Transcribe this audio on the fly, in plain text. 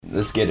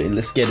Let's get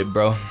it,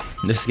 bro.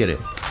 Let's get it.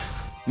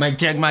 Mic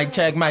check.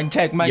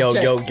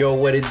 Yo,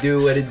 what it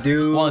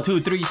do? 1, 2,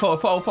 3, 4.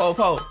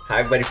 How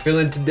everybody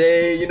feeling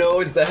today? You know,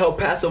 it's the El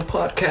Paso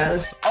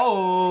podcast.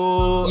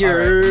 Oh,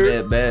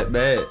 yeah. Bet.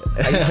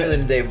 How you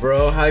feeling today,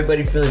 bro? How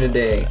everybody feeling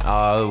today?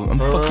 I'm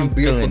fucking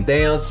beautiful feeling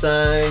day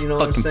outside. You know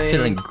what I'm saying?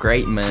 Feeling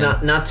great,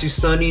 man. Not too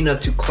sunny,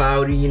 not too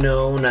cloudy. You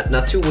know,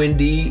 not too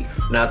windy,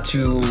 not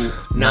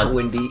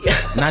windy.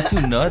 Not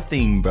too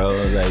nothing, bro.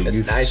 Like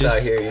it's nice just,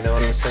 out here. You know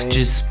what I'm saying? It's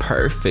just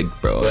perfect,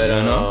 bro. But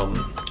you know?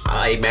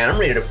 Hey man, I'm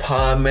ready to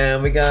pod,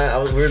 man. We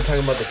were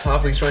talking about the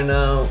topics right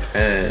now,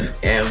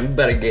 and we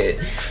better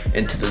get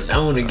into the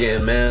zone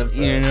again, man.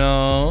 You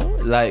know,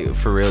 like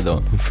for real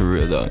though.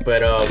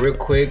 But real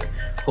quick,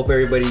 hope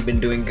everybody been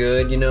doing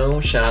good. You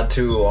know, shout out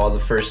to all the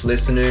first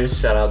listeners.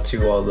 Shout out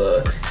to all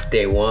the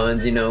day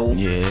ones. You know.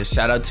 Yeah.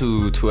 Shout out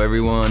to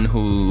everyone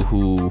who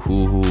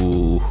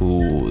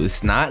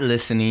is not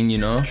listening. You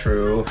know.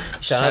 True.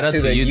 Shout out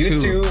to the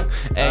YouTube.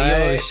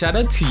 Hey yo, shout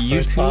out to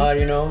YouTube. First pod,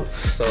 you know.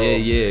 So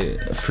yeah,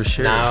 for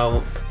sure.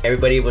 Now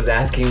everybody was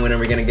asking when are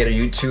we gonna get a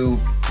YouTube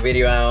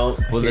video out.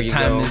 Well, the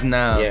time is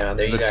now. Yeah,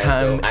 there you guys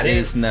go. The time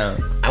is now.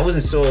 I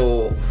wasn't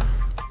so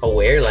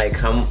aware like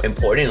how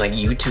important like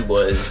YouTube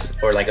was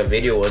or like a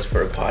video was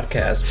for a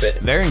podcast,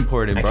 but very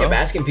important, bro. I kept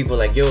asking people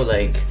like, yo,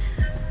 like,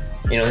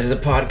 you know, this is a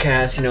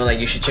podcast, you know, like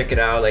you should check it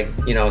out. Like,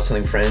 you know, I was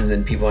telling friends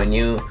and people I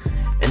knew,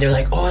 and they're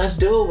like, oh, that's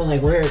dope. I'm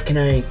like, where can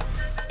I?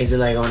 Is it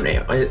like on,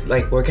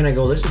 like, where can I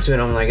go listen to it?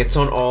 And I'm like, it's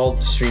on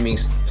all streaming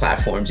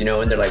platforms, you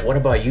know? And they're like, what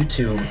about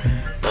YouTube?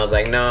 And I was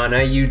like, no,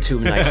 not YouTube.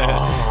 I'm like,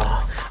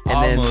 oh.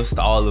 And almost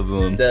all of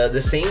them.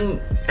 The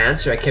same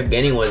answer I kept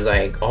getting was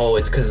like, oh,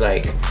 it's because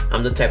like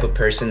I'm the type of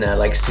person that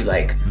likes to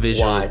like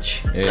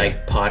watch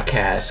like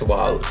podcasts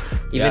while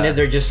even if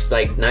they're just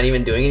like not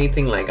even doing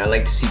anything. Like I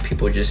like to see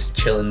people just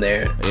chilling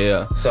there.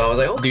 Yeah. So I was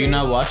like, okay. Do you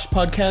not watch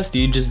podcasts? Do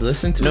you just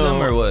listen to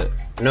them or what?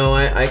 No,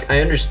 I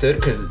understood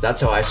because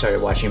that's how I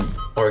started watching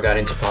or got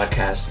into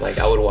podcasts. Like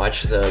I would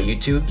watch the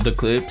YouTube, the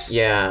clips.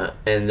 Yeah,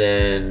 and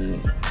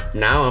then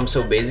now I'm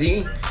so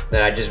busy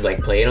that I just like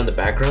play it on the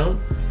background.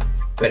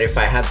 But if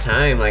I had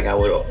time, like I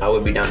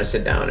would be down to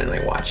sit down and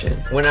like watch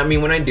it. When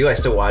I do, I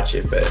still watch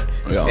it, but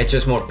it's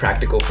just more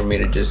practical for me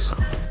to just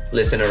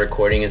listen to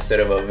recording instead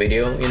of a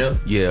video, you know?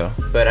 Yeah.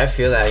 But I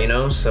feel that, you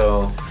know,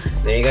 so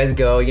there you guys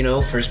go, you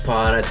know, first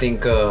pod. I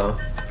think we're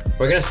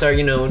gonna start,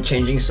 you know,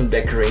 changing some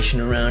decoration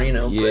around, you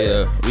know.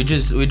 Yeah, we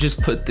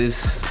just put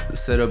this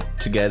setup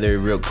together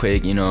real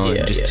quick, you know,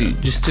 just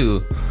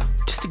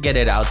to get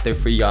it out there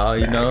for y'all,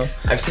 you know.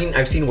 I've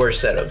seen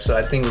worse setups, so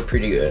I think we're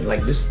pretty good.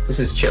 Like this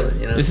is chilling,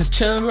 you know. This is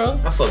chilling, bro.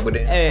 I fuck with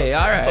it. Hey,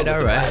 all right.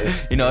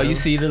 Vibes, you know, you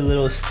see the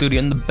little studio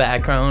in the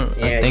background.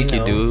 Yeah, I think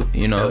you do,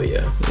 you know. Oh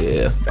yeah.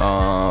 Yeah.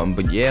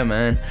 But yeah,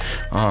 man.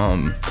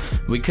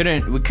 We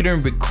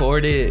couldn't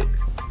record it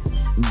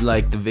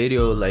like the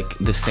video like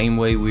the same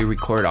way we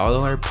record all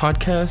of our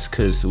podcasts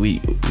because we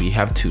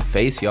have to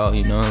face y'all,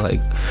 you know,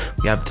 like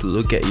we have to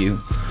look at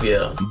you.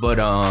 Yeah. But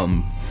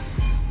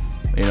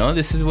you know,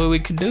 this is what we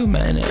could do,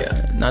 man.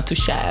 Yeah. Not too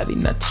shabby.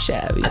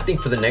 I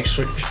think for the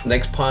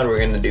next pod we're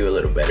gonna do a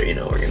little better, you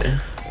know. We're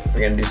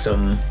gonna do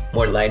some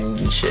more lighting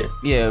and shit.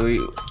 Yeah,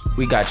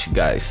 we got you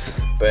guys.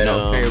 But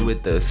bear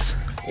with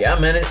us. Yeah,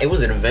 man, it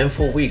was an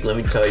eventful week, let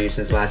me tell you,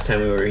 since last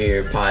time we were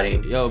here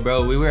potting. Yo,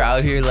 bro, we were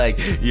out here like,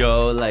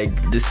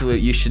 this is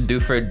what you should do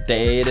for a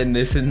date and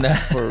this and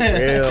that. For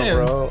real,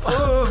 bro.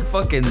 Oh,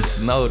 fucking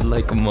snowed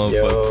like a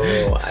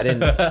motherfucker. Yo, I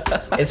didn't.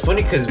 It's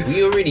funny because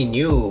we already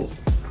knew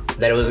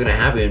that it was gonna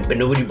happen, but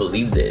nobody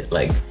believed it.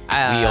 Like,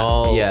 we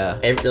all,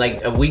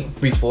 like a week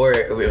before,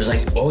 it was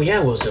like, oh yeah,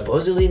 well,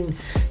 supposedly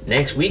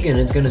next weekend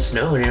it's gonna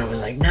snow. And everyone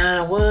was like,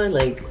 nah, what?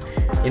 Like,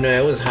 you know,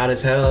 it was hot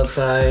as hell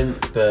outside,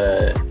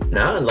 but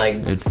now, like,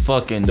 it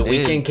fucking the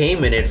weekend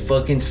came and it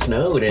fucking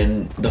snowed,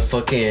 and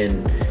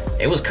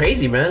it was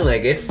crazy, man.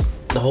 Like,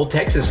 the whole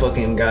Texas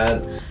fucking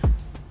got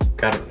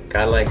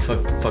like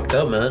fucked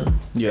up, man.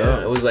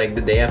 Yeah, it was like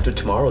the day after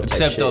tomorrow type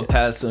except shit. El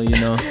Paso, you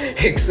know.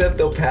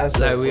 Except El Paso.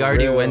 Like we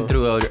already went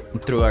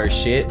through our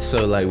shit,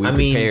 so like we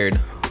prepared.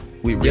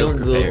 We really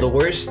prepared. The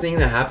worst thing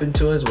that happened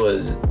to us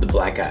was the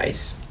black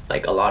ice.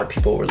 Like a lot of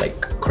people were like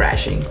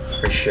crashing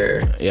for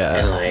sure. Yeah.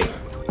 And like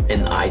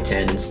in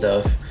I-10 and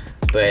stuff.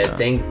 But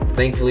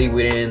thankfully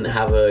we didn't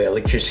have a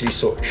electricity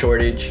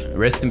shortage.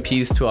 Rest in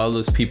peace to all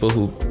those people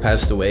who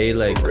passed away,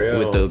 like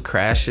with the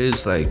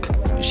crashes. Like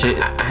shit,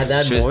 I had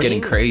that shit's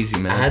getting crazy,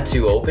 man. I had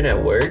to open at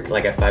work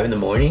like at 5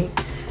 a.m,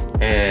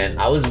 and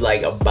I was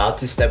like about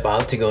to step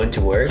out to go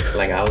into work.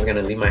 Like I was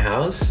gonna leave my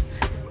house,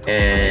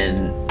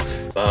 and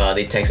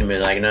they texted me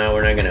like, no,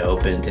 we're not gonna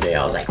open today.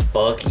 I was like,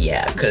 fuck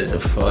yeah, cause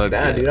fuck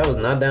that, dude. I was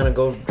not down to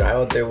go drive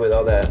out there with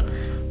all that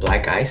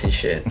black ice and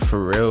shit.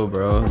 For real,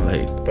 bro.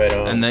 Like, but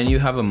and then you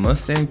have a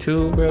Mustang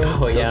too, bro.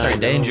 Oh yeah, those are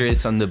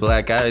dangerous on the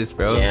black ice,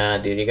 bro. Yeah,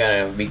 dude, you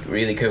gotta be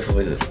really careful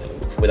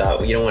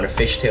without. You don't want to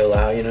fishtail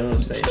out, you know what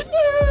I'm saying?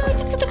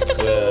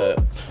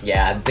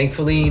 Yeah,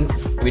 thankfully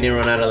we didn't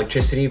run out of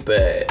electricity,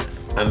 but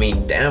I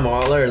mean, damn,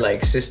 all our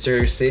like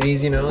sister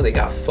cities, you know, they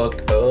got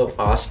fucked up.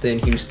 Austin,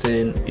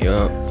 Houston.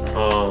 Yeah.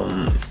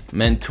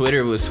 Man,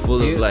 Twitter was full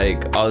Dude. of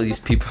like all these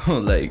people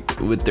like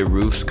with their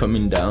roofs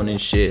coming down and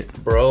shit.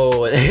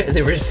 Bro,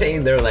 they were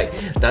saying they're like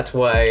that's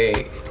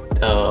why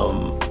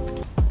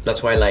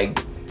like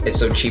it's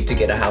so cheap to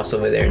get a house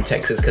over there in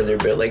Texas because they're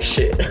built like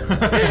shit.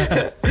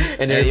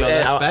 And Hey, yo,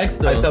 that's facts,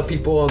 though. I saw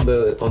people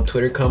on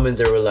Twitter comments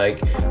that were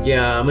like,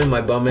 "Yeah, I'm in my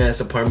bum ass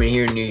apartment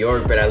here in New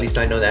York, but at least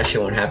I know that shit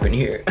won't happen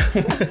here."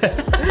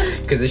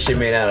 Because this shit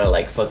made out of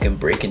like fucking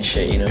brick and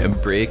shit, you know. And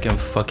brick and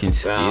fucking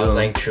steel. I was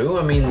like, true.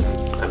 I mean,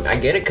 I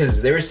get it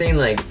because they were saying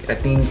like I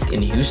think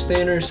in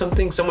Houston or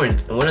something, somewhere in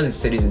one of the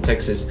cities in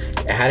Texas,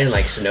 it hadn't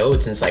like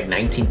snowed since like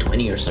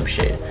 1920 or some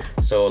shit.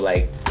 So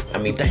like, I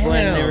mean, people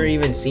had Damn. never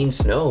even seen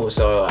snow.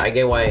 So I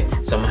get why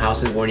some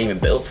houses weren't even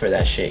built for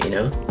that shit, you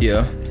know.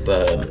 yeah.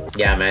 But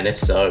yeah, man, it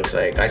sucks.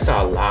 Like I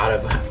saw a lot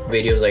of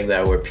videos like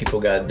that where people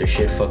got their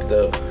shit fucked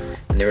up.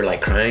 And they were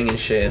like crying and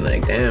shit, and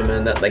like, damn,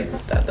 man,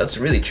 that's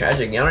really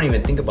tragic. I don't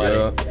even think about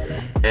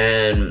it.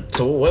 And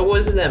so, what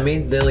was it that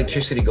made the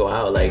electricity go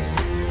out? Like,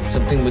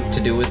 something to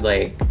do with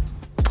like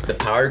the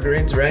power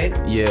grids, right?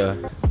 Yeah.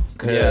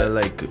 Yeah,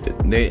 like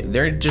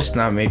they're just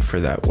not made for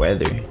that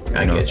weather.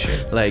 I get you.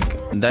 Like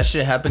that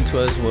shit happened to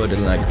us what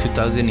in like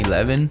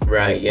 2011.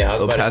 Right. Yeah, I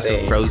was El about to Paso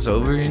say. froze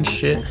over and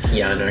shit,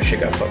 Yeah, I know shit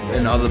got fucked up.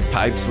 and all the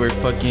pipes were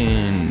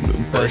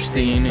fucking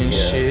bursting and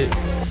Yeah. shit.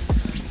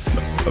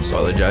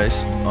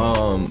 Apologize.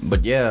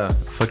 But yeah,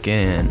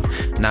 fucking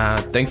nah.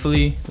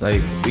 Thankfully,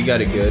 like we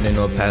got it good in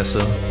El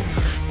Paso.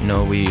 You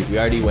know, we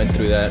already went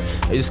through that.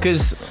 It's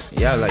cause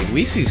yeah, like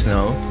we see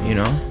snow. You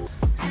know,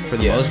 for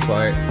the Yeah. most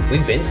part.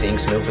 We've been seeing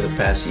snow for the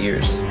past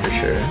years, for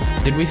sure.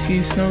 Did we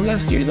see snow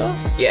last year though?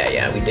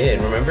 Yeah, we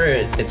did. Remember,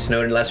 it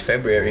snowed last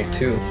February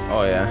too.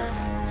 Oh yeah.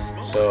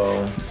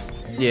 So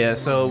Yeah,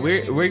 so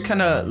we're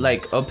kind of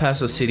like El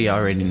Paso City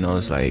already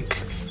knows like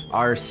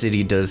our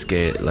city does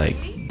get like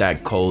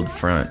that cold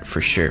front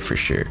for sure.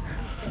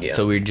 yeah.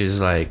 So we're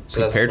just like So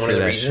that's prepared one for of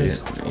the that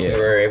reasons shit. we Yeah.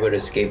 were able to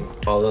escape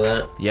all of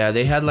that. Yeah,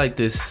 they had like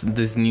this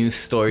news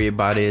story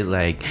about it,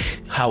 like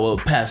how El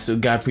Paso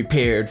got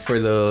prepared for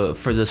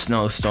the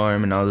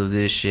snowstorm and all of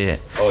this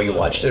shit. Oh, you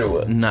watched it or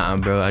what? Nah,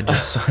 bro, I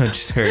just I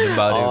just heard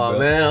about it, Oh bro.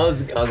 man, I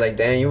was like,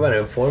 damn, you about to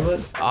inform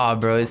us? Ah,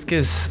 bro, it's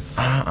cause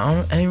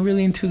I ain't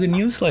really into the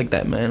news like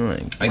that, man.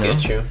 Like I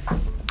get you.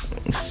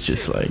 It's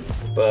just like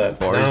But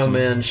Bars no, and-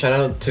 man, shout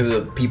out to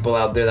the people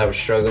out there that were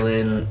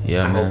struggling.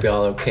 Yeah, I man. hope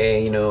y'all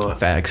okay, you know.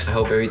 Facts. I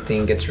hope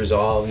everything gets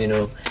resolved, you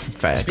know.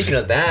 facts. Speaking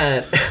of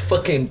that,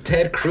 fucking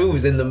Ted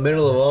Cruz in the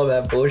middle of all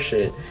that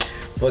bullshit.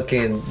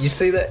 Fucking, you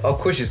say that? Of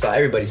course you saw.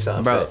 Everybody saw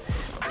it, Bro.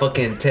 but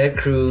fucking Ted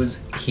Cruz,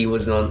 he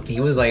was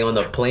like on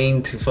the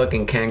plane to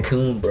fucking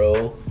Cancun,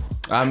 bro.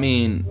 I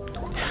mean,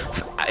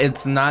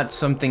 it's not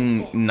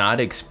something not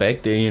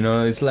expected, you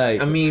know. It's like,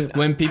 I mean-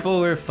 when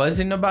people were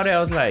fuzzing about it, I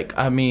was like,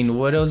 I mean,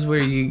 what else were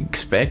you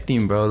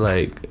expecting, bro?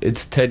 Like,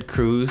 it's Ted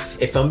Cruz.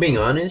 If I'm being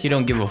honest, He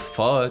don't give a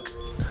fuck.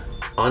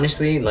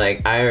 honestly,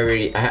 like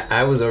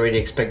I was already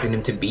expecting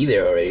him to be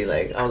there already.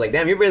 Like I was like,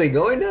 damn, you're really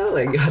going now?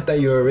 Like I thought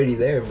you were already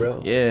there,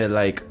 bro. Yeah,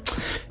 like,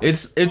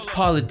 it's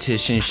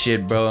politician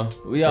shit, bro.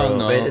 We all Bro,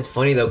 know. but it's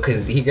funny though,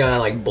 cause he got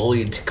like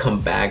bullied to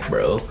come back,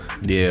 bro.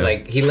 Yeah.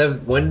 Like he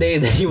left one day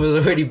and then he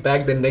was already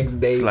back the next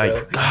day, it's bro.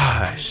 like,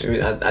 gosh. I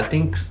mean, I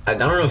think I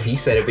don't know if he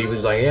said it, but he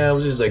was like, yeah, I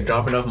was just like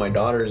dropping off my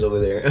daughters over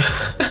there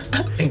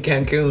in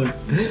Cancun.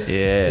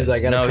 Yeah. He's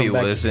like, I gotta no, he come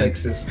back to wasn't.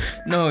 Texas.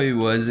 No, he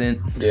wasn't.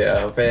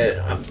 Yeah, but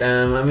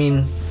I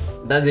mean,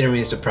 that didn't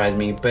really surprise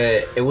me,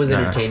 but it was Nah.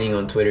 entertaining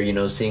on Twitter, you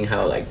know, seeing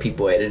how like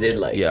people edited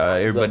like Yeah,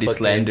 the everybody fucking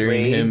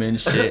slandering him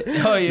braids. and shit.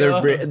 Oh, yeah.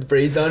 Their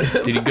braids on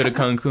him. Did he go to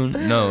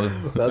Cancun? No.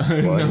 That's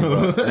funny,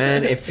 No. bro.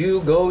 Man, if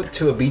you go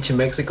to a beach in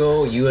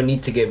Mexico, you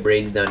need to get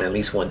braids done at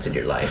least once in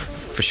your life.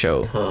 For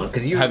sure.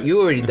 Because you Have-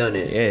 already done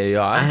it. Yeah,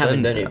 yo, I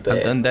haven't done it, but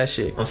I've done that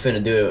shit. I'm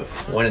finna do it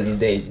one of these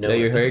days, you know. Let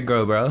your hair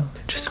grow, bro.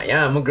 Just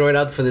Yeah, I'm gonna grow it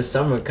out for this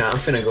summer. I'm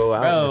finna go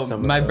out bro, this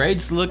summer. my bro.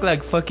 braids look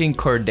like fucking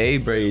Corday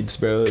braids,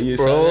 bro. You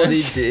saw Bro, that they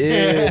shit?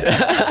 did.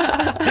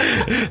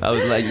 I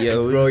was like,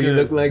 yo, Bro, what's you good?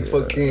 look like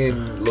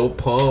fucking Lil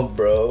Pump,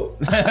 bro.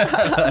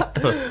 What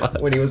the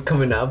fuck? When he was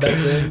coming out back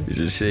then.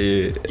 Just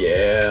shit.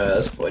 Yeah,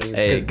 that's funny.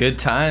 Hey, 'cause- good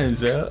times,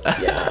 bro.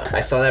 Yeah, I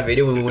saw that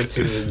video when we went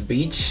to the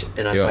beach,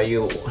 and I Yeah. saw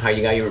you how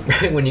you got your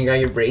when you got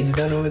your braids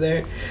done over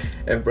there,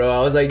 and bro, I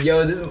was like,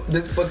 yo,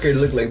 this fucker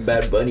look like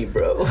Bad Bunny,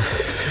 bro.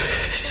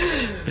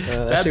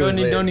 That Bad shit was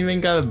Bunny lit. don't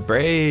even got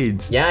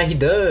braids. Yeah, he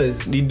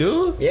does. You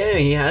do? Yeah,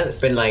 he has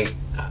been like,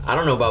 I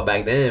don't know about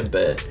back then,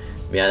 but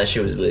yeah, that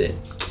shit was lit.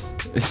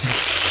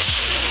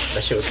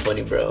 That shit was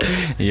funny, bro.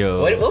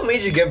 Yo. What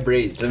made you get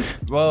braids?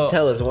 Well,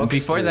 Tell us, walk us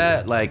before through.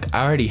 that, like,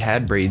 I already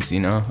had braids, you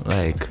know?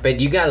 Like,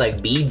 But you got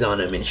like beads on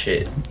them and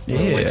shit.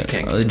 when you went to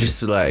Cancun.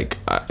 just like,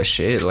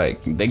 shit, like,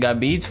 they got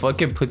beads,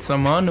 fuck it, put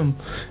some on them.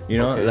 You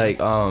know? Okay. Like,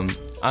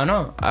 I don't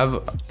know.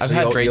 I've So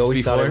had you braids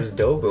always thought before. it was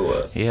dope or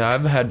what? Yeah,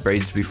 I've had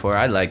braids before.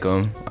 I like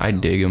them. I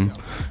dig them.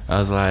 I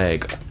was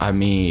like, I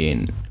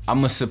mean, I'm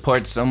gonna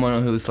support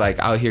someone who's like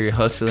out here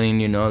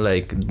hustling, you know,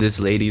 like this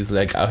lady's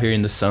like out here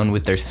in the sun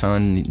with their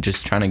son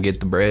just trying to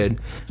get the bread.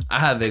 I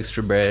have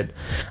extra bread.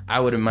 I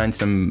wouldn't mind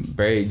some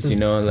braids, you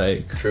know,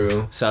 like.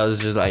 True. So I was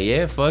just like,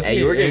 yeah, fuck it.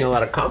 You were getting a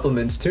lot of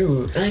compliments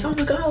too. Like, oh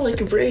my god, I like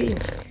your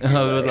braids.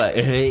 I was like,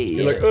 hey.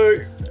 You're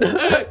like,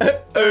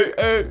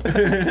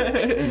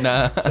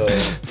 Nah. So-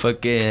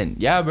 Fucking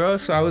yeah, bro.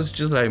 So I was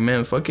just like,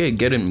 man, fuck it,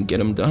 get him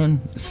done.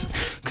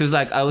 Cause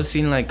like I was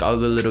seeing like all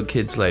the little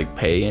kids like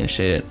pay and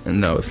shit,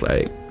 and I was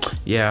like,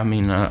 yeah, I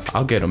mean,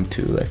 I'll get them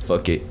too. Like,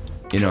 fuck it,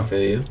 you know. I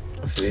feel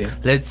you.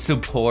 Let's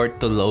support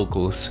the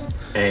locals.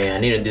 Hey, I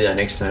need to do that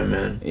next time,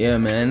 man. Yeah,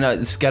 man.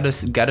 It's gotta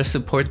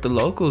support the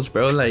locals,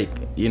 bro. Like,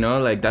 you know,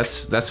 like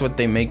that's what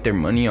they make their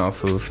money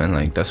off of, and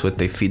like that's what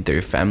they feed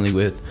their family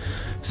with.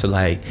 So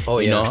like,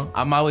 you know,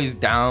 I'm always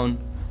down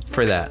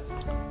for that.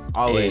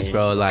 Always,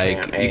 bro.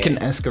 Like, you can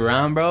ask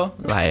around, bro.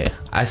 Like,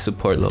 I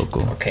support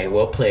local. Okay,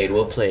 well played.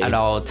 At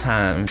all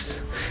times.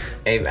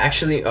 Hey,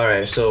 actually, all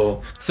right.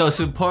 So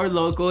support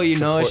local. You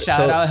know,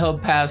 shout out El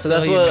Paso.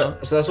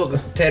 So that's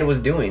what Ted was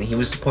doing. He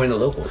was supporting the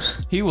locals.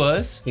 He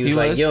was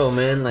like, yo,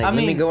 man, like, let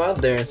me go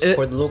out there and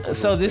support the locals.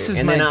 So this is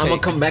and my then I'm take.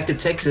 gonna come back to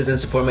Texas and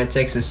support my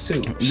Texas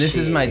too. This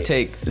is my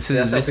take. That's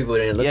how people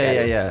didn't look at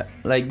it. Yeah.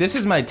 Like, this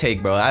is my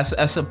take, bro.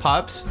 As a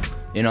pops,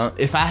 you know,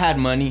 if I had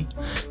money,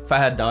 if I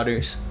had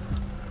daughters,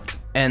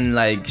 and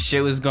like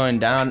shit was going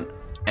down,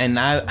 and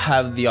I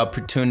have the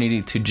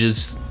opportunity to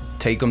just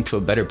take them to a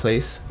better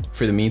place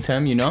for the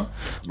meantime, you know,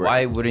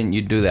 why wouldn't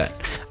you do that?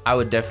 I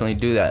would definitely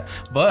do that.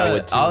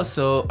 But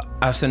also,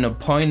 as an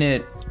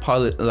appointed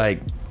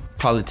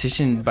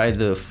politician by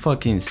the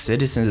fucking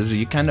citizens,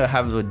 you kind of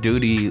have a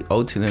duty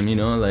owed to them, you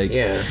know, like.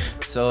 Yeah.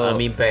 So I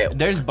mean, but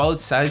there's both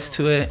sides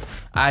to it.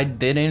 I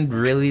didn't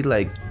really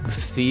like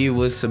see it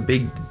was a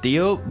big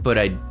deal, but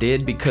I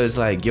did because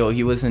like, yo,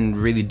 he wasn't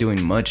really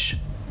doing much.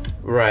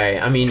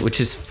 Right. I mean, which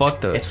is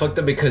fucked up. It's fucked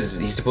up because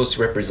he's supposed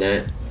to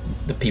represent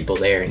the people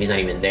there, and he's not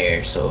even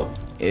there. So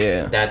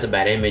yeah, that's a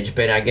bad image.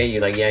 But I get you.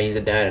 Like, yeah, he's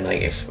a dad, and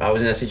like, if I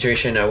was in that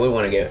situation, I would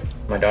want to get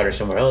my daughter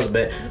somewhere else.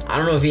 But I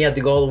don't know if he had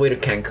to go all the way to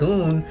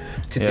Cancun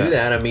to do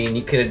that. I mean,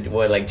 you could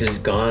have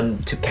just gone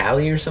to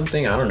Cali or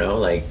something. I don't know,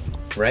 like,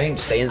 right?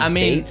 Stay in the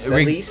States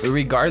at least.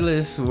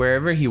 Regardless,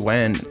 wherever he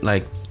went,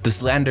 like, the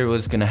slander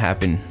was gonna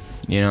happen,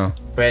 you know.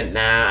 But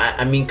nah,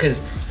 I mean,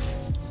 cause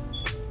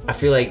I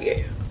feel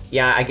like.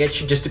 Yeah, I get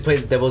you. Just to play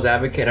the devil's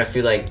advocate, I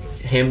feel like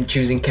him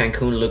choosing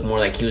Cancun looked more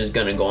like he was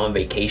gonna go on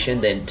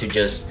vacation than to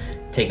just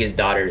take his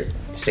daughter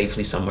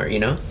safely somewhere, you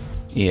know?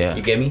 Yeah.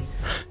 You get me?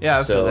 Yeah,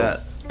 I feel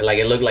that. Like,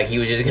 it looked like he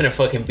was just gonna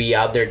fucking be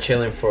out there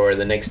chilling for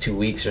the next 2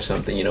 weeks or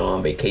something, you know,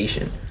 on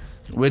vacation.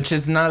 Which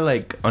is not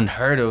like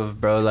unheard of,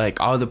 bro.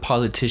 Like, all the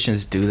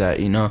politicians do that,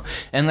 you know?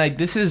 And like,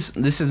 this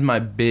is my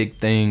big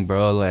thing,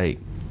 bro. Like,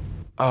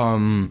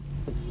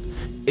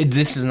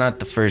 this is not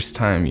the first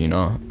time, you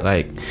know.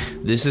 Like,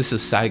 this is a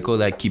cycle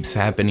that keeps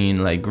happening,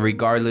 like,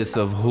 regardless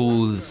of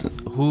who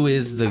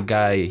is the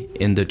guy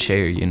in the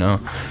chair, you know.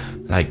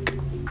 Like,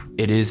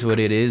 it is what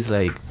it is.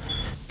 Like,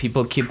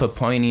 people keep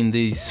appointing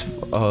these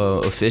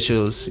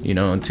officials, you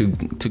know, to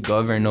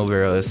govern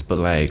over us, but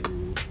like,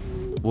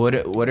 what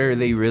are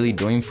they really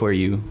doing for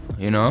you?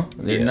 You know,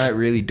 they're not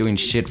really doing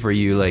shit for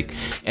you. Like,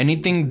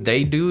 anything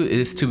they do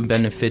is to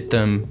benefit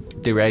them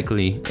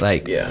directly.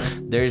 Like,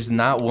 there's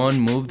not one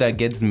move that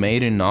gets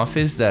made in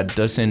office that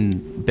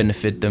doesn't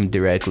benefit them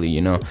directly,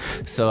 you know.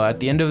 So at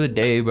the end of the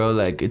day, bro,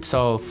 like, it's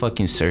all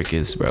fucking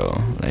circus,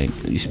 bro. Like,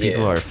 these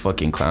people are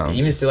fucking clowns.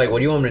 Even still, like, what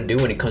do you want him to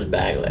do when he comes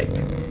back? Like,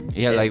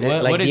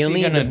 what is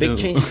he gonna do? The big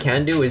change he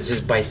can do is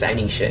just by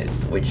signing shit,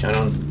 which I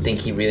don't think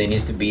he really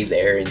needs to be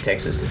there in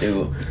Texas to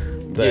do.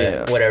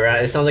 But whatever.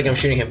 It sounds like I'm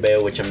shooting him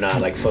bail, which I'm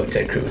not. Like, fuck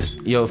Ted Cruz.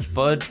 Yo,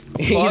 fuck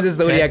He's a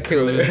Zodiac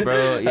killer,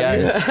 bro.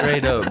 Yeah,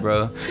 straight up,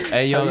 bro.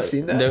 Hey, yo, have you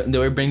seen that? They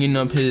were bringing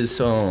up his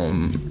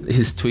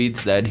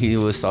tweets that he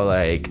was all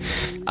like,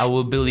 "I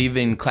will believe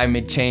in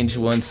climate change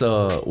once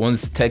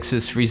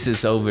Texas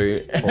freezes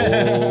over."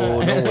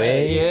 Oh, no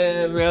way.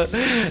 Yeah, bro.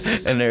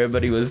 And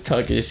everybody was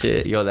talking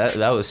shit. Yo,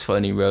 that was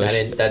funny, bro.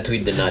 That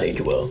tweet did not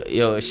age well.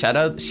 Yo, shout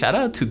out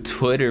to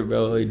Twitter,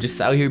 bro. Just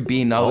out here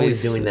being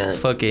always doing that.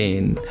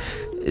 Fucking.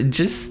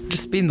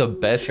 Just being the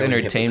best Showing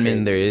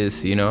entertainment there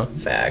is, you know.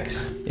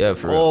 Facts. Yeah,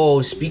 for real.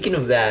 Oh, speaking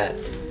of that.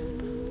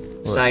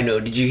 Side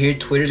note, did you hear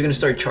Twitter's gonna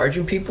start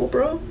charging people,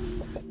 bro?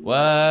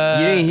 What?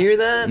 You didn't hear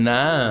that?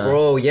 Nah.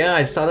 Bro, yeah,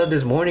 I saw that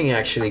this morning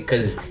actually,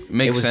 cause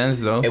Makes sense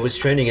though. It was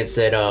trending. It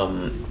said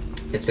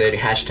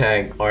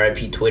hashtag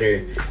RIP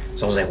Twitter.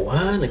 So I was like,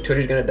 what? Like,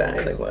 Twitter's gonna die?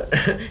 Like, what?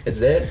 It's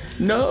dead?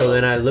 No. So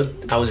then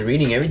I was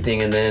reading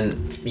everything, and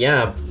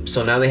then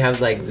so now they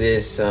have like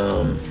this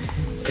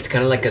it's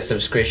kind of like a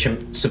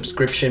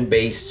subscription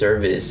based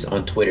service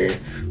on Twitter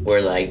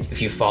where, like,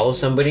 if you follow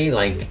somebody,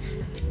 like,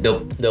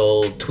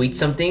 they'll tweet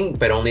something,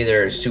 but only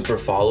their super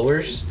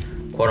followers,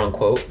 quote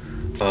unquote,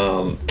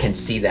 can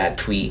see that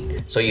tweet.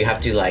 So you have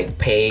to, like,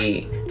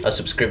 pay a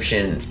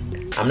subscription.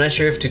 I'm not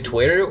sure if to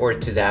Twitter or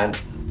to that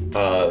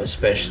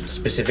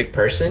specific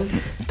person.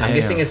 Damn. I'm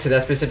guessing it's to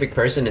that specific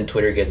person, and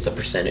Twitter gets a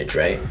percentage,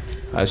 right?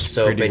 That's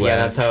So, pretty but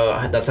yeah,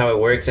 whack. that's how it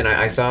works. And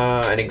I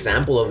saw an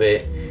example of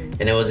it,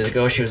 and it was this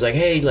girl. She was like,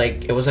 "Hey,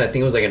 like I think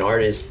it was like an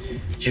artist.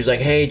 She was like,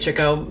 "Hey, check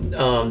out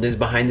this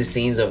behind the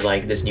scenes of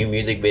like this new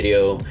music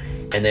video,"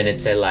 and then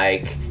it said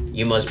like,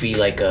 "You must be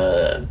like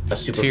a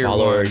super Tier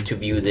follower 1. to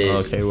view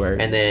this." Okay, word.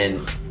 And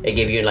then it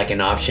gave you like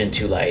an option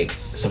to like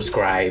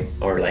subscribe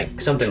or like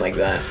something like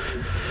that.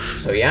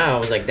 So yeah, I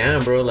was like,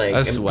 "Damn, bro!" Like,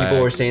 That's and people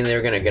whack. were saying they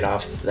were gonna get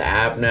off the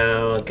app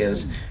now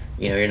because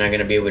you're not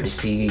gonna be able to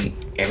see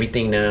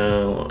everything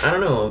now. I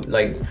don't know.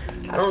 Like,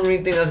 I don't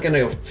really think that's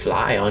gonna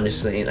fly.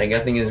 Honestly, like I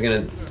think it's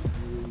gonna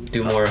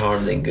do more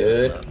harm than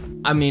good.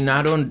 I mean,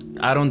 I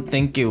don't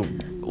think it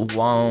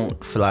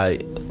won't fly.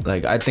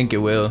 Like, I think it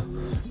will.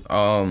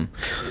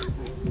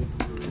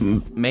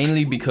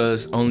 Mainly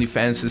because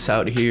OnlyFans is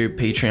out here,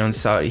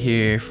 Patreon's out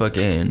here,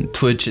 fucking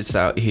Twitch is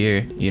out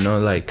here. You know,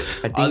 like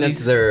I think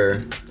that's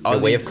their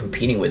way of these-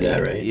 competing with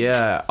that, right?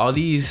 Yeah, all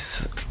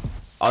these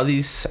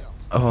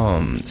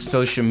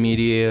social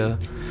media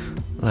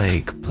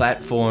like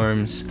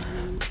platforms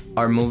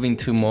are moving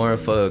to more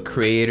of a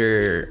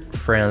creator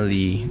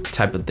friendly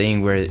type of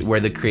thing where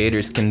the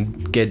creators can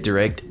get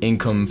direct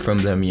income from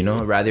them, you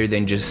know, rather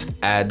than just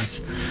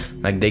ads.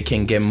 Like they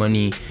can get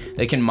money,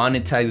 they can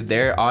monetize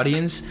their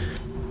audience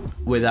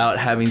without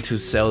having to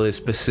sell a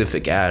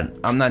specific ad.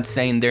 I'm not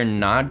saying they're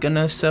not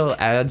gonna sell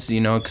ads, you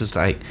know, cause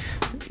like,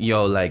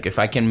 yo, like if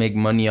I can make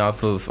money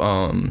off of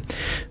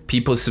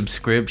people's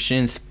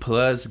subscriptions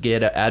plus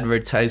get a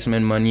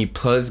advertisement money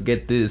plus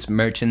get this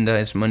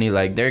merchandise money,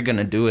 like they're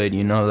gonna do it,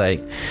 you know,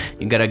 like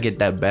you gotta get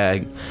that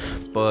bag.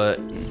 But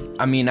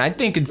I mean, I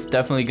think it's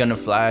definitely gonna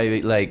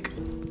fly. Like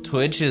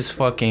Twitch is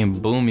fucking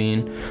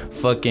booming,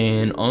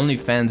 fucking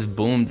OnlyFans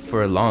boomed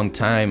for a long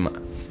time.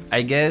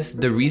 I guess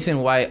the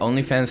reason why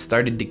OnlyFans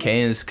started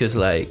decaying is because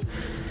like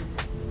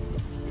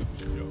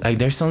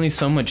there's only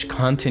so much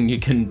content you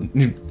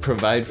can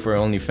provide for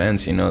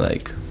OnlyFans, you know,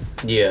 like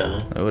Yeah.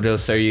 what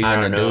else are you I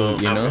gonna don't know.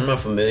 do, you know? I'm not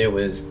familiar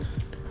with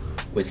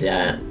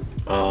that.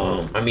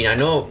 I mean, I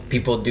know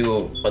people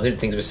do other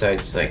things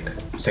besides like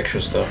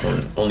sexual stuff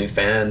on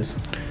OnlyFans.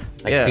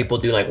 Like Yeah. people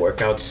do like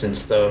workouts and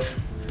stuff,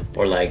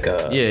 or like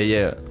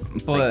Yeah,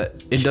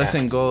 but it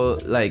doesn't chats. go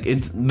like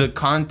it's the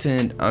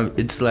content.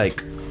 It's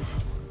like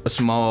a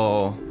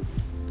small.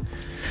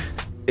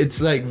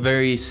 It's like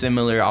very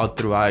similar all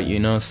throughout, you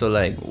know. So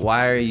like,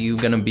 why are you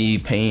gonna be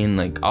paying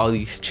like all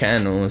these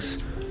channels,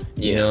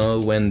 you know,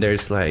 when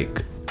there's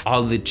like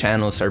all the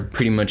channels are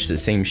pretty much the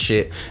same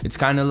shit? It's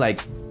kind of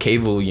like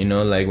cable, you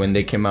know, like when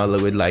they came out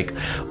with like,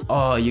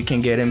 oh, you can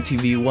get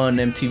MTV1,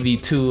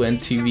 MTV2,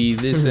 MTV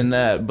this and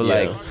that, but Yeah.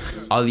 like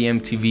all the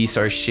MTVs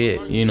are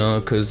shit, you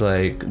know, cause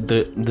like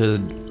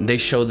they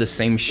show the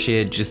same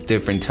shit just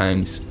different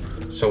times.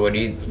 So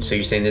so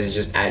you're saying this is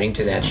just adding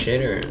to that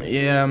shit, or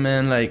Yeah,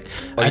 man, like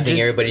I think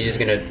everybody's just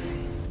gonna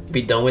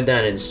be done with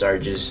that and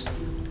start just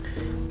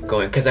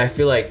going? Because I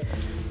feel like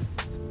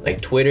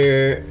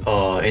Twitter,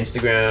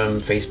 Instagram,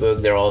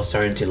 Facebook, they're all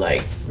starting to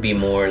like be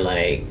more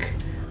like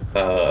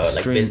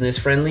Stream. business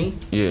friendly.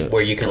 Yeah.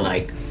 Where you can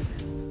like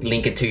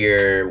link it to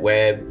your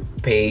web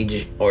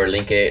page or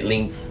link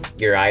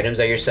your items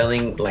that you're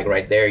selling like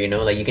right there, you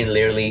know, like you can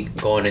literally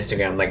go on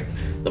Instagram, like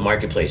the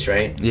marketplace,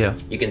 right? Yeah.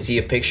 You can see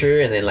a picture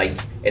and then like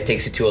it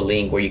takes you to a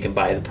link where you can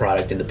buy the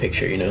product in the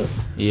picture, you know?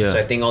 Yeah. So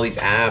I think all these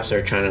apps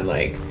are trying to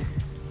like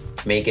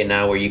make it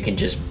now where you can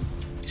just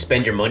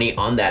spend your money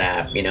on that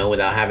app, you know,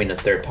 without having a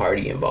third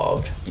party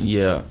involved.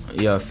 Yeah,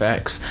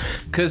 facts.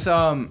 Cause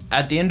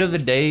at the end of the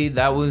day,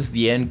 that was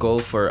the end goal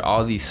for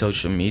all these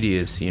social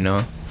medias, you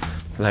know?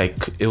 Like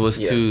it was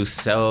to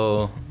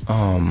sell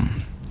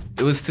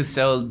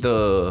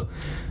the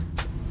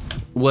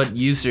what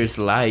users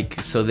like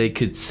so they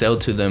could sell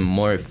to them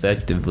more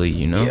effectively,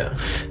 you know? Yeah.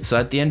 So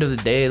at the end of the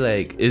day,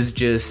 like it's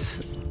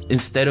just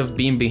instead of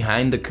being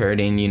behind the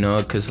curtain, you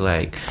know, cause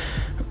like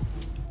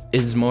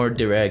it's more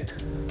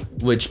direct,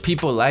 which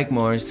people like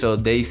more, so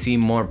they see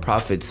more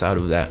profits out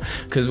of that.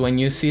 Cause when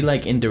you see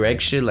like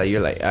indirect shit, like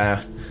you're like,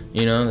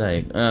 you know,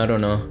 like I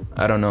don't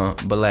know.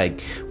 But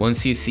like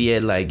once you see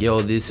it, like yo,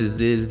 this is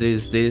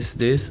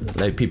this,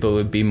 like people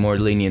would be more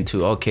lenient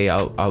to okay,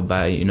 I'll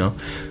buy, you know.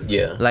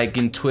 Yeah. Like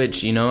in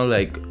Twitch, you know,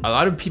 like a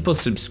lot of people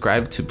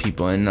subscribe to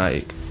people, and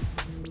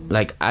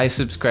like I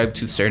subscribe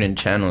to certain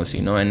channels,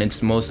 you know, and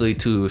it's mostly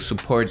to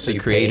support the you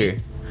creator.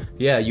 pay?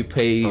 Yeah, you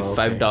pay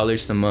okay.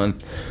 $5 a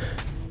month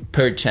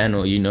per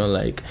channel, you know,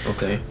 like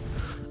Okay.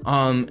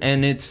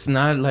 and it's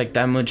not like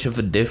that much of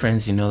a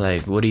difference, you know,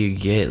 like what do you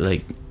get?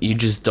 Like you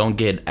just don't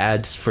get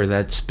ads for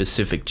that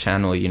specific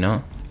channel, you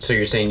know. So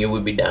you're saying you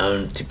would be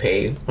down to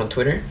pay on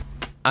Twitter?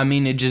 I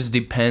mean, it just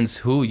depends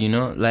who, you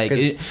know, like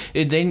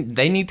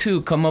they need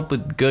to come up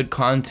with good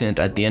content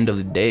at the end of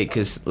the day.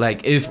 Cause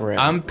like if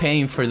I'm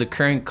paying for the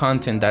current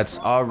content that's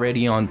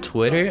already on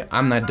Twitter,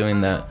 I'm not doing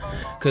that.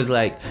 Cause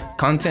like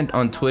content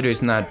on Twitter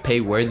is not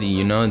pay worthy,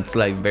 you know, it's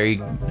like very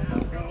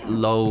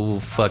low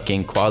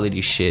fucking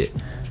quality shit.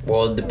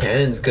 Well, it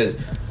depends, because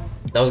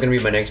that was gonna be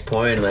my next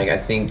point. Like I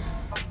think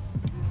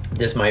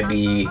this might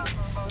be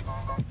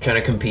trying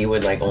to compete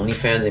with like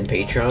OnlyFans and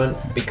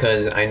Patreon,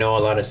 because I know a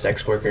lot of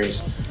sex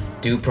workers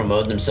do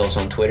promote themselves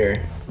on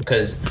Twitter,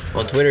 because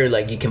on Twitter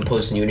like you can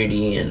post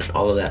nudity and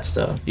all of that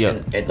stuff. Yeah.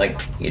 And it, like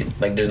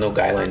there's no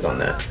guidelines on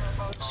that.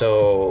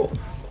 So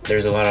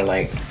there's a lot of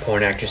like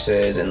porn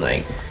actresses and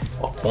like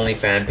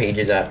OnlyFans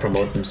pages that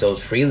promote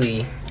themselves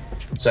freely.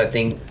 So I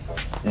think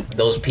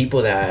those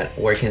people that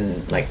work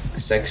in like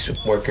sex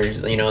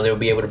workers, you know, they'll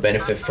be able to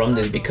benefit from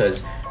this,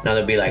 because now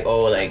they'll be like,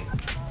 oh, like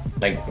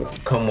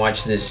come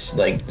watch this,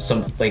 like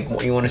some, like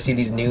you want to see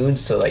these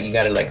nudes, so like you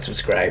gotta like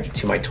subscribe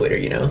to my Twitter,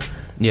 you know.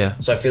 Yeah.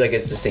 So I feel like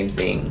it's the same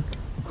thing.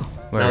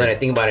 Word. Now that I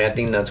think about it, I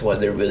think that's what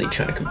they're really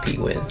trying to compete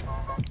with.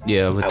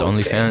 Yeah, with I would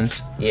say.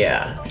 OnlyFans.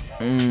 Yeah.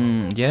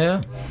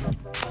 Yeah.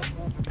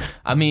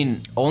 I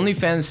mean,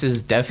 OnlyFans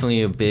is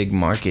definitely a big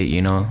market,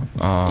 you know.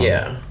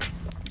 Yeah.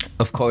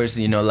 Of course,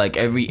 you know, like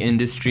every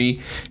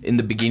industry, in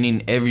the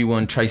beginning,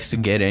 everyone tries to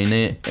get in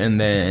it, and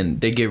then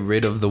they get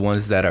rid of the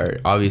ones that are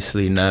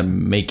obviously not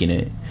making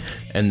it,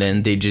 and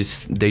then they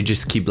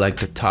just keep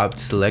like the top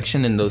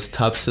selection, and those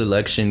top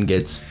selection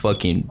gets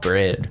fucking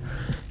bread,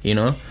 you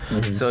know.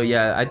 Mm-hmm. So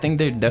yeah, I think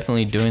they're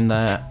definitely doing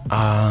that.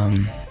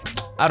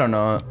 I don't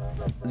know,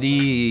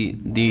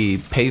 the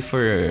pay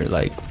for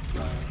like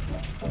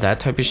that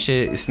type of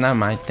shit, it's not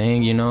my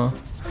thing, you know.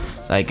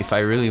 Like, if I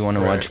really want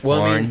to watch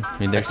porn, I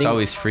mean, there's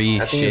always free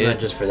I think shit. it's not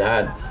just for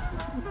that.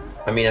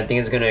 I mean, I think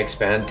it's gonna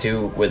expand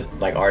too with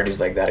like artists,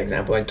 like that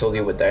example I told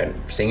you with that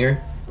singer.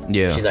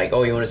 Yeah. She's like,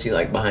 oh, you want to see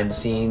like behind the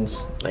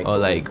scenes, like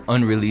like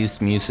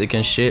unreleased music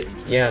and shit.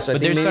 Yeah, so I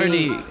But think there's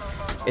maybe already.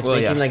 it's well,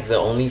 making yeah. like the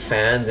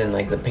OnlyFans and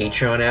like the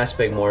Patreon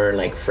aspect more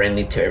like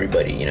friendly to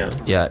everybody, you know?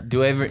 Yeah.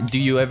 Do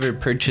you ever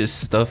purchase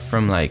stuff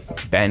from like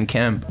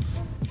Bandcamp?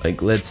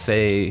 Like, let's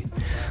say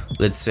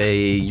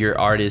your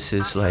artist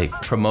is like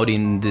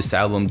promoting this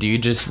album. Do you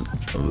just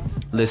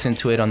listen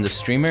to it on the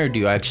streamer, or do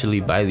you actually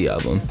buy the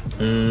album?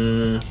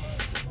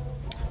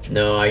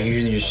 No, I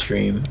usually just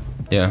stream.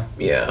 Yeah.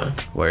 Yeah.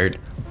 Word.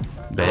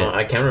 Bet.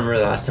 I can't remember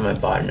the last time I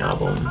bought an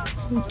album.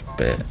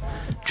 Bet.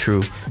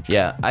 True.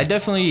 Yeah, I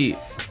definitely.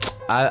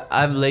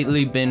 I've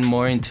lately been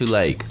more into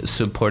like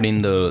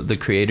supporting the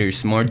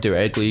creators more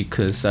directly,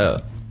 because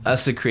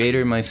as a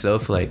creator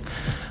myself, like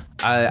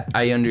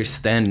I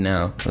understand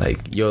now, like,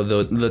 yo,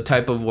 the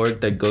type of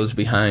work that goes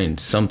behind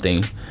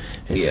something.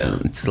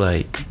 It's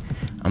like,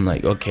 I'm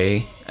like,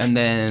 okay. And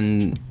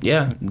then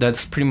yeah,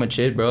 that's pretty much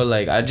it, bro.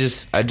 Like I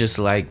just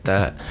like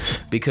that,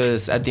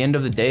 because at the end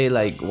of the day,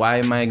 like, why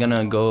am I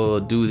gonna go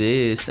do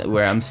this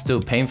where I'm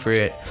still paying for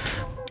it,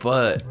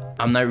 but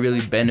I'm not really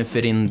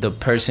benefiting the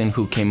person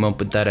who came up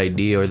with that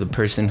idea, or the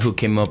person who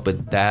came up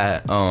with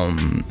that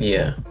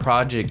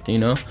project, you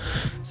know?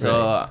 So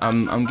right.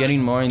 I'm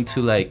getting more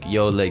into like,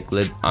 yo, like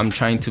I'm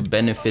trying to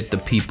benefit the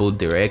people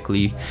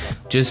directly,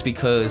 just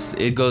because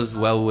it goes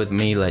well with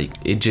me. Like,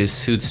 it just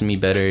suits me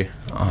better.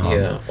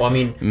 Well, I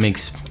mean,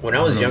 when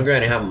I was younger, I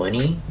didn't have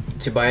money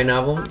to buy an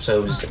album, so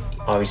it was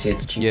obviously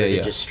it's cheaper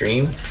to just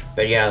stream.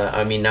 But yeah,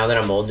 I mean, now that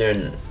I'm older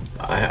and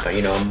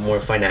I'm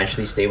more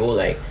financially stable,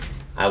 like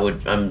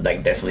I'm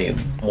like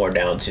definitely more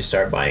down to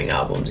start buying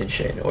albums and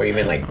shit, or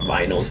even like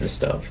vinyls and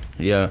stuff.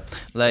 Yeah,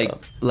 like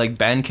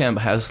Bandcamp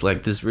has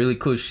like this really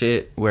cool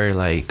shit where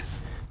like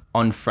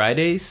on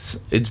Fridays,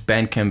 it's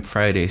Bandcamp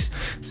Fridays.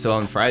 So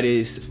on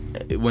Fridays,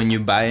 when you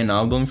buy an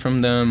album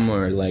from them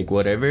or like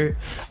whatever,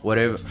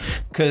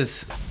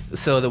 because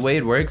so the way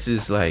it works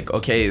is like,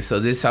 okay, so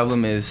this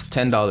album is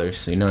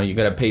 $10, you know, you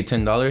gotta pay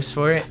 $10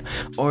 for it,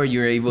 or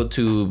you're able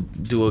to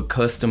do a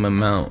custom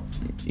amount,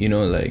 you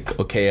know, like,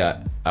 okay,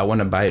 I want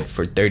to buy it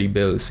for 30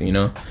 bills, you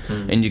know,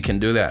 and you can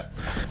do that.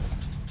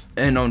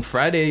 And on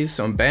Fridays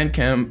on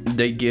Bandcamp,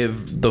 they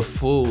give the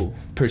full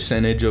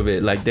percentage of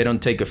it, like they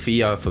don't take a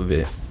fee off of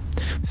it.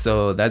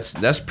 So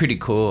that's pretty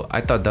cool.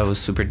 I thought that was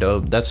super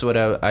dope. That's what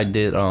I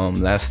did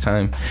last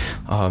time.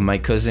 My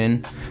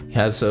cousin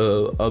has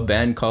a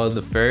band called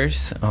The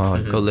First.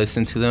 Go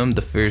listen to them,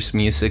 The First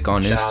Music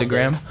on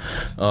Instagram.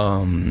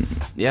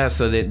 Yeah,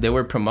 so they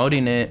were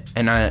promoting it,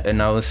 and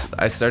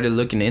I started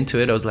looking into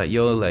it. I was like,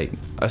 yo, like,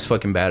 that's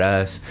fucking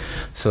badass.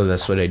 So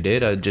that's what I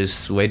did. I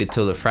just waited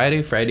till the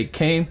Friday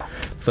came,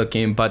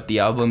 fucking bought the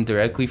album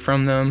directly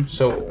from them.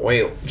 So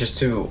wait,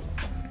 so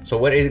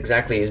what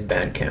exactly is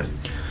Bandcamp?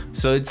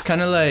 So it's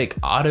kind of like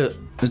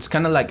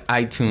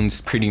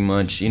iTunes, pretty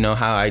much. You know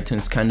how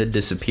iTunes kind of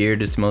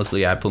disappeared? It's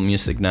mostly Apple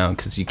Music now,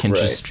 because you can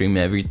just stream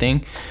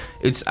everything.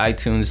 It's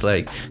iTunes.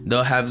 Like,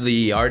 they'll have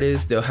the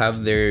artist, they'll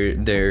have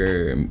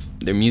their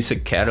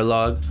music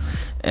catalog,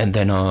 and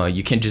then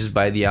you can just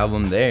buy the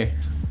album there.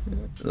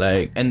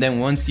 Like, and then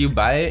once you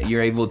buy it,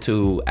 you're able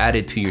to add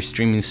it to your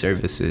streaming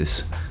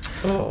services.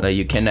 Oh. Like,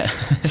 you can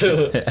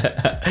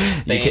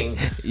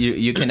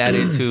you can add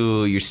it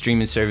to your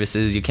streaming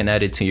services. You can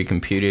add it to your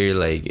computer.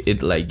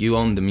 Like you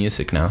own the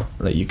music now.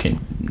 Like, you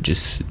can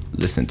just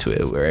listen to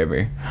it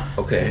wherever.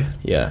 Okay.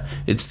 Yeah,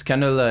 it's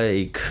kind of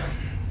like,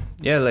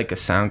 Yeah, like a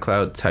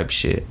SoundCloud type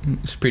shit.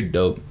 It's pretty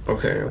dope.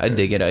 Okay. I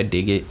dig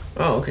it.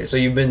 Oh, okay. So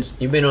you've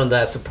been on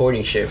that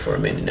supporting shit for a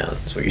minute now.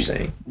 That's what you're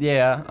saying.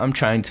 Yeah, I'm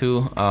trying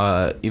to.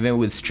 Even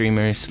with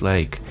streamers,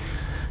 like,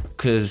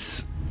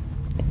 cause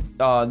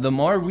the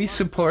more we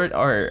support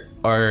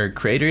our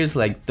creators,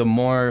 like the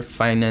more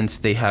finance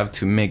they have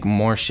to make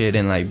more shit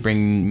and like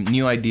bring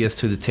new ideas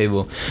to the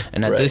table.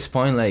 And at this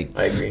point, like,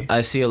 I agree.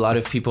 I see a lot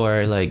of people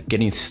are like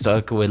getting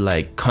stuck with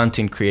like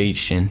content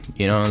creation,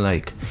 you know,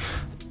 like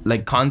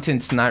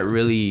content's not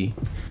really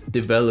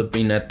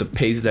developing at the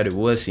pace that it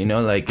was, you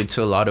know, like it's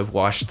a lot of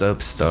washed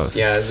up stuff.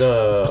 Yeah, it's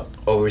a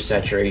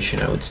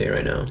oversaturation, I would say,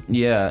 right now.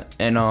 Yeah,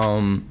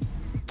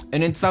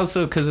 and it's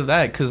also because of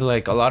that, because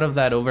like a lot of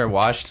that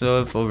overwashed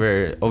stuff,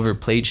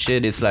 overplayed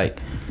shit is like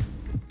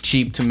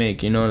cheap to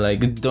make, you know,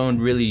 like it don't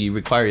really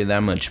require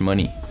that much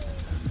money.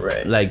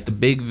 Right. Like the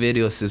big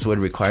videos is what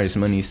requires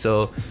money.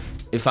 So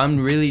if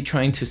I'm really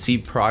trying to see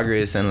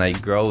progress and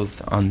like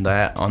growth on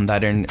that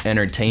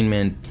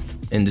entertainment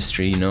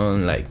industry, you know,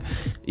 and like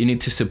you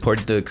need to support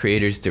the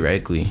creators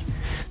directly.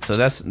 So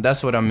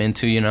that's what I'm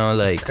into, you know,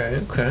 like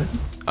Okay.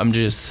 I'm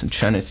just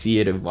trying to see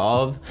it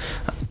evolve.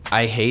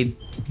 I hate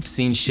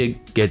seeing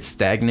shit get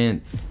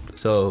stagnant.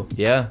 So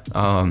yeah,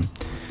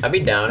 I'd be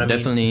down.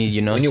 definitely,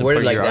 you know, when you support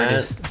word it like your that,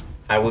 artists.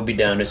 I would be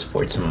down to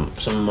support some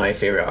of my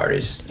favorite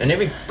artists, and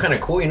it'd be kind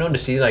of cool, you know, to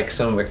see like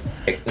some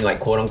like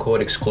quote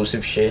unquote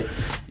exclusive shit.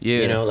 Yeah,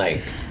 You know,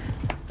 like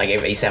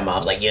if ASAP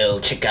Mob's like, yo,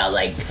 check out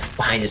like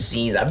behind the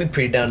scenes, I'd be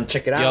pretty down to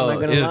check it out. Yo, I'm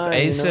not gonna if lie,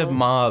 ASAP you know?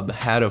 Mob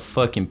had a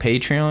fucking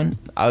Patreon,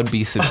 I would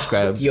be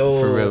subscribed.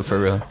 Yo, for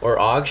real. Or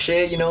Og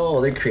shit, you know,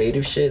 all their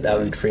creative shit, that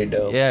would be pretty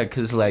dope. Yeah,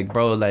 cause like,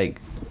 bro, like,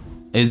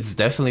 it's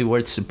definitely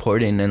worth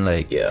supporting, and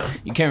like, Yeah.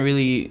 you can't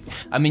really.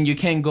 I mean, you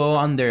can go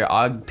on their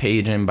OG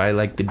page and buy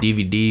like the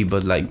DVD,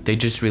 but like they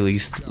just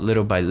released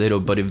little by little.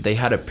 But if they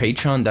had a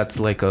Patreon, that's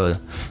like a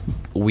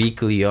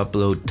weekly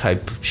upload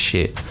type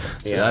shit.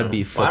 So Yeah, that'd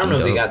be fucking I don't know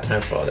if they dope. got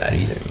time for all that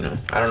either. You know,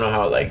 I don't know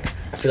how. Like,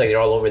 I feel like they're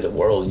all over the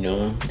world. You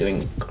know,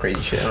 doing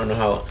crazy shit. I don't know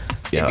how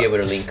they'd be able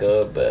to link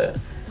up. But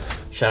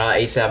shout out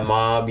ASAP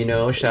Mob. You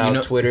know, shout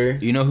out Twitter.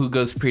 You know who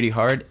goes pretty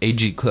hard?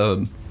 AG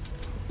Club.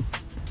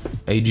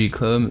 AG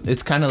Club.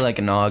 It's kind of like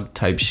an OG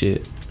type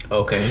shit.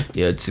 Okay.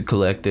 Yeah, it's a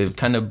collective,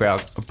 kind of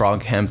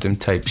Brockhampton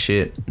type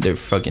shit. They're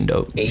fucking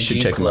dope. You should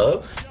AG check 'em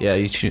out. Club. Yeah,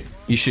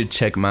 you should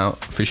check them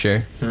out for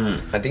sure.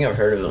 I think I've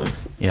heard of them.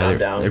 Yeah, I'm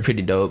down. they're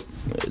pretty dope.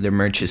 Their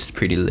merch is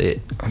pretty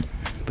lit.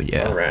 But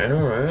yeah. All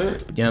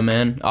right. Yeah,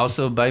 man.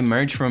 Also buy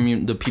merch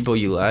from the people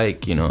you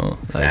like, you know.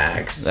 Like,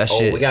 Facts. that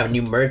shit. We got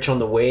new merch on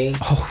the way.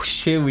 Oh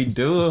shit, we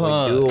do,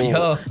 huh? Dude.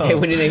 Yo. Hey,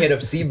 we need to hit up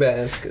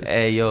Seabass. 'Cause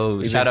Hey, yo,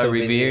 we've shout been out so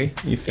busy. Revere.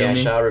 You feel Yeah,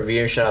 me? shout out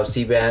Revere. Shout out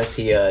Seabass.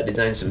 He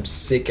designed some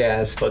sick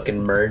ass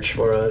fucking merch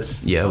for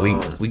us. Yeah,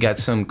 we got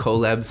some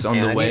collabs on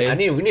the way.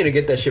 We need to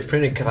get that shit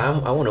printed because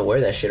I want to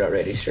wear that shit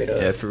already, straight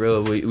up. Yeah, for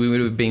real. We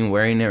would have been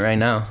wearing it right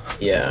now.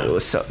 Yeah.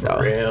 What's up, For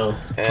dog? real.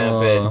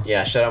 But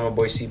yeah, shout out my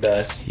boy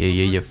Seabass.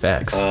 Yeah,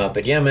 facts.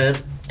 But yeah, man,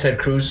 Ted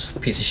Cruz,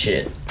 piece of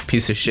shit.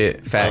 Piece of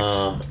shit.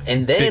 Facts.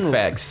 And then, Big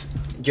facts.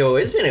 Joe,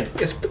 it's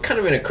kind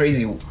of been a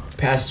crazy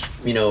past,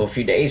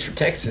 few days for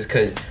Texas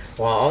because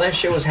while all that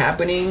shit was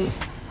happening,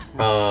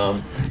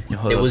 Hold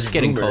it up, was it's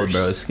getting rumors. cold,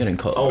 bro. It's getting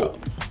cold. Oh,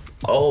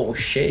 oh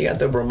shit! You got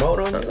the remote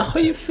on it. Oh,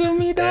 you feel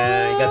me,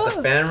 dog? You got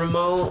the fan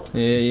remote.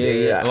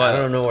 Yeah. I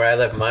don't know where I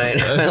left mine.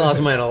 I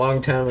lost mine a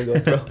long time ago,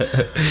 bro.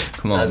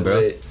 Come on, That's bro.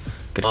 lit.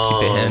 Gotta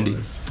keep it handy.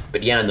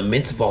 But yeah, in the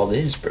midst of all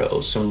this,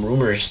 bro, some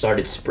rumors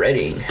started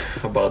spreading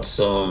about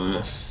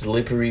some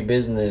slippery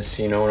business.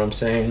 You know what I'm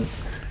saying?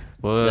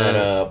 What? That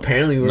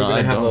apparently we're No, gonna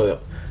I have don't.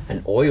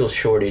 an oil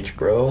shortage,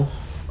 bro.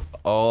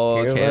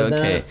 Oh, Hear okay. about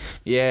that?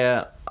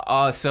 Yeah.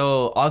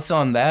 So also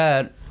on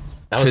that,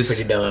 That was 'Cause-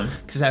 pretty dumb.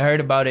 cause I heard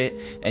about it,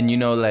 and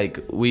like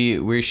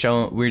we're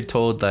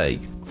told like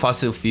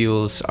fossil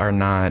fuels are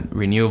not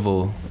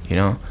renewable, you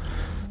know.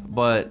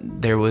 But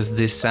there was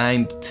this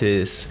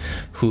scientist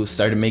who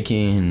started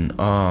making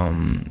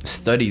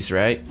studies,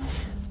 right?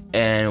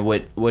 And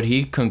what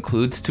he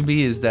concludes to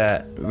be is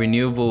that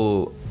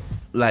renewable,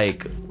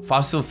 like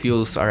fossil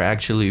fuels are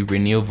actually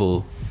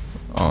renewable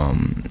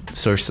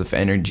source of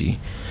energy.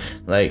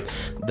 Like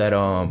that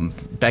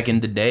back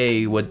in the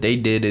day, what they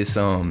did is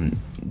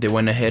they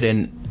went ahead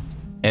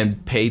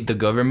and paid the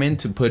government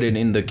to put it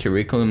in the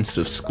curriculums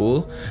of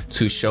school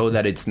to show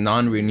that it's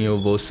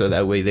non-renewable, so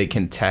that way they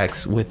can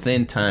tax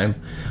within time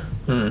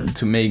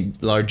to make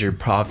larger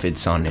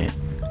profits on it.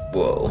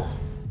 Whoa.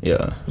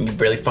 Yeah. You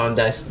barely found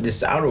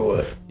this out or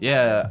what?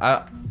 Yeah,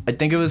 I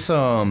think it was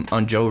on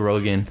Joe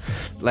Rogan.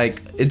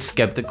 Like, it's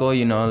skeptical,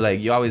 you know, like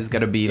you always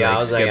gotta be Yeah, I like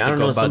was like, skeptical I don't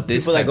know, some about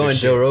this people that type go of on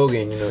shit. Joe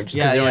Rogan, just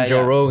because they're on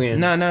Joe Rogan.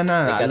 No.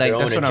 got Like, their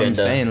that's own what agenda. I'm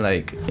saying.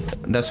 Like,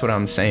 that's what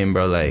I'm saying,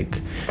 bro. Like,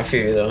 I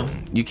feel you though.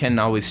 you can't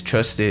always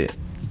trust it.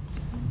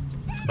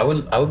 I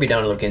would be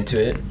down to look into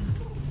it.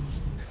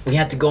 We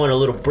had to go on a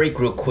little break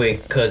real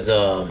quick because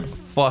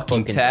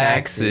Fucking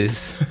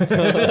taxes.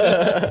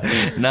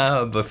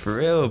 Nah, but for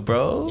real,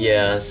 bro.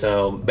 yeah.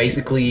 So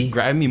basically,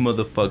 Grab me,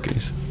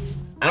 motherfuckers.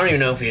 I don't even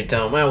know if we should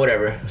tell them.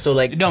 Whatever. So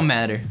like, It don't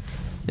matter.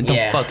 It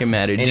don't fucking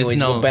matter. Anyways, just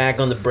know. we're back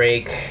on the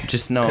break.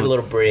 Just know. Cut a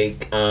little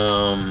break.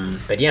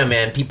 But yeah,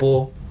 man,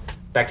 people.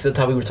 Back to the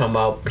topic we were talking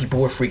about.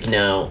 People were freaking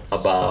out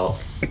about.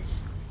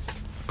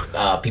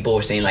 People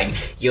were saying like,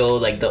 "Yo,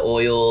 like the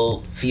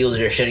oil fields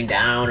are shutting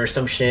down" or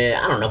some shit.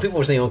 I don't know. People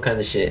were saying all kinds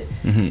of shit,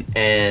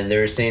 and they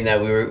were saying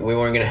that we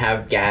weren't gonna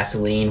have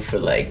gasoline for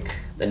like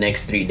the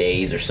next 3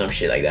 days or some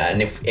shit like that,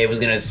 and if it was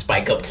gonna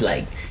spike up to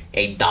like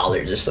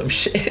 $8 or some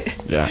shit.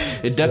 Yeah,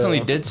 it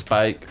definitely did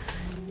spike.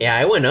 Yeah,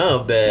 it went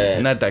up,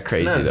 but Not that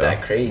crazy not though.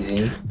 that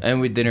crazy.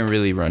 And we didn't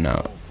really run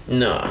out.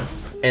 No.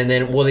 And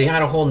then, well, they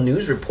had a whole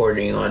news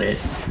reporting on it.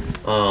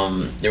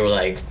 They were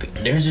like,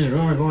 "There's this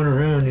rumor going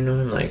around, you know,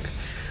 and like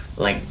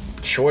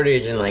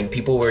shortage, and like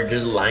people were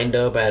just lined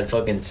up at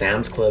fucking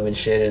Sam's Club and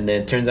shit." And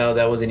then it turns out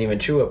that wasn't even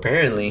true,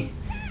 apparently.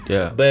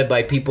 Yeah. But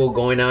by people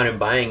going out and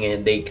buying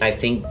it, I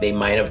think they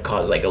might have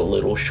caused like a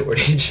little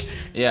shortage.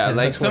 Yeah, And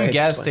like that's why some it's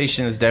gas like-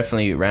 stations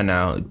definitely ran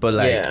out, but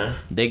like Yeah.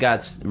 they got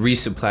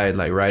resupplied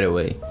like right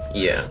away.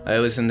 Yeah. It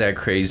wasn't that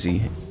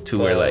crazy to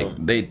where like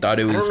they thought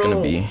it was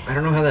gonna be. I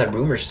don't know how that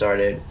rumor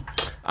started.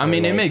 I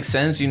mean, it like- makes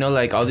sense, you know,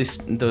 like all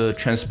the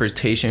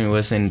transportation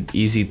wasn't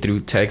easy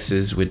through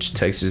Texas, which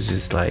Texas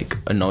is like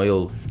an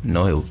oil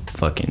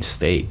fucking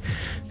state.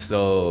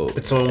 So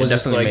But someone was it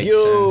just definitely like, makes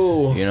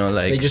 "Yo," sense, you know,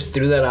 like they just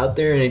threw that out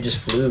there and it just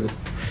flew.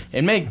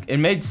 it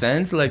made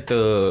sense, like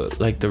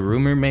the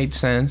rumor made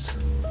sense,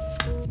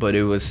 but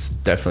it was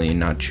definitely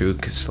not true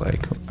because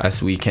like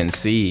as we can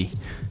see,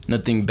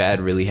 nothing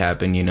bad really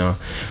happened, you know.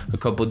 A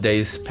couple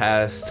days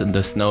passed,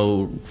 the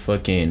snow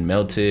fucking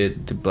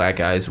melted, the black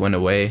ice went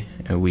away,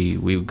 and we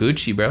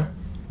Gucci, bro.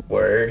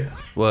 Word.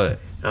 What?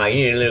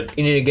 You need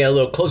to get a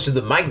little closer to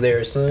the mic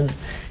there, son.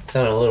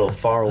 Sounded a little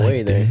far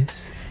away there.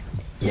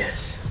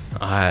 Yes.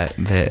 I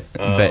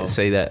bet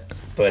say that.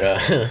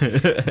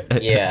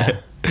 But yeah.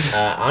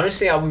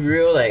 Honestly, I'll be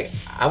real. Like,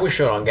 I was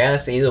short on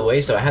gas either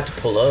way, so I had to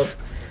pull up.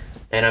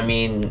 And I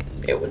mean,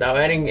 I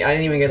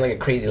didn't even get like a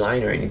crazy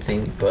line or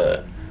anything,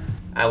 but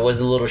I was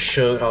a little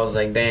shook. I was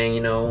like, dang,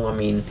 you know, I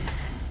mean,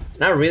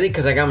 not really,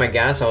 because I got my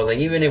gas. I was like,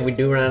 even if we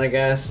do run out of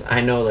gas,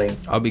 I know, like,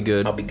 I'll be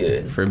good. I'll be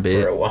good for a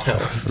bit. for a while.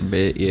 For a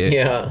bit, yeah.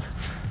 Yeah.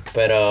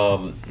 But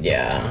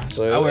yeah.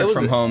 So I work it was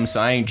from home, so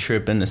I ain't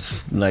tripping.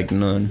 It's like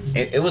none.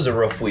 It was a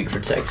rough week for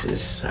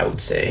Texas, I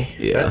would say.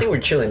 Yeah. But I think we're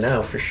chilling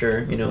now for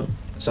sure. You know,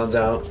 sun's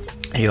out.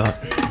 Yeah.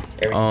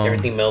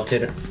 Everything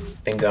melted.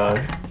 Thank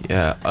God.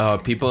 Yeah.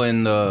 People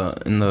in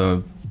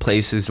the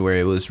places where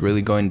it was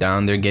really going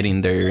down, they're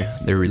getting their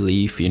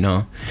relief. You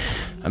know,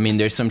 I mean,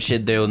 there's some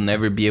shit they'll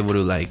never be able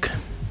to like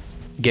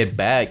get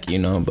back. You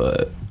know,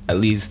 but at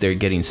least they're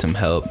getting some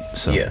help.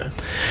 So Yeah.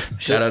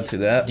 shout out to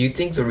that. Do you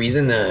think the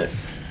reason that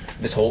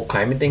this whole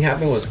climate thing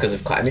happened was because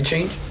of climate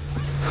change?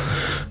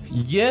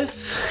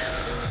 Yes.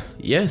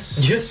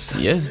 Yes.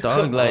 Yes,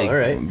 dog. Like, all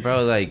right.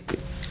 bro, like,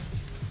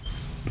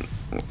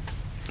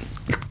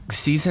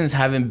 seasons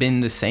haven't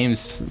been the same,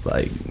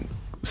 like,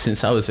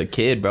 since I was a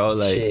kid, bro.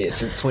 Like, Shit,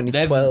 since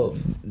 2012.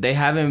 they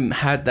haven't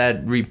had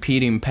that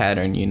repeating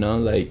pattern, you know?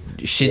 Like,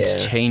 shit's Yeah.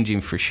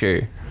 changing for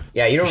sure.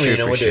 Yeah, you don't For really sure,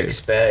 know for what sure. to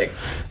expect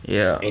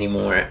Yeah.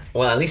 anymore.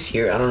 Well, at least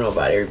here, I don't know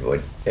about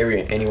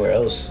anywhere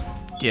else.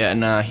 Yeah,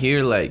 nah,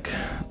 here, like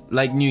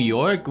New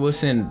York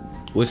wasn't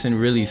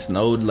really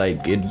snowed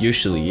like it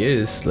usually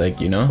is, like,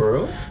 you know? For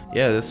real?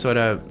 Yeah, that's what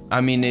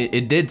I mean,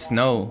 it did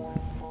snow,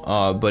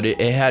 but it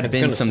had It's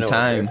been gonna some snow out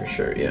there time. for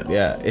sure. Yeah.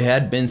 Yeah, it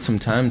had been some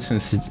time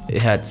since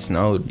it had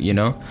snowed, you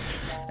know?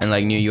 And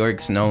like New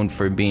York's known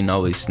for being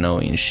always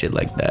snowy and shit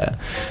like that.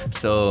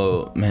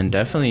 So, man,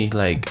 definitely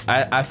like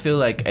I feel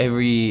like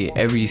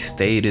every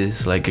state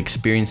is like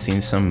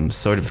experiencing some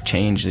sort of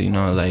change, you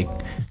know, like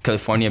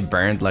California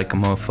burned like a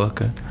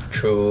motherfucker.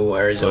 True.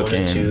 Arizona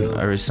Fucking too.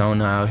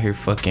 Arizona out here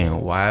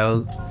fucking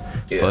wild.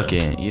 Yeah.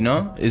 Fucking, you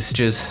know? It's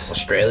just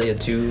Australia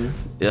too.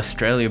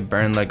 Australia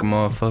burned like a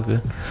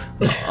motherfucker.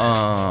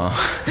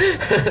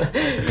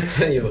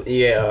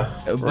 Yeah.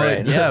 But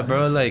Right. yeah,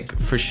 bro, like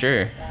for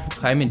sure,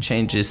 climate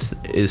change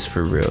is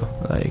for real.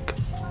 Like,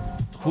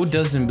 who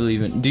doesn't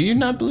believe in? Do you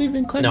not believe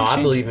in climate No, change?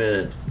 I believe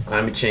in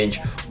climate change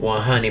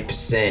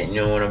 100%. You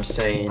know what I'm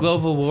saying?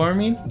 global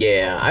warming.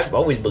 Yeah, I've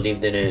always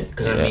believed in it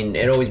because I Yeah. mean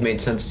it always made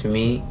sense to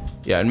me.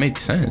 Yeah, it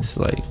makes sense.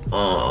 Like,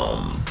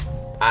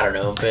 I don't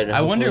know, but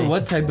I wonder hopefully-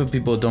 what type of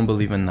people don't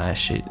believe in that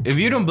shit. If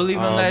you don't believe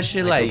in that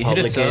shit, like like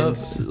hit us up,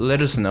 Republicans.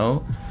 let us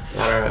know.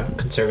 I don't know,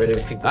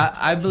 conservative people.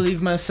 I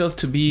believe myself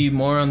to be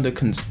more on the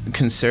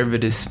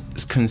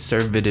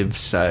conservative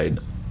side.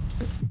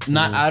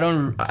 Not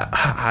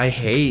I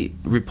hate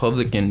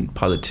Republican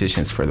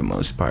politicians for the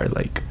most part.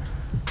 Like,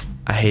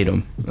 I hate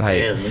them.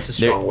 Like, Damn, it's a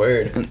they're- strong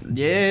word.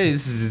 Yeah,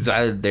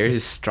 they're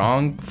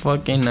strong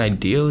fucking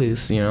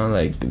idealists, you know,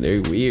 like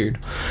they're weird.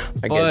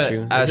 I But get you.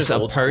 They're as just a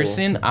old school.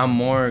 person, I'm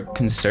more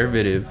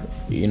conservative,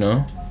 you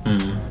know?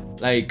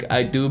 Like,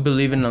 I do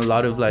believe in a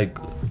lot of like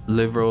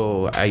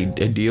liberal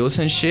ideals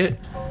and shit,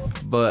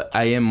 but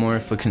I am more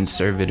of a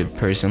conservative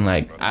person.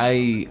 Like,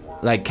 I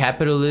like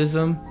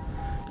capitalism.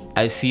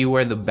 I see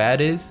where the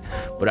bad is,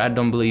 but I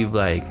don't believe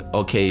like,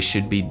 okay, it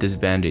should be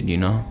disbanded, you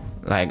know?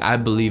 Like, I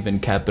believe in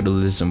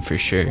capitalism for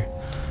sure.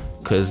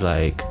 Cause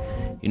like,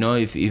 you know,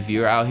 if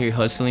you're out here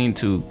hustling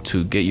to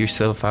get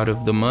yourself out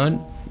of the mud,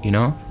 you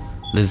know,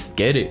 let's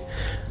get it.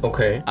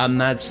 Okay. I'm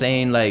not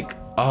saying like,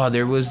 oh,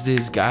 there was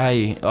this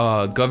guy,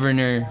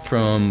 governor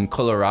from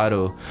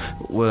Colorado,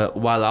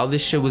 while all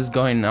this shit was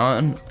going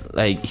on,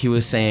 like he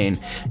was saying,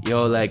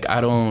 yo, like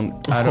I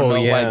don't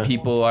know why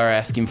people are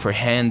asking for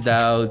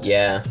handouts.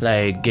 Yeah.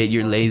 Like get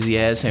your lazy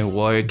ass and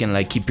work and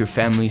like keep your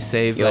family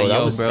safe. Yo, like,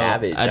 that was bro,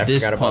 savage. I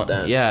forgot about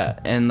that. Yeah,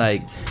 and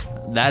like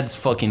that's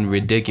fucking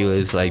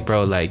ridiculous. Like,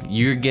 bro, like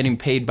you're getting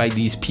paid by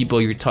these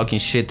people you're talking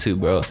shit to,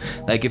 bro.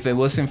 Like if it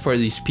wasn't for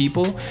these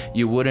people,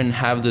 you wouldn't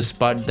have the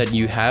spot that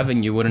you have,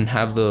 and you wouldn't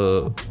have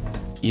the,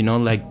 you know,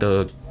 like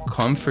the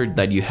comfort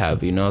that you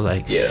have, you know,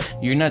 like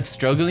you're not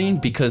struggling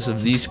because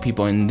of these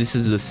people, and this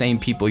is the same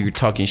people you're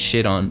talking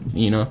shit on,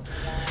 you know.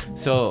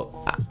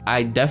 So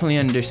I definitely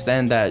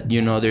understand that,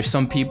 you know, there's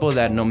some people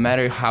that no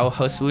matter how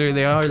hustler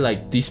they are,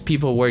 like these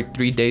people work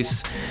 3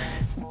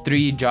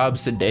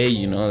 jobs a day,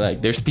 you know,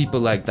 like there's people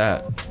like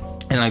that,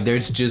 and like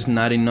there's just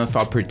not enough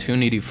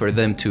opportunity for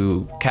them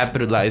to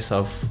capitalize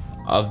off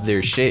of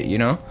their shit, you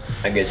know.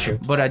 I get you.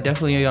 But I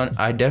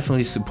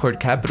definitely support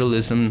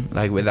capitalism,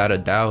 like without a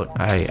doubt.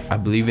 I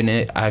believe in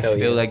it. I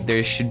feel like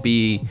there should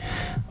be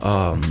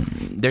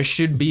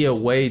a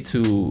way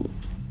to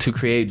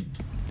create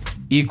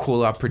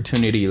equal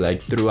opportunity,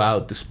 like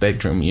throughout the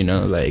spectrum, you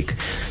know, like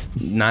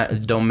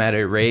don't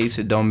matter race,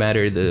 it don't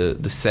matter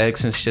the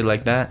sex and shit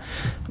like that,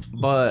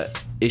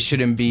 but it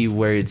shouldn't be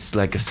where it's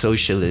like a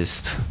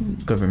socialist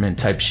government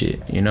type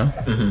shit, you know.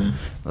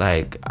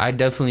 Like I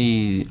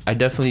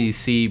definitely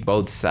see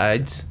both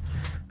sides.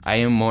 I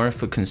am more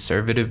of a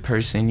conservative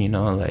person, you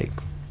know, like,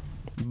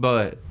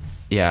 but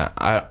yeah,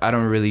 I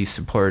don't really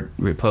support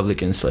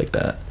Republicans like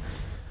that.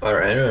 All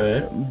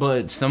right.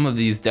 But some of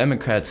these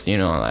Democrats, you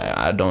know, like,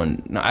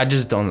 I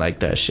just don't like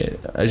that shit.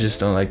 I just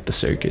don't like the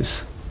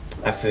circus.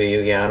 I feel you.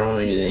 Yeah,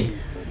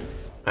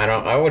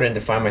 I wouldn't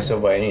define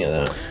myself by any of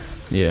that.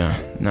 Yeah,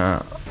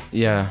 nah.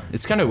 Yeah,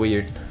 it's kind of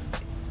weird.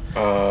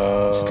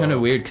 It's kind of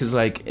weird because,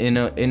 like, in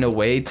a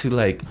way to,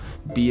 like,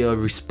 be a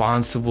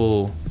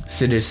responsible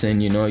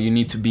citizen, you know, you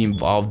need to be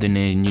involved in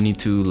it, and you need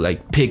to,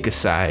 like, pick a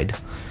side.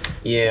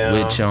 Yeah.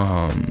 Which,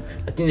 I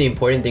think the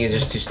important thing is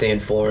just to stay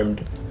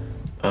informed.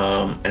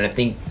 And I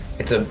think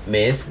it's a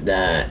myth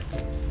that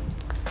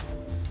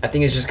I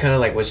think it's just kind of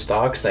like with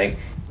stocks, like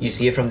you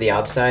see it from the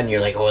outside and you're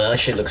like, oh, that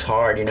shit looks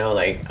hard, you know,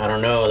 like I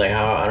don't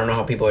know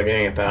how people are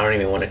doing it, but I don't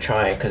even want to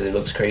try it because it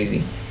looks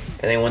crazy.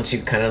 And then once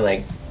you kind of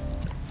like,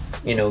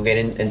 you know, get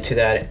into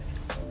that,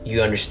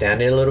 you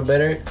understand it a little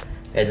better.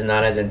 It's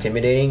not as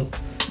intimidating.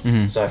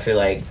 Mm-hmm. So I feel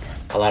like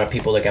a lot of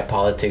people look at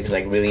politics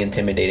like really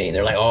intimidating.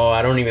 They're like, oh,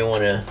 I don't even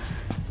want to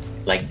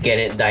like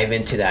dive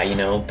into that, you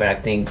know. But I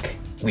think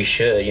we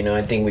should, you know,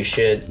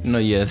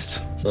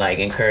 yes, like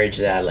encourage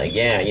that, like,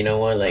 yeah, you know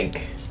what,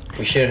 like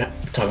we should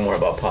talk more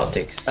about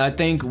politics. I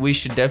think we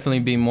should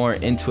definitely be more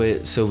into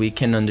it so we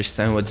can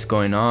understand what's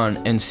going on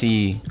and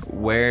see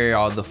where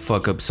all the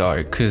fuck ups are,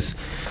 because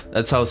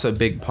that's also a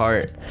big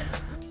part.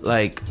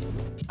 Like,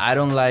 I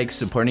don't like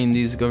supporting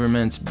these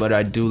governments, but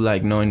I do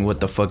like knowing what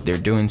the fuck they're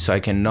doing so I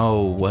can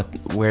know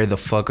where the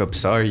fuck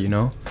ups are, you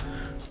know,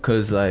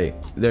 because like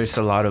there's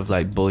a lot of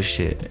like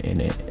bullshit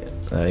in it,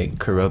 like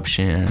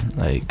corruption,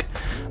 like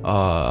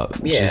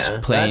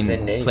just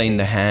playing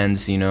the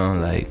hands, you know,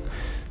 like.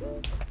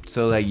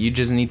 So like you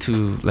just need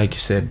to, like you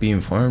said, be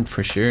informed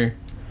for sure,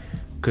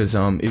 because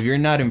if you're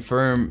not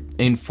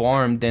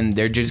informed, then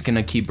they're just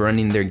gonna keep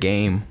running their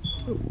game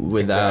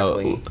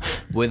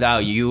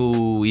without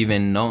you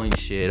even knowing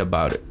shit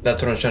about it.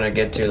 That's what I'm trying to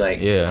get to. Like,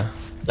 yeah,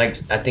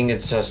 like I think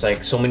it's just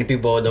like so many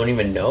people don't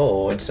even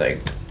know. It's like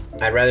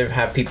I'd rather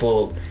have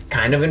people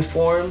kind of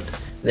informed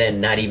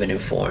than not even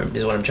informed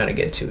is what I'm trying to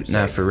get to. It's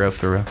nah, like, for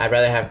real. I'd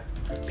rather have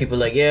people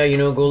like, yeah, you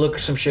know, go look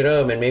some shit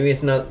up, and maybe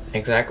it's not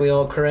exactly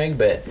all correct,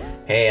 but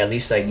hey, at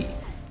least like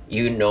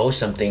you know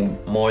something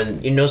more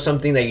than you know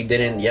something that you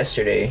didn't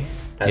yesterday.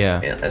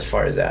 As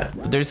far as that.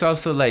 But there's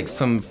also like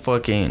some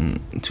fucking,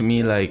 to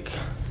me, like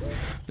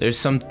there's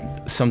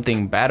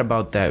something bad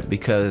about that,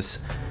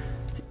 because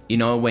you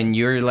know, when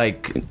you're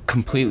like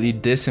completely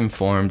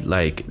disinformed,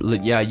 like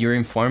yeah, you're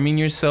informing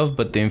yourself,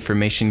 but the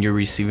information you're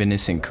receiving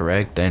is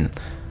incorrect, then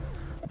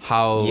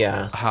how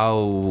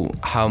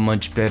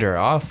much better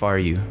off are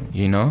you,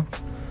 you know?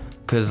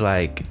 Because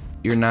like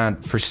you're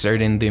not for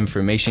certain the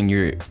information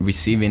you're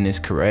receiving is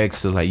correct,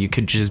 so like you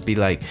could just be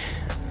like,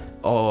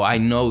 oh, I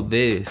know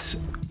this,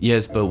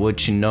 yes, but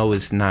what you know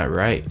is not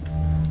right.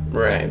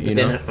 Right. But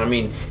then I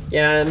mean you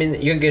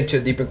can get into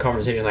a deeper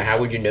conversation, like how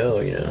would you know,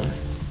 you know?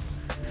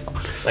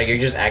 Like you're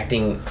just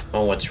acting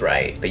on what's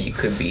right, but you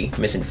could be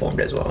misinformed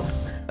as well.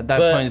 At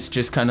that point, it's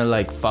just kind of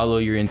like follow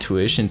your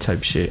intuition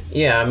type shit.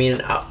 Yeah, I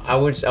mean, I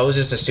was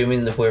just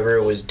assuming that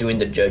whoever was doing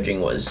the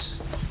judging was,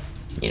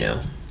 you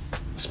know,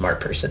 a smart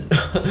person.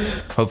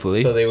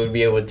 Hopefully. So they would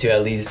be able to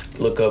at least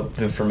look up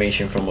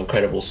information from a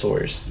credible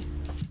source.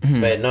 Mm-hmm.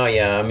 But no,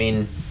 yeah, I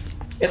mean,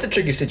 it's a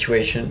tricky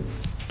situation.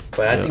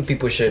 But I think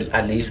people should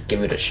at least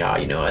give it a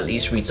shot, you know, at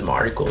least read some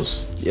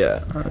articles.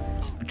 Yeah.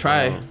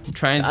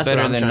 Trying's That's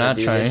better what I'm than trying not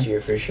to do trying. this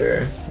year for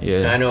sure. Yeah.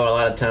 And I know a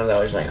lot of times I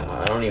was like,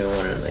 oh, I don't even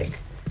want to like.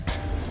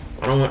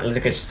 I don't want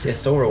like it's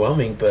so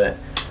overwhelming, but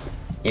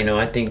you know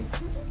I think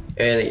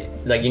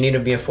like you need to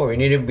be informed. You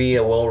need to be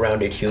a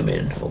well-rounded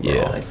human overall.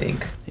 Yeah. I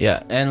think.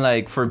 Yeah, and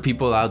like for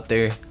people out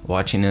there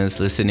watching us,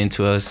 listening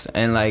to us,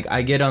 and like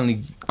I get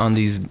on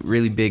these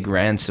really big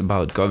rants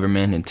about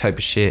government and type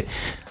of shit.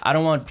 I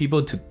don't want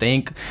people to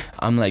think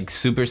I'm like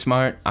super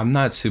smart. I'm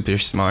not super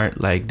smart.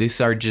 Like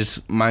these are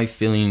just my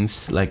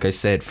feelings, like I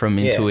said, from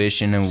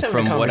intuition and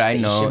from what I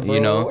know, bro. you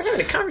know. We're having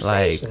a Like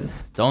conversation.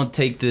 don't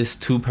take this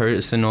too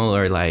personal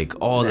or like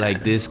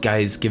like this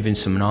guy's giving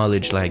some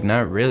knowledge. Like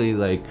not really.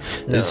 Like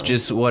it's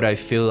just what I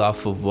feel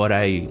off of what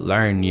I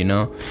learned, you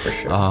know. For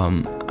sure.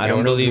 I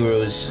don't believe.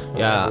 Gurus.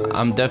 Yeah,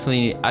 I'm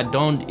definitely. I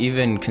don't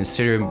even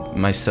consider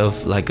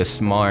myself like a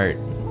smart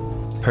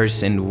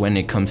person when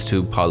it comes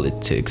to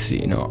politics,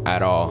 you know,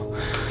 at all.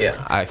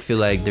 Yeah. I feel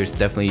like there's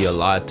definitely a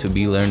lot to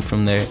be learned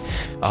from there.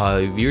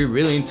 If you're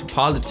really into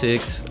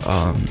politics,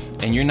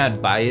 and you're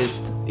not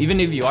biased, even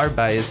if you are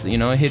biased, you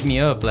know, hit me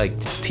up. Like,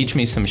 teach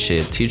me some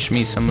shit. Teach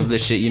me some of the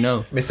shit you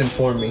know.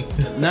 Misinform me.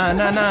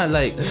 Nah.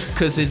 Like,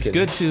 cause it's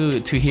good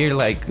to hear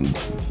like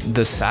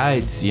the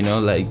sides, you know,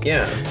 like.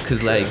 Yeah. Cause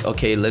sure. like,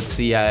 okay, let's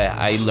see.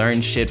 I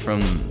learned shit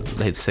from,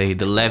 let's say,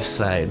 the left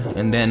side,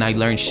 and then I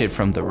learned shit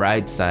from the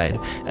right side,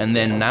 and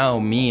then now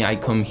I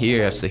come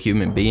here as a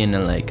human being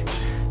and like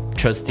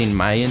trusting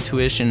my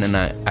intuition, and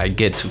I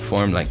get to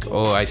form like,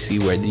 oh, I see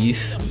where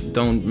these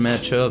don't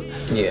match up.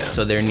 Yeah.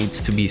 So there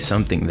needs to be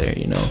something there,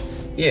 you know.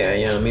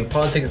 Yeah. I mean,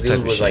 politics deals Type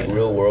of with shit. like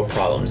real world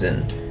problems,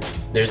 and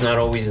there's not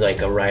always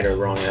like a right or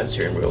wrong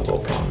answer in real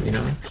world problems, you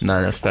know.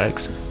 Nah, that's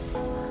facts.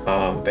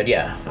 But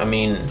yeah, I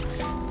mean,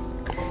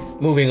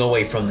 moving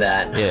away from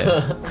that.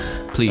 Yeah.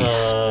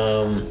 Please.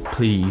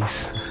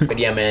 Please. But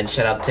yeah, man,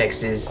 shout out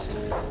Texas.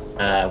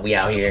 We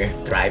out here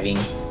thriving.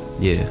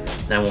 Yeah.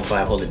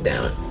 915, hold it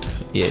down.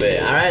 Yeah.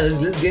 But all right,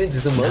 let's get into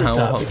some other 915,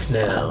 topics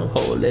now.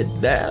 Hold it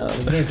down.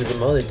 Let's get into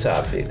some other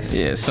topics.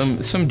 Yeah,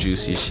 some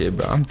juicy shit,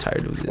 bro. I'm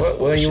tired of this.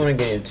 What do you want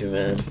to get into,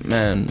 man?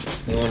 Man,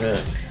 You want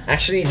to...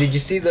 Actually, did you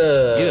see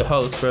the... you the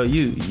host, bro.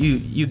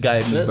 You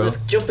guide me, bro. Let's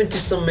jump into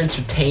some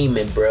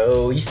entertainment,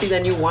 bro. You see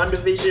that new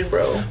WandaVision,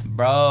 bro?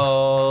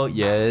 Bro,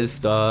 yes,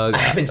 dog. I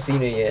haven't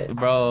seen it yet.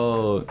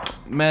 Bro,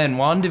 man,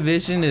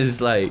 WandaVision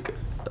is like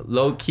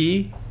low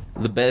key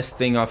the best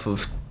thing off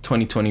of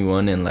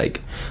 2021 and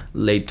like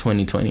late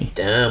 2020.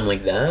 Damn,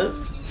 like that?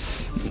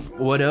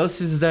 What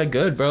else is that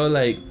good, bro?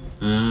 Like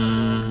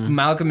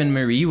Malcolm and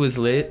Marie was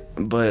lit,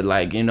 but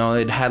like, you know,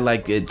 it had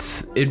like it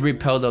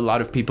repelled a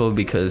lot of people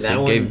because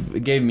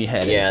it gave me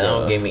headaches. Yeah, that bro.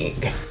 one gave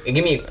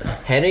me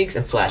headaches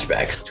and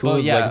flashbacks. Two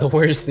of like the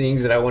worst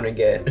things that I want to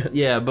get.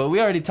 Yeah, but we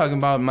already talking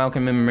about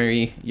Malcolm and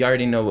Marie. You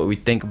already know what we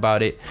think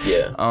about it.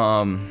 Yeah.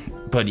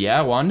 But yeah,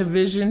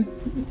 WandaVision.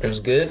 It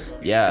was good.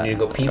 Yeah. You need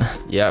to go peep.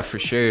 Yeah, for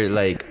sure.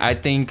 Like I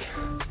think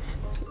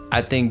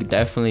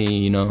definitely,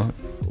 you know,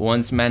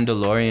 once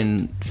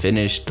Mandalorian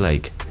finished,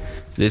 like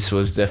this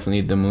was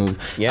definitely the move.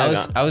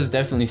 Yeah, I was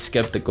definitely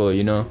skeptical,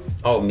 you know.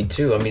 Oh, me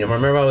too. I mean, I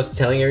remember I was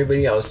telling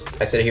everybody, I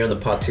said it here on the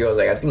pod too. I was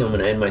like, I think I'm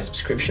gonna end my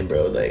subscription,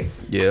 bro. Like,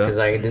 Yeah. because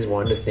like this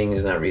Wanda thing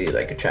is not really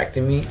like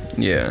attracting me.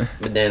 Yeah.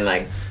 But then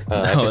like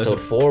episode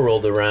 4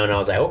 rolled around, I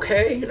was like,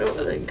 okay, you know,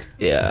 like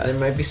Yeah. there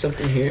might be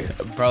something here.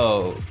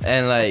 Bro,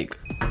 and like,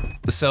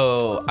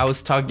 so I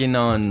was talking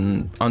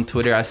on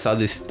Twitter. I saw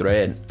this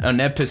thread on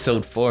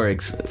episode 4,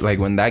 like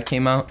when that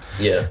came out.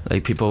 Yeah.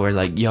 Like people were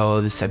like,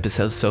 "Yo, this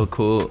episode's so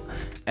cool,"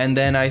 and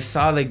then I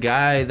saw the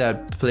guy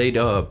that played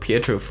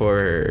Pietro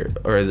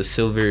or the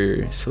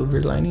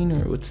Silver Lining,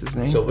 or what's his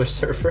name? Silver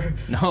Surfer.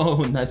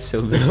 No, not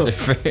Silver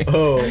Surfer.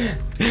 Oh.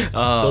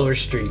 Silver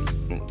Street.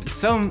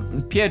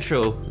 Some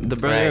Pietro, the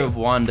brother Right. of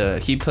Wanda.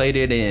 He played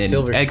it in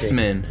Silver Street.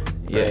 X-Men.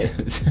 Yeah.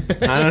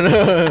 I don't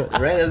know.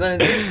 Right? That's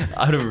not his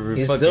Out of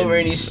He's fucking- silver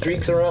and he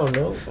streaks around,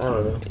 no? I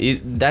don't know.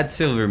 That's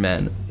Silver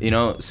Man, you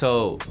know.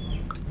 So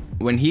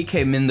when he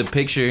came in the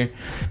picture,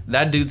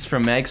 that dude's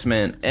from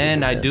X-Men,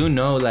 and I do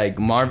know like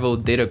Marvel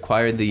did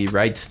acquire the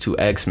rights to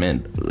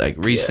X-Men like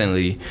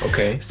recently.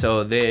 Okay.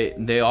 So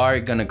they are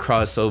gonna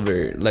cross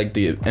over like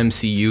the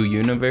MCU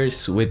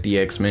universe with the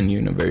X-Men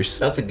universe.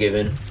 That's a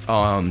given.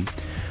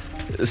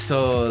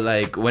 So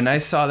like when I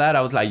saw that,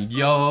 I was like,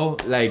 yo,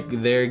 like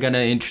they're gonna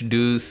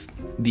introduce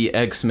the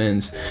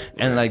X-Men's,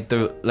 and like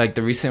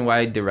the reason why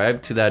I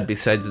derived to that,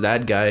 besides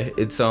that guy,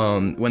 it's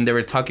when they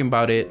were talking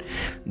about it,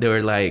 they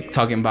were like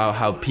talking about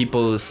how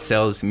people's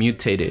cells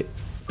mutated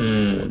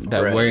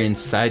that right. were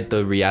inside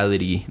the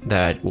reality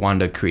that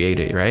Wanda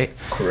created, right?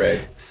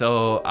 Correct.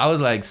 So I was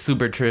like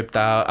super tripped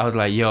out. I was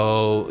like,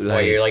 yo,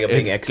 like, you're like a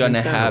big it's X-Men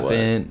gonna fan or what?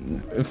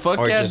 happen. Fuck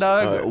Or yeah, just,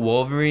 dog.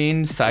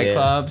 Wolverine,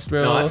 Cyclops,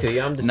 bro. No, I feel you.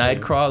 I'm the same.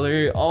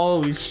 Nightcrawler.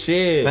 Oh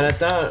shit. Man, I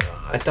thought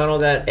all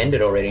that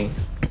ended already.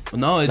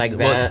 No, it, Like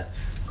well,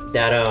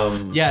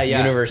 that Yeah.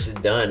 universe is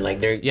done. Like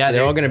they're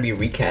they're- all gonna be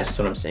recast. Is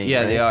what I'm saying.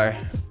 Yeah, right? they are.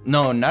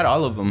 No, not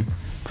all of them.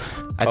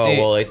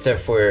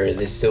 except for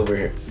this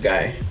silver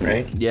guy,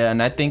 right? Yeah,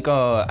 and I think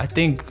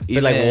even,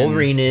 But like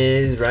Wolverine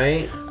is,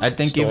 right? I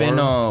think Storm. even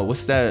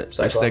what's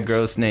that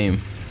girl's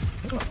name?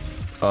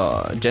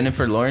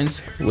 Jennifer Lawrence.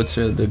 What's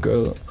the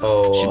girl?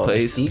 Oh, she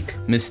plays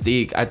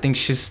Mystique. I think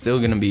she's still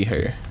gonna be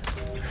her.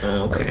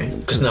 Okay.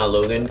 Just not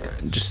Logan.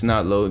 Just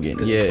not Logan.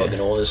 Cause Yeah. he's fucking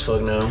old as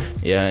fuck now.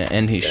 Yeah,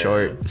 and he's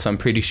short, so I'm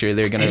pretty sure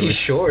they're gonna. He's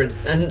short,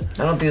 and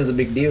I don't think it's a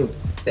big deal.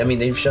 I mean,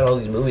 they've shot all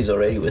these movies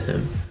already with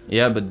him.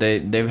 Yeah, but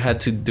they've had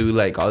to do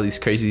like all these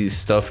crazy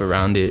stuff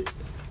around it.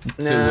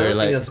 I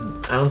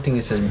don't think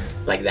it's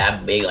like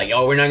that big. Like,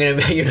 oh, you're not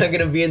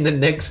gonna be in the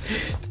next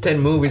 10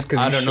 movies because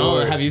I don't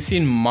know. Have you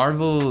seen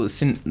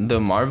the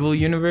Marvel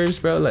universe,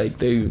 bro? Like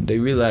they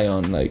rely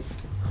on like.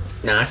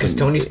 Nah, because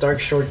Tony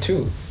Stark's short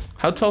too.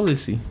 How tall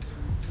is he?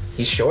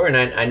 He's short,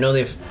 and I know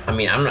they've. I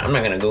mean, I'm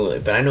not gonna Google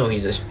it, but I know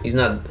he's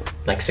not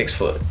like 6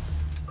 foot.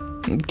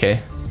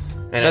 Okay.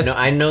 And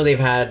I know they've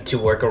had to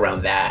work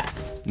around that.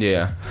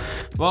 Yeah.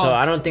 Well, so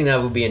I don't think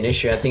that would be an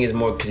issue. I think it's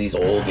more because he's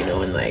old, you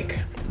know, and like.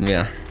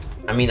 Yeah.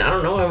 I mean, I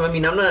don't know. I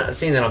mean, I'm not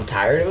saying that I'm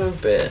tired of him,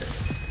 but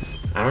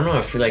I don't know.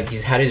 I feel like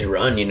he's had his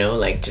run, you know.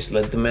 Like, just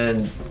let the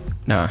man.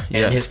 Nah.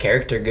 Yeah. And his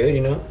character good,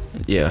 you know.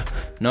 Yeah.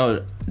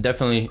 No,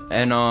 definitely.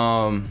 And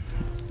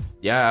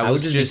yeah, I would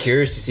just be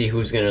curious to see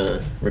who's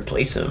gonna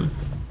replace him.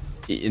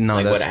 No,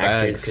 like that's what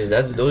actors,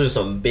 because those are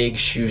some big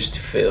shoes to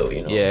fill,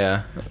 you know.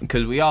 Yeah,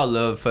 because we all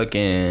love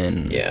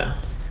fucking. Yeah.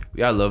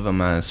 We all love him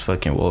as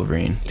fucking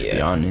Wolverine. To be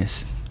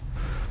honest.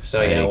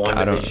 So yeah,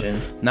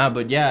 WandaVision. Nah,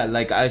 but yeah,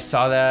 like I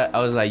saw that, I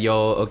was like,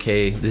 yo,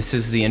 okay, this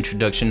is the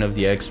introduction of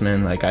the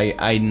X-Men. Like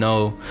I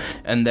know,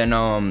 and then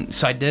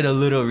so I did a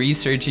little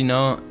research, you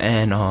know,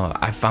 and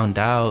I found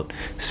out,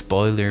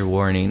 spoiler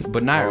warning,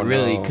 but not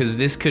really, because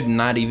this could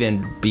not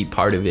even be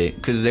part of it,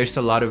 because there's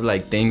a lot of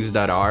like things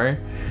that are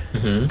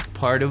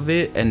part of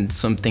it, and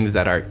some things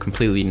that are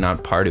completely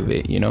not part of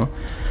it, you know,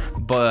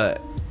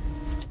 but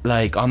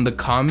like on the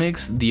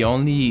comics, the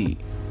only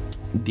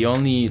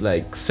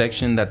like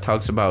section that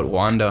talks about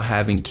Wanda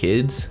having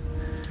kids,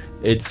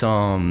 it's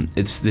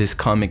this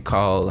comic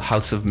called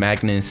House of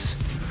Magnus.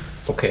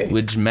 Okay.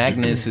 Which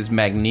Magnus is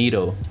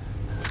Magneto,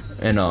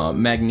 and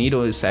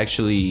Magneto is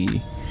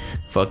actually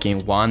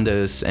fucking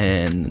Wanda's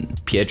and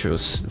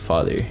Pietro's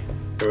father.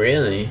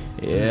 Really?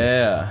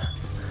 Yeah.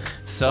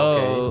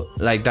 So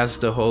like that's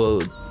the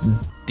whole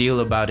deal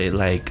about it,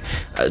 like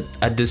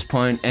at this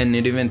point, and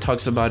it even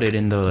talks about it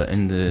in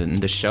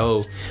the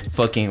show.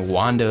 Fucking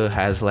Wanda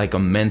has like a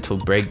mental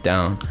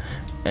breakdown,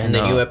 and in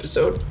the new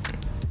episode.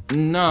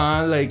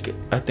 Nah, like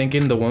I think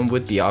in the one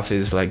with The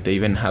Office, like they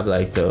even have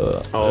like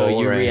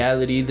your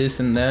reality, this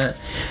and that.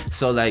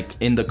 So like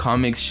in the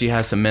comics, she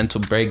has a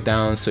mental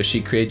breakdown, so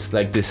she creates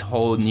like this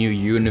whole new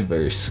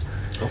universe.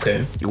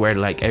 Okay. Where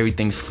like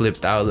everything's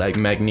flipped out. Like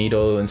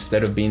Magneto,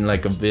 instead of being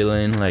like a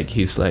villain, like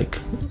he's like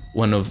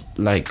one of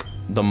like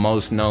the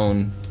most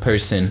known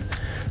person,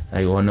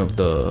 like one of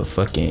the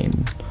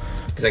fucking.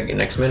 He's like an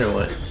X-Men or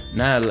what?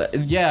 Nah,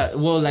 yeah.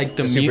 Well, like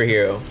the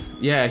superhero.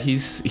 Yeah,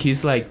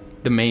 he's like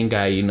the main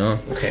guy, you know.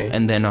 Okay.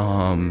 And then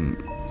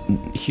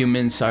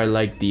humans are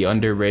like the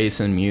under race,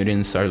 and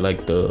mutants are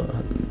like the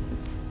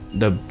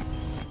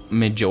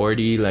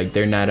majority. Like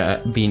they're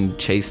not being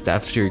chased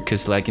after,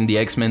 because like in the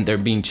X-Men they're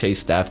being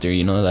chased after,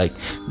 you know, like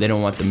they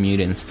don't want the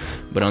mutants.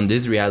 But on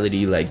this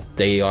reality, like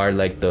they are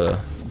like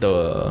the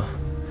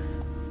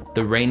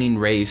reigning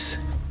race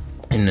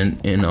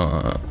in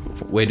a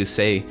way to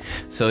say.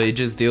 So it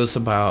just deals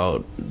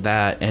about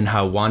that, and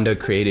how Wanda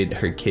created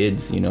her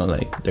kids, you know,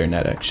 like they're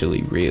not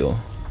actually real,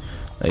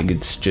 like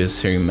it's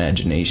just her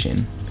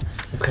imagination.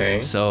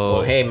 Okay. So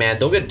well, hey man,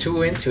 don't get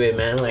too into it,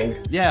 man. Like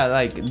yeah,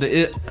 like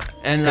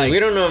and like we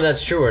don't know if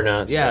that's true or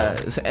not. Yeah,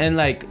 so. And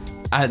like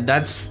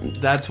that's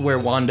where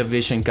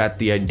WandaVision got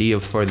the idea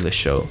for the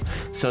show.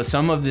 So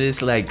some of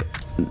this like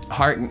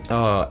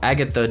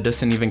Agatha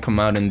doesn't even come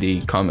out in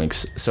the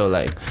comics. So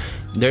like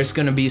there's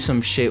gonna be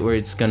some shit where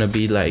it's gonna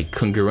be like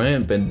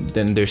congruent, but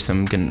then there's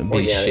some gonna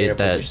be shit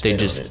that they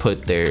just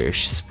put their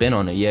spin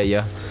on it.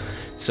 Yeah.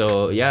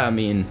 So yeah, I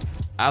mean,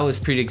 I was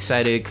pretty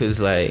excited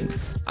because like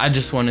I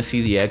just want to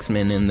see the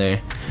X-Men in there.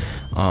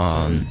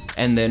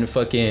 And then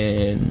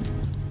fucking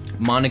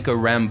Monica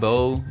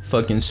Rambeau,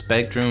 fucking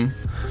Spectrum.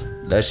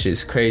 That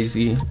shit's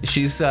crazy.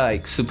 She's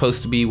like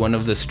supposed to be one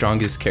of the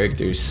strongest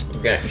characters.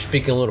 Okay, you're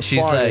speaking a little.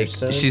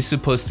 She's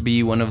supposed to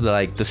be one of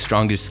the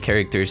strongest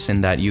characters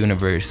in that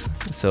universe.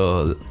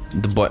 So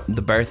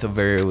the birth of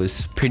her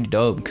was pretty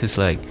dope, because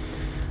like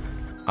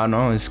I don't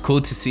know, it's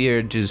cool to see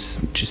her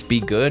just be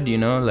good, you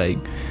know, like.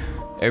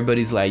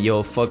 Everybody's like,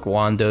 yo, fuck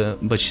Wanda,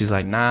 but she's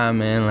like, nah,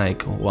 man,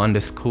 like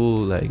Wanda's cool,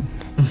 like.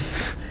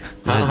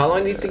 How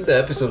long do you think the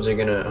episodes are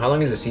gonna? How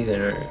long is the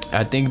season? Or?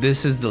 I think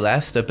this is the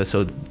last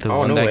episode, the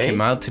one that came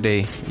out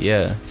today.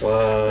 Yeah.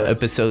 What?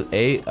 Episode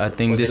 8. I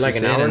think this is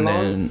it, and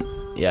then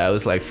yeah, it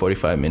was like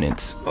 45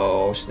 minutes.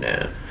 Oh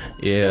snap.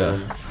 Yeah.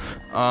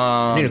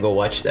 I need to go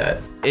watch that.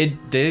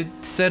 It did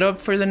set up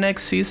for the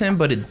next season,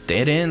 but it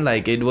didn't.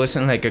 Like, it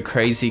wasn't like a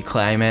crazy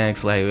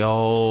climax, like,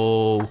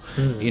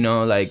 you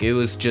know, like it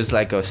was just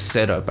like a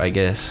setup, I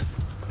guess.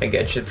 I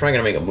get you. They're probably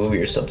gonna make a movie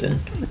or something.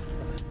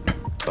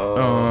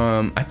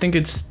 I think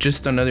it's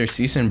just another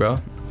season, bro.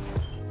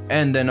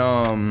 And then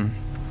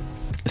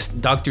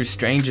Doctor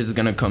Strange is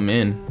gonna come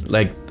in,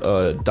 like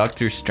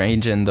Doctor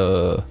Strange and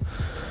the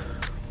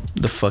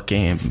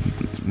fucking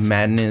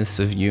madness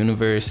of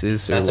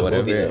universes or That's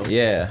whatever. a movie,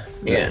 though.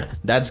 Yeah.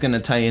 That's gonna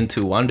tie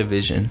into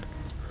WandaVision.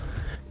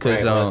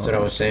 Right, that's what I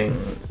was saying.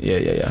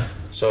 Yeah.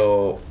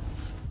 So,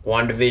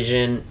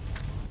 WandaVision,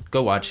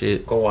 Go watch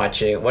it. go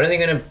watch it. What are they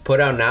gonna put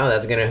out now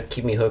that's gonna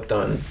keep me hooked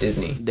on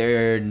Disney?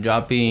 They're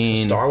dropping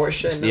Some Star Wars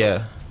shit now?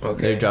 Yeah.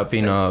 Okay. They're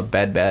dropping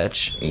Bad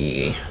Batch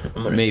Yeah,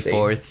 I'm gonna May say-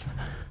 4th.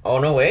 Oh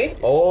no way!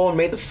 Oh,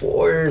 May the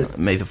 4th.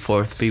 May the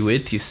 4th be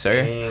with you,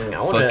 sir. Dang,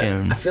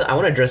 I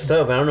wanna dress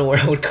up. I don't know where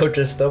I would go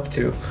dressed up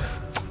to.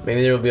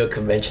 Maybe there will be a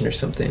convention or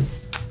something.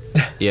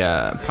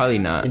 Yeah, probably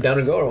not. You down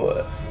to go or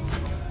what?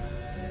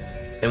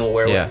 And we'll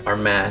wear Yeah. our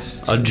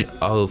masks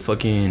I'll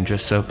fucking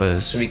dress up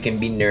so we as can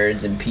be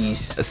nerds in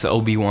peace.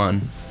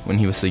 Obi-Wan when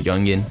he was a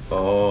youngin.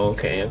 Oh,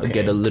 okay. I'll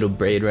get a little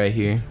braid right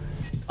here.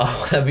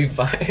 Oh, that'd be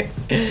fire.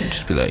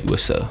 Just be like,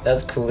 what's up?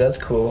 That's cool. That's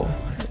cool.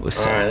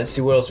 What's All right, up? let's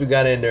see what else we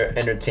got in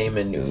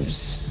entertainment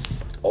news.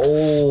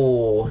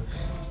 Oh,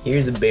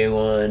 here's a big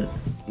one.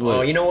 What?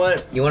 Oh, you know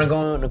what? You want to go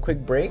on a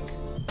quick break?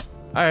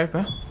 Alright,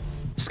 bro.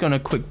 Just going to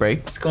quick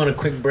break. Let's go on a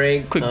quick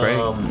break. Quick break.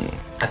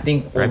 I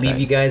think we'll Right leave back.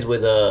 you guys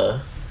with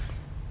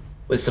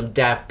some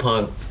Daft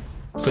Punk,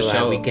 so For that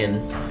sure. we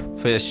can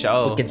For the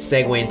show.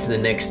 segue into the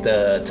next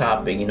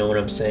topic. You know what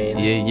I'm saying?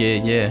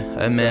 Yeah.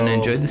 Hey, man, So-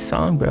 enjoy the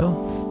song,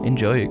 bro.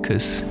 Enjoy it,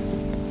 cause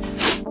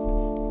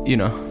you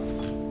know.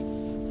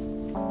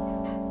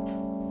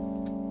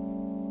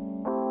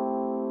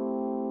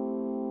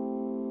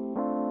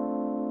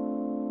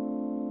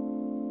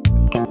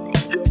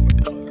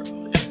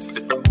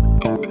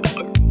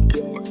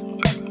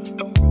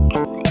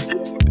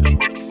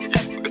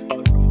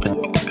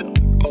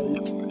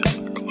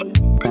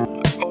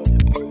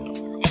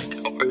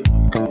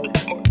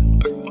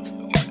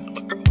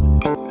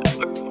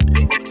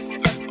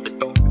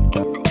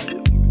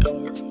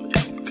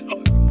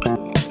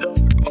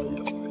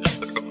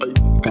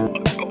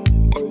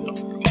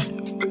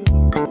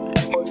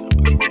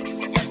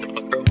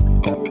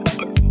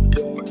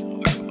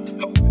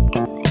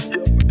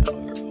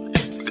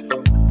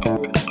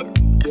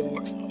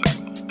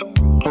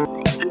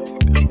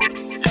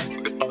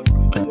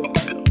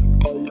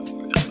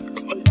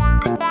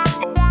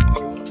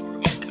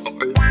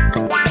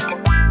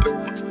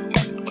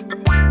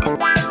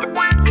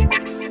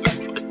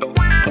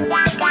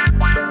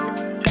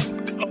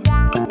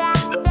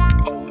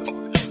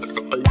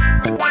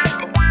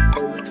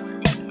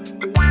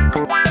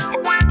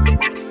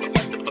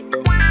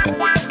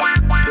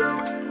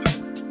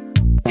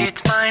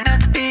 It might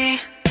not be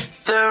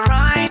the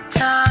right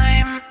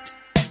time.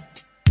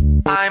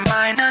 I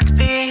might not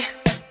be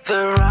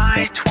the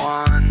right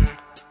one.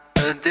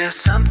 But there's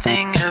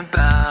something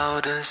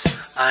about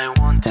us I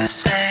want to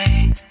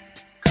say.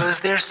 'Cause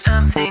there's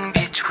something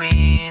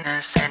between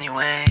us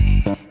anyway.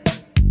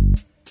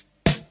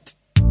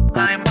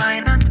 I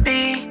might not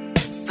be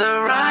the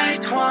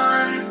right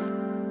one.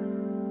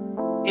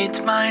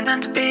 It might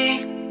not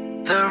be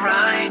the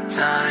right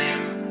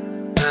time.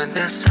 But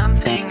there's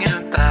something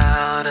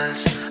about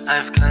us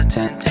I've got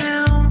to do.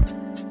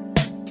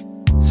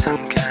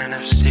 Some kind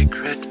of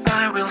secret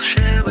I will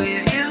share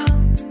with you.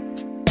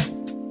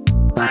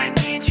 I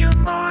need you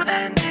more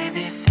than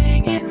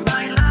anything in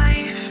my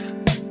life.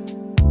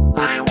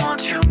 I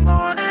want you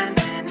more than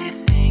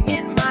anything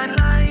in my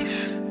life.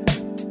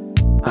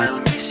 I'll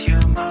miss you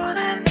more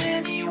than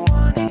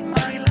anyone in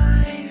my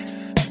life.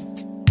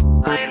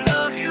 I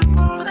love you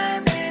more than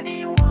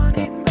anyone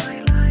in my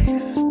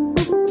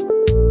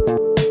life.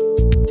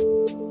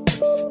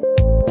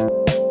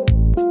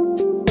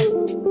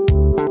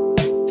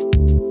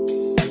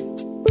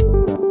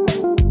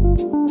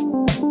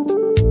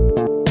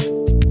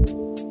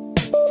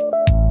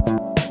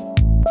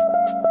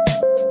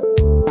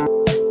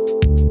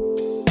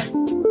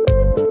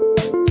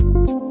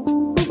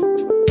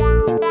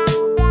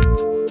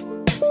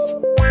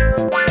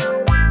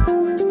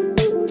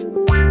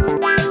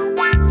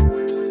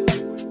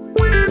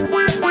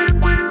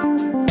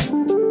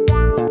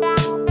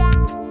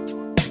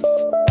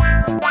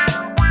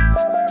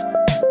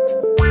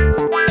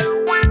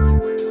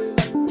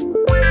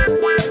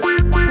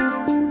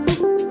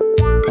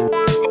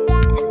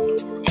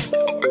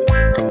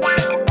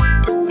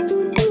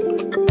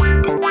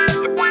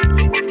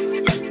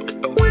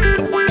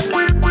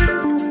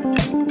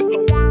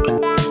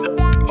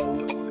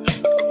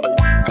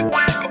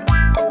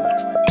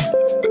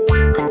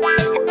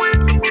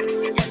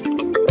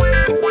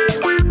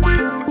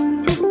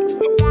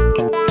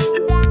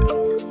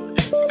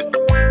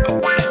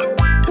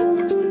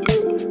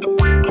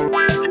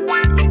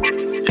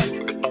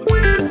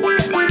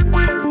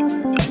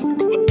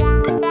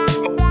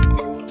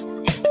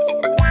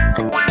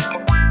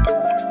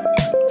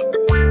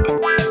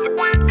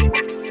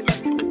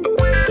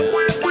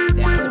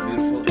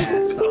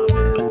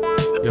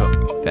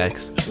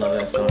 Facts. Love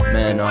that song.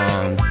 Man,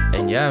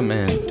 and yeah,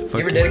 man. You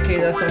ever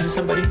dedicated that song to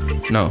somebody?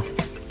 No,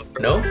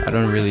 No? I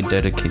don't really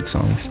dedicate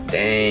songs.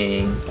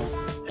 Dang.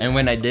 And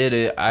when I did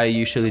it, I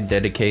usually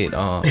dedicate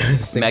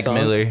Sing Mac song?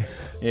 Miller.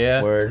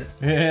 Yeah. Word.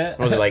 Yeah.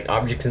 Was it like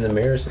Objects in the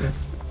Mirror or something?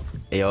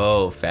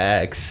 Yo,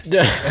 facts.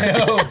 Yo,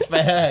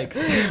 facts.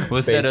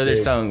 What's that other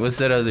Basic. song? What's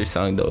that other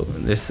song though?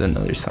 There's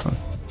another song.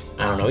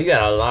 I don't know. We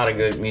got a lot of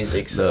good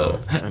music, so.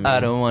 I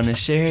don't wanna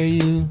share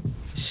you.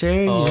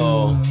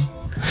 Oh,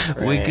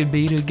 We right. could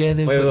be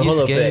together, Wait, but hold you're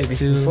up, scared babe.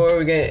 too. Before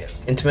we get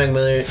into Mac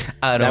Miller,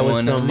 I that don't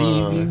was wanna some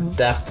leave you.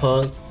 Daft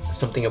Punk,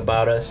 Something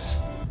About Us.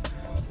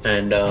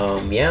 And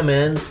yeah,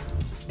 man.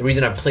 The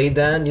reason I played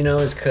that, you know,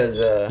 is because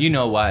You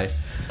know why?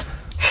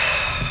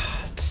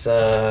 it's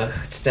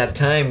that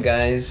time,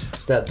 guys.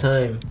 It's that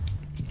time.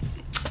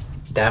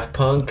 Daft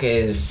Punk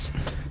is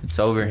It's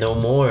over. no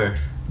more.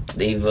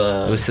 They've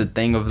It was a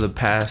thing of the they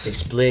past.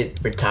 split,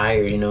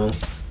 retired, you know.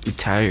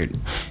 Retired.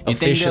 You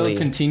Officially.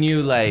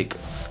 think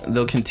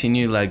they'll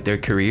continue like their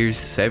careers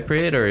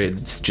separate, or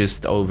it's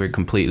just over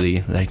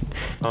completely? Like,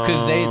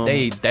 because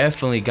they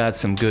definitely got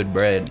some good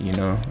bread, you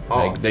know.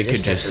 Like they they're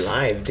could set just. for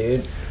life,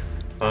 dude.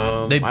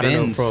 They've I don't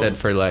know, been from- set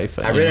for life.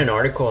 I read an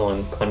article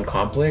on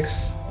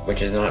Complex,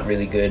 which is not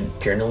really good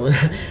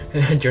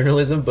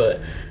journalism, but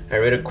I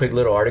read a quick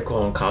little article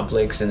on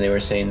Complex, and they were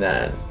saying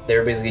that they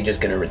were basically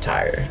just gonna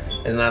retire.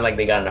 It's not like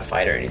they got in a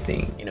fight or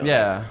anything, you know.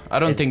 Yeah, I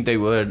don't think they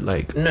would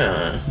like.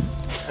 Nah.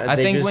 I They're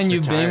think just when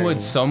you've been with retiring.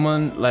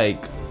 someone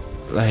like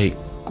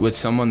with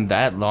someone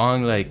that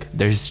long, like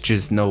there's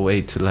just no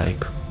way to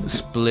like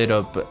split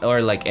up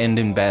or like end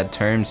in bad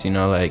terms, you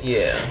know, like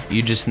Yeah.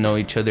 you just know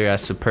each other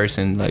as a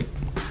person, like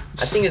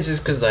I think it's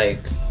just cause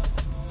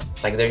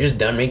like they're just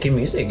done making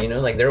music, you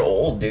know. Like they're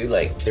old, dude.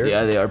 Like they're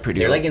yeah, they are pretty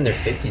they're old. like in their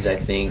 50s, I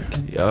think.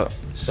 Yeah.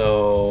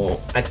 So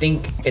I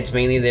think it's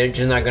mainly they're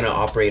just not gonna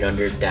operate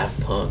under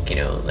Daft Punk, you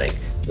know. Like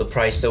they'll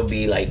probably still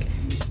be like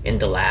in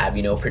the lab,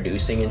 you know,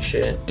 producing and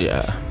shit.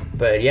 Yeah.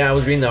 But yeah, I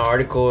was reading the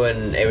article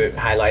and it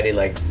highlighted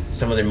like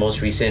some of their most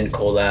recent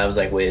collabs,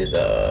 like with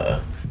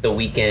The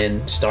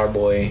Weeknd,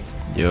 Starboy,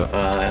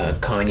 Yeah.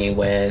 Kanye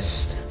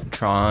West,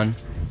 Tron.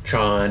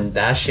 Tron.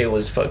 That shit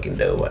was fucking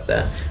dope.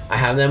 I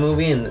have that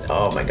movie, and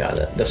oh my god,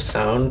 the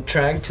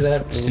soundtrack to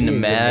that movie is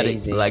Cinematic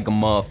amazing. like a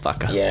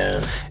motherfucker.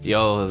 Yeah.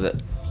 Yo,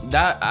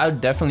 that I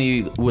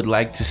definitely would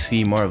like to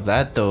see more of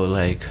that though.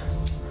 Like,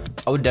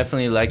 I would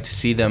definitely like to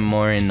see them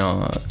more in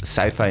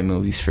sci-fi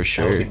movies for That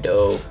sure. would be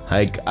dope.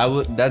 Like I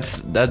would.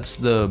 That's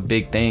the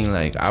big thing.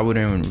 Like I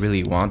wouldn't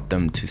really want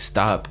them to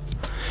stop.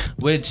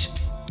 Which,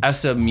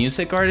 as a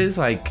music artist,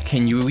 like,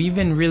 can you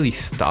even really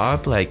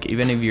stop? Like,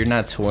 even if you're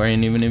not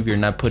touring, even if you're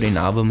not putting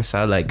albums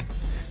out, like,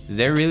 is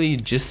there really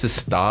just to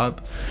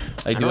stop?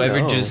 Like, do I ever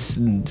know. just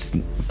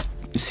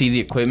see the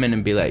equipment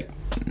and be like,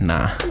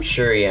 nah? I'm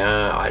sure,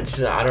 yeah.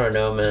 I don't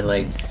know, man.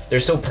 Like they're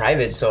so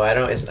private, so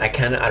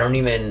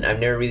I've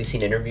never really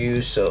seen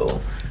interviews, so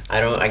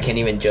I can't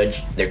even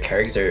judge their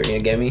character. You know,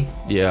 get me?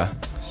 Yeah.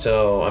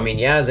 So I mean,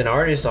 yeah, as an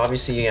artist,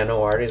 obviously, I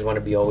know artists want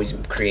to be always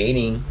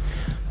creating.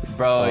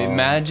 Bro,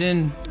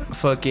 imagine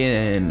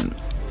fucking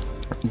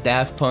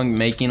Daft Punk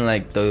making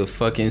like the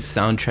fucking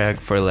soundtrack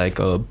for like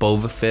a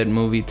Boba Fett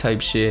movie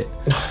type shit.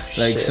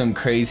 Like Shit. some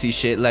crazy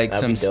shit, like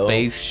That'd some be dope.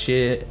 space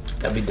shit.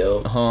 That'd be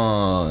dope.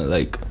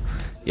 Like,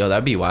 yo,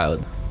 that'd be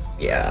wild.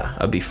 Yeah,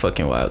 That'd be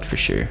fucking wild for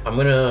sure. I'm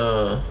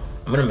gonna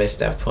miss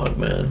Daft Punk,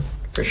 man,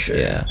 for sure.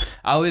 Yeah.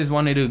 I always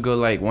wanted to go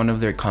like one of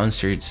their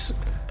concerts.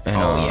 And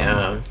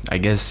Yeah, I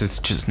guess it's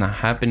just not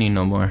happening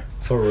no more.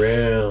 for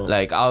real.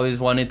 Like I always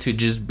wanted to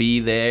just be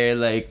there,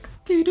 like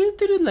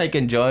like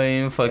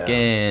enjoying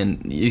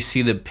fucking. You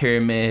see the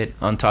pyramid.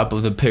 On top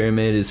of the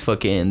pyramid is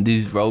fucking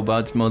these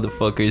robots,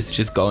 motherfuckers,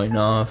 just going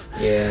off.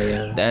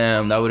 Yeah,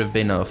 Damn, that would have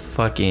been a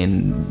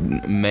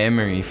fucking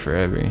memory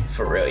forever.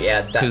 for real.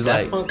 Yeah, 'Cause,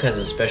 Daft like- Punk has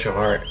a special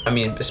heart. I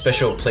mean, a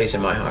special place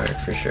in my heart,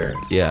 for sure.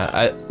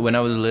 Yeah, when I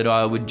was little,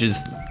 I would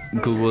just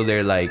Google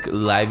their like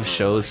live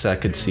shows so I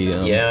could see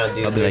them. Yeah,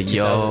 dude, I'll be the like,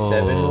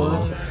 2007 yo,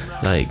 one.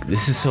 like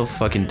this is so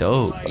fucking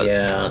dope.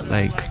 Yeah.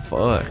 Like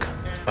fuck.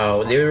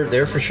 Oh, they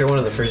were for sure one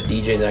of the first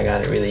DJs I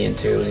got really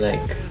into. It was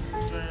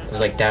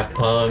like Daft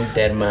Punk,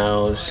 Dead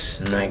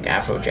Mouse, and like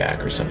Afrojack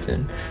or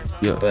something.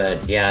 Yeah. But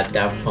yeah,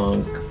 Daft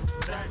Punk.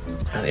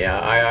 Yeah,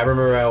 I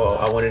remember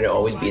I wanted to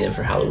always be there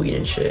for Halloween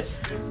and shit.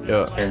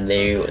 Yeah. And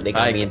they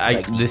got me into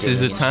like this is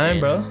the DJing and time,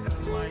 shit. bro.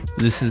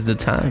 This is the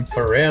time.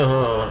 For real,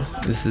 huh?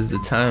 This is the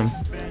time.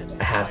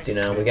 I have to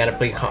now. We gotta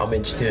play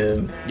homage to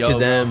him. Yo, to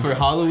them. for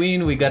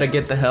Halloween, we gotta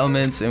get the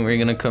helmets, and we're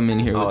gonna come in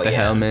here Oh, with the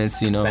yeah.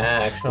 helmets. You know.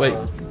 Facts, huh?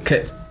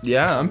 Wait.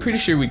 Yeah, I'm pretty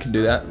sure we can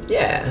do that.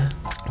 Yeah,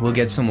 We'll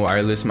get some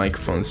wireless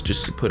microphones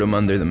just to put them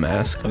under the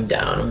mask. I'm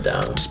down.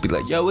 Just be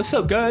like, yo, what's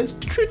up, guys?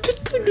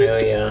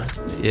 Hell yeah.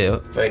 Yeah.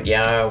 But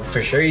yeah,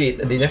 for sure, they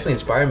definitely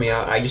inspired me.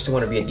 I used to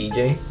want to be a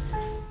DJ,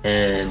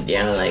 and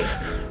yeah, like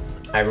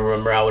I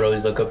remember I would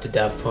always look up to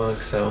Daft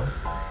Punk. So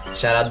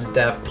shout out to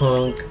Daft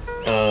Punk.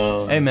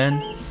 Hey,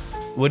 man.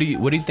 What do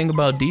you think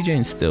about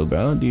DJing still,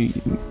 bro? Do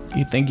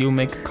you think you'll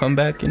make a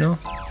comeback? You know.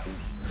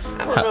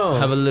 I don't know.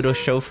 Have a little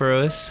show for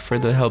us for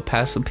the El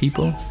Paso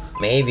people.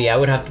 Maybe I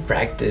would have to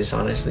practice,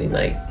 honestly.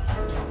 Like,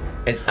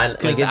 Because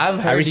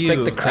I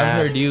respect the craft.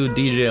 I've heard you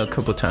DJ a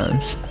couple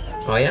times.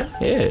 Oh yeah.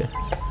 Yeah.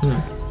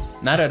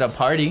 Not at a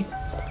party.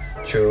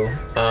 True.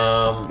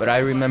 But I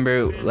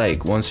remember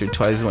like once or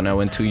twice when I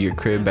went to your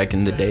crib back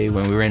in the day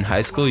when we were in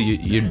high school,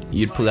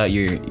 you'd pull out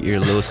your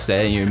little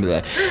set and you'd be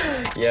like,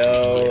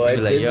 yo, I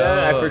Be like, did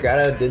that. yo. I forgot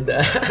I did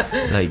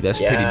that. like that's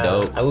pretty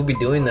dope. I would be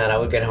doing that. I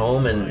would get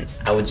home and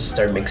I would just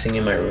start mixing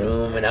in my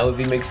room, and I would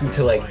be mixing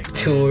till like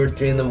 2 or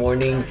 3 in the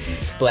morning,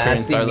 Parents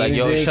blasting are like,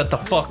 music. yo, shut the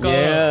fuck up.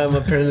 Yeah, my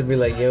parents would be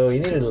like, yo, you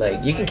need to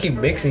like, you can keep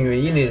mixing, but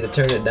you need to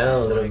turn it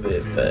down a little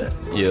bit. But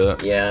Yeah.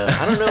 yeah,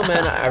 I don't know,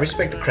 man. I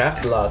respect the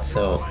craft a lot,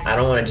 so I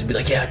don't want to just be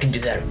like, yeah, I can do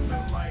that.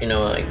 You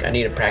know, like I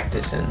need to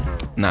practice and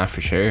Nah, for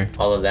sure.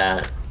 all of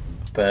that.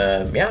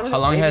 But yeah. How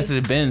long maybe. has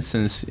it been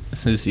since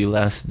you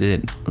last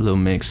did a little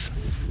mix?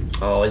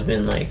 Oh, it's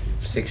been like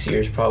 6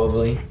 years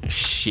probably.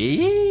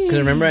 Shit. Cause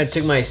remember I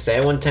took my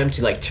set one time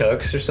to like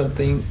Chuck's or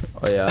something.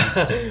 Oh yeah.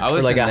 I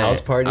was like in a there. house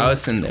party. I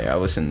was in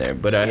there,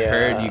 but I Yeah.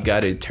 heard you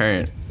got it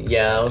turned.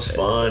 Yeah, that was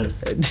fun.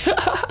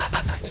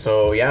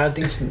 So yeah, I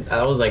think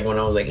that was like when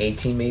I was like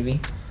 18 maybe.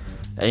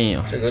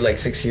 Damn. So good like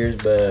 6 years,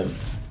 but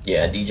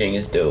yeah, DJing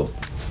is dope.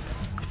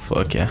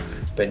 Fuck yeah.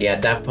 But yeah,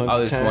 Daft Punk. I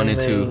always time, wanted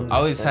to. man, I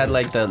always just, had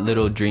like that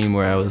little dream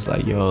where I was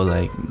like, yo,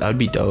 like that'd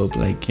be dope,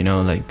 like you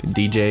know, like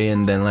DJ,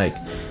 and then like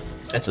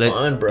That's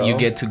fun, bro. you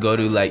get to go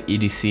to like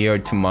EDC or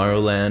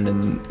Tomorrowland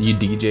and you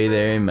DJ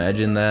there.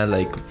 Imagine that,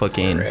 like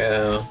fucking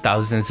Yeah.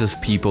 thousands of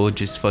people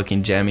just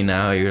fucking jamming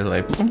out. You're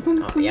like,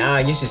 Yeah, I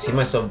used to see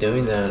myself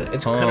doing that.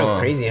 It's kind of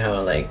crazy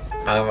how like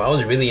I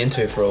was really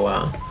into it for a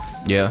while.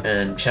 yeah,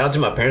 And shout out to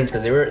my parents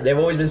because they've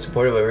always been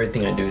supportive of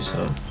everything I do. So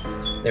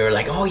they were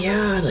like, oh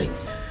yeah,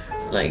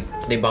 like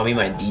they bought me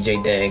my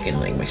DJ deck and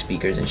like my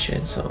speakers and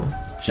shit. So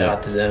shout Yeah.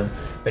 out to them.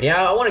 But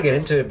yeah, I want to get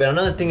into it. But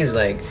another thing is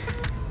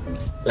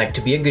like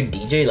to be a good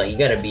DJ, like you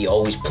gotta be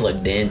always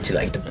plugged in to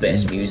like the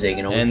best music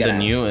and always And the gotta,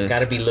 newest.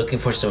 gotta be looking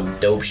for some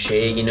dope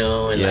shit, you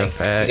know, and Yeah, like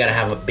facts. you gotta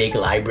have a big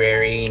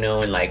library, you know,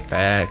 and like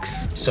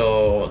facts.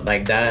 so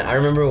like that. I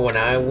remember when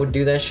I would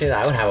do that shit,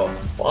 I would have a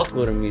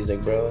fuckload of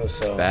music, bro.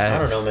 So I don't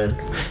Facts. know, man.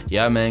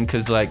 Yeah, man,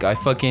 cause like I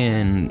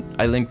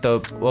linked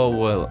up.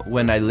 Well,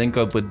 when I link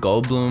up with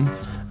Goldblum,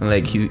 and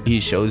like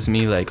he shows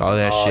me like all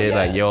that Oh, shit. yeah.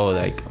 Like yo,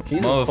 like He's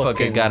a motherfucker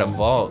fucking- got a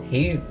vault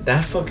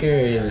That fucker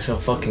is a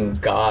fucking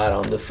god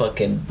on the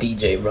fucking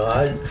DJ,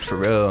 bro. for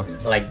real.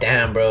 Like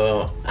damn,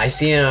 bro. I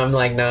see him, I'm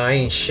like, nah, I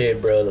ain't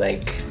shit, bro.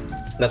 Like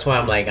that's why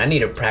I'm like, I need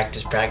to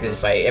practice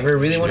if I ever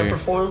really want to Sure.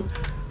 perform.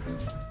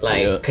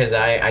 Like, Yeah. cause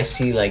I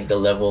see like the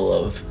level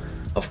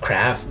of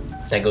craft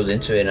that goes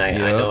into it, and I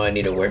Yeah. know I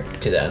need to work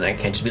to that, and I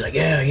can't just be like,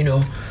 yeah, you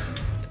know,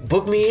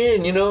 book me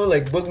in, you know,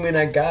 like book me and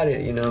I got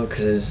it, you know,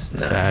 cause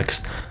nah.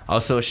 Facts.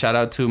 Also, shout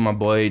out to my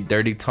boy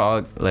Dirty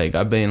Talk. Like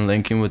I've been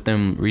linking with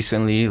him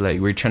recently. Like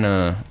we're trying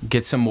to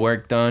get some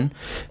work done,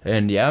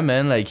 and yeah,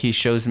 man. Like he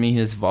shows me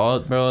his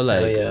vault, bro.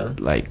 Like, yeah.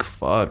 like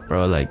fuck,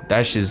 bro. Like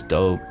that shit's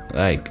dope.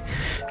 Like,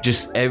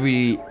 just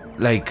every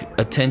like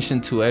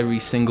attention to every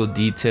single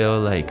detail.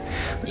 Like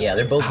Yeah,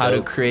 they're both how to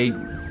dope. create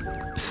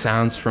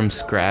sounds from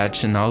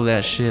scratch and all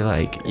that shit.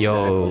 Like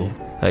yo,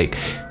 like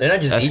They're not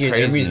just that's DJs, they're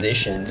crazy.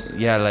 musicians.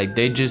 yeah, like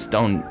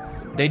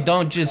they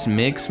don't just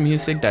mix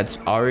music that's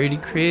already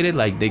created.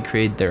 Like they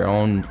create their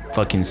own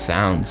fucking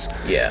sounds,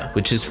 Yeah.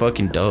 which is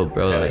fucking dope,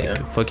 bro. Hell Like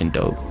yeah. fucking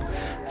dope.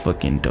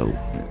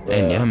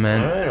 And yeah,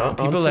 man, alright, on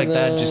people to like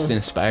that the- just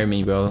inspire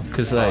me, bro.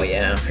 Cause like Oh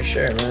yeah, for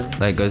sure, man.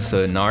 like as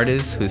an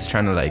artist who's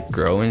trying to like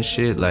grow and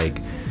shit,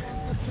 like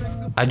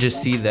I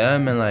just see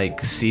them and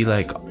like see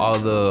like all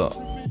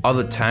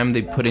the time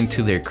they put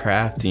into their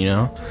craft, you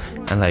know,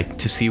 and like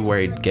to see where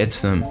it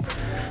gets them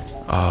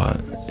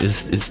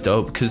is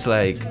dope. Because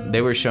like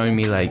they were showing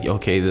me like,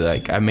 okay,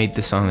 like I made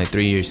this song like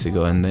 3 years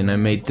ago, and then I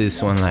made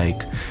this one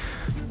like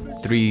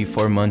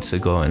 3-4 months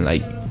ago, and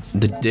like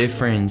the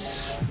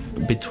difference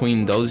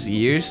between those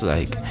years,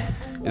 like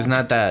it's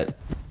not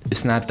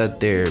that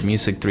their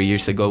music 3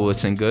 years ago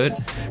wasn't good.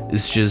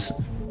 It's just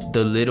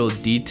the little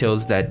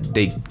details that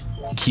they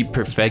keep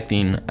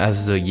perfecting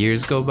as the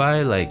years go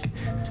by, like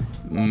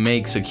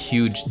makes a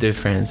huge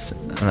difference.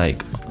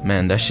 Like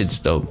man, that shit's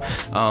dope.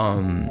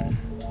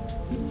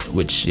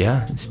 Which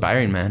yeah,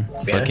 inspiring, man.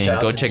 Yeah, Fucking shout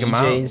out go to check them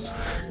out.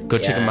 DJs. Go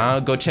check Yeah. them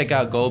out. Go check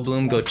out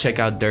Goldblum. Go check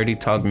out Dirty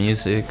Talk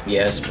Music.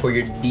 Yeah, support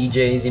your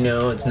DJs, you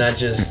know. It's not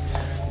just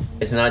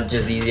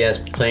easy as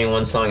playing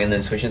one song and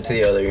then switching to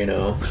the other, you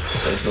know.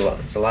 So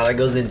it's a lot that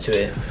goes into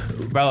it.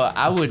 Bro,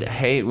 I would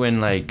hate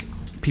when like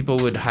people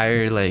would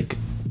hire like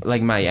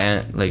my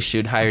aunt, like she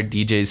would hire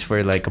DJs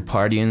for like a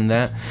party and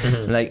that.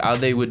 Like all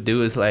they would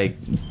do is like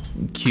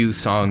cue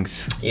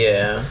songs.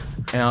 Yeah.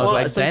 And I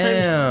was like,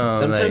 damn.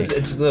 Sometimes like,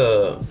 it's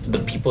the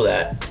people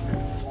that,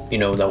 you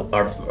know, that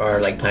are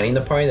like planning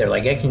the party. They're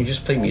like, yeah, can you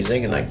just play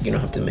music and like you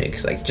don't have to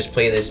mix. Like just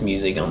play this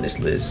music on this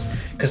list.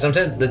 Because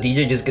sometimes the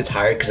DJ just gets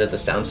hired because of the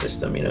sound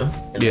system, you know,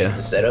 and Yeah. like,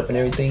 the setup and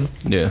everything,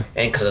 yeah,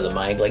 and because of the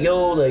mic. Like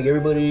yo, like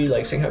everybody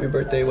like sing happy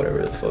birthday,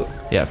 whatever the fuck.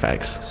 yeah,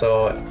 facts.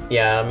 So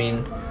yeah, I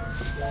mean,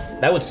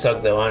 That would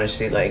suck though,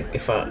 honestly. Like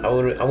if I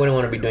wouldn't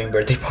want to be doing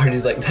birthday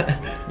parties like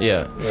that.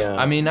 Yeah. Yeah.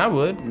 I mean, I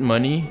would.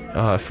 Money,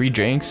 free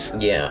drinks.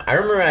 Yeah, I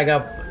remember I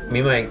got me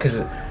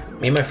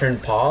and my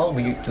friend Paul,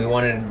 we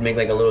wanted to make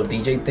like a little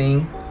DJ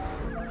thing,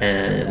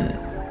 and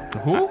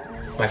Who?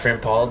 my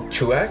friend Paul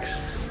Truax.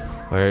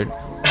 Word.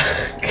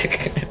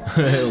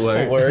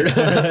 Word.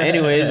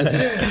 Anyways,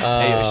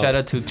 Hey, shout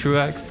out to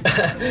Truax.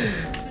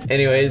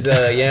 anyways,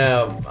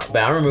 yeah,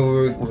 but I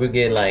remember we would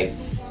get like.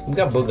 We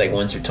got booked like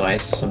once or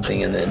twice or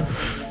something, and then,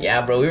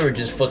 yeah, bro, we were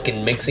just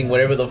fucking mixing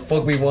whatever the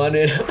fuck we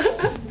wanted.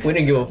 We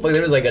didn't give a fuck.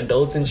 There was like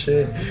adults and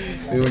shit.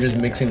 We were just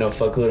mixing a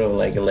fuckload of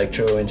like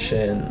electro and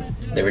shit, and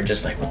they were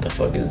just like, "What the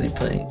fuck is they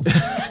playing?"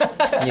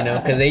 You know,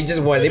 because they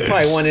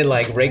probably wanted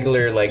like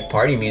regular like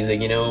party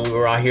music. You know, we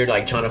were out here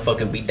like trying to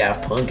fucking beat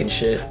Daft Punk and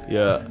shit.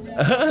 Yeah.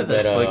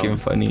 That's But, fucking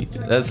funny.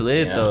 That's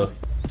lit yeah. though.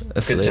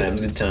 That's Good lit.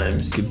 times, good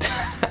times. Good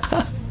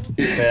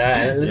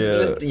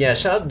But yeah,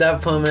 shout out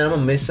Daft Punk, man. I'm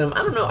gonna miss him.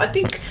 I don't know.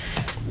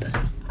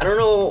 I don't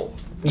know.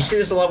 You see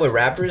this a lot with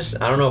rappers.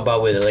 I don't know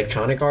about with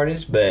electronic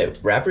artists, but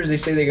rappers, they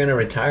say they're gonna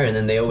retire and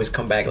then they always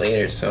come back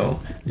later. So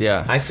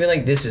Yeah. I feel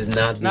like this is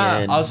not the Nah,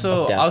 end.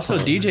 also of Daft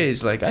Punk.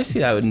 DJs, like I see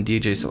that in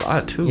DJs a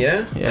lot too.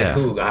 Yeah. Yeah.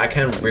 Like who? I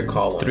can't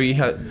recall one.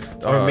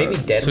 Or maybe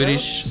Dead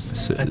Swedish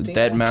I think.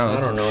 Dead Mouse.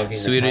 I don't know if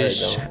he's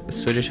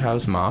Swedish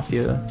House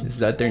Mafia. Is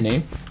that their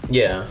name?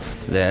 Yeah.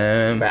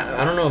 Them. But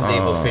I don't know if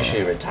they've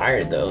officially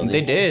retired though.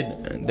 They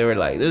did. They were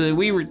like,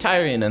 we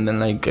retiring, and then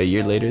like a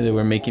year later, they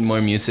were making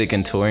more music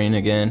and touring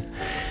again.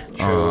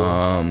 True.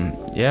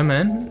 Yeah,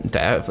 man.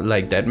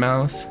 Like Dead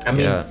Mouse. I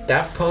mean, yeah.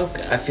 Daft Punk,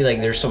 I feel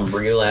like there's some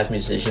real ass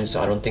musicians, so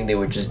I don't think they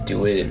would just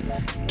do it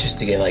just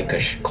to get like a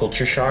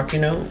culture shock, you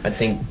know? I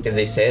think if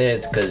they say that,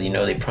 it's because, you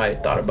know, they probably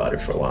thought about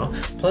it for a while.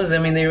 Plus, I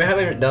mean, the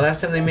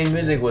last time they made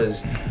music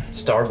was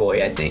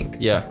Starboy, I think.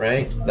 Yeah.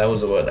 Right? That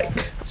was what,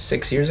 like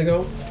 6 years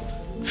ago?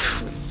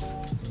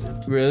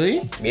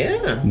 Really?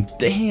 Yeah,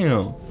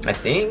 Damn. I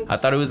think. I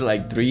thought it was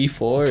like 3,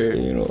 4.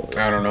 You know.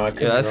 I don't know. I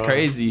could Yeah, be that's wrong.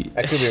 crazy.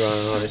 I could be wrong,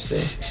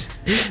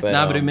 honestly.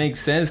 But it makes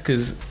sense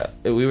because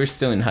we were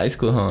still in high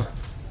school, huh?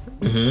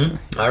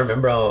 I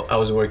remember I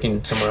was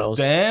working somewhere else.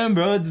 Damn,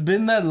 bro, it's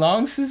been that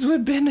long since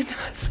we've been in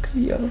high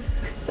school, yo.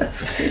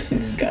 That's crazy.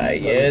 This guy,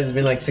 yeah, it's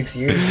been like 6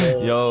 years.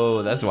 Bro.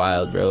 Yo, that's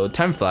wild, bro.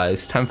 Time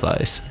flies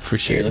for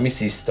sure. Here, let me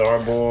see.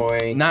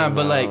 Starboy. Nah, came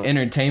but like out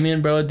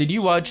entertainment, bro. Did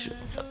you watch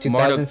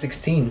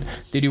 2016.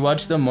 Did you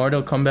watch the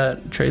Mortal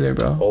Kombat trailer,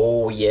 bro?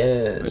 Oh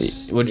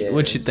yes. What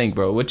yes. you think,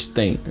 bro? What you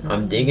think?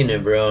 I'm digging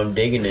it, bro. I'm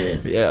digging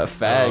it. Yeah,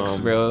 facts,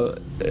 bro.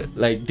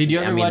 Like, did you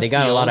ever I mean, watch they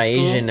got the a lot of old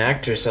school? Asian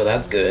actors, so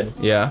that's good.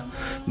 Yeah.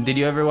 Did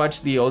you ever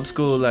watch the old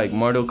school like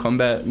Mortal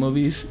Kombat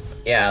movies?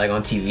 Yeah, like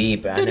on TV,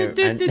 but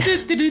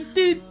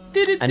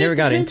I never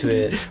got into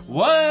it.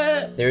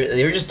 What?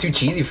 They were just too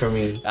cheesy for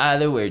me.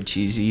 They were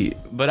cheesy,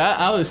 but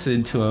I was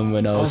into them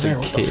when I was, like, a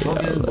what kid. the fuck I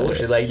is was this like-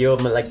 bullshit? Like, yo,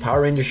 like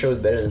Power Ranger show is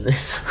better than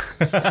this.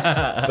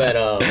 But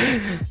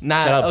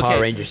Nah, shout out okay.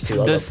 Power Rangers too. I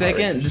love The Power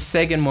second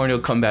Rangers. Mortal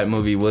Kombat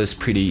movie was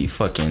pretty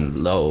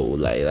fucking low.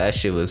 Like that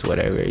shit was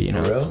whatever, you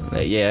know. For real?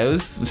 Like yeah, it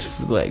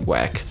was like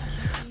whack.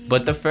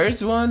 But the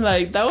first one,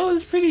 like that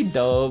was pretty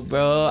dope,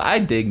 bro. I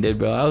digged it,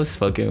 bro. I was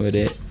fucking with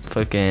it.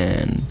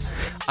 Fucking,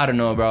 I don't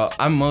know, bro.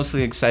 I'm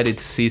mostly excited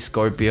to see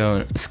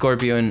Scorpion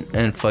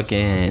and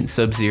fucking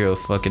Sub-Zero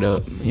fuck it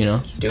up, you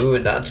know.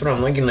 Dude, that's what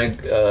I'm liking.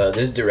 Like,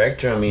 this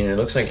director, I mean, it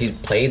looks like he's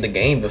played the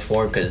game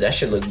before, because that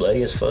shit looked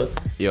bloody as fuck.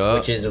 Yeah.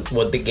 Which is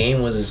what the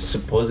game was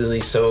supposedly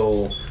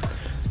so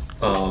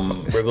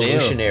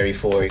revolutionary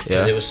for, because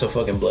Yeah. it was so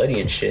fucking bloody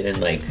and shit,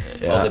 and like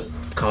Yeah. all the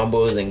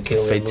combos and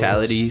kill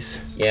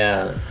Fatalities. moves.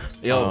 Yeah.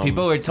 Yo,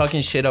 people were talking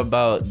shit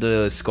about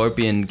the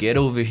Scorpion get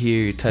over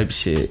here type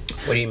shit.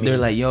 What do you mean? They're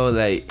like, yo,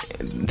 like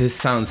this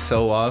sounds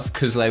so off,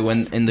 cause like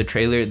when in the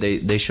trailer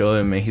they show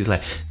him and he's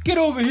like, get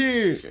over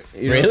here.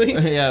 You know? Really?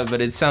 Yeah, but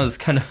it sounds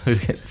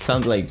it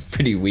sounds like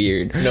pretty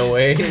weird. No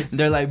way.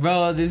 They're like,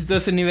 bro, this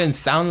doesn't even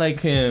sound like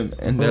him,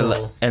 and they're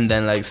like, Oh. and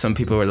then like some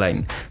people were like,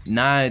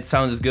 nah, it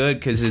sounds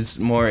good, cause it's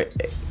more.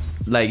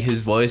 Like his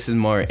voice is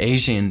more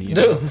Asian, you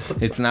know.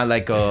 It's not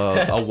like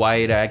a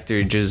white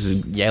actor just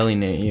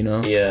yelling it, you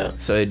know. Yeah.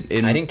 So it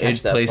I didn't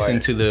catch that plays part.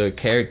 into the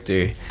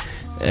character,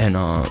 and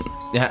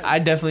yeah, I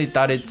definitely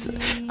thought it's.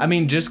 I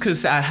mean, just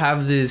cause I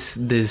have this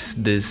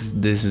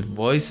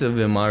voice of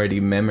him already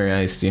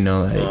memorized, you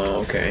know, like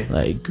Oh, okay.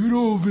 like get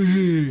over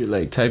here,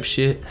 like type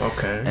shit.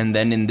 Okay. And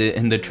then in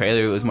the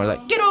trailer, it was more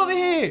like get over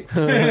here,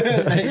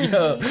 like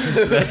yo,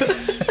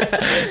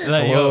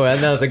 like yo. Whoa,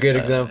 that was a good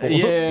example.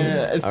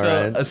 Yeah,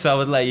 Alright. so I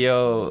was like,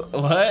 yo,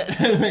 what?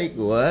 Like,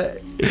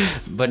 what?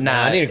 But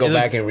nah, I need to go it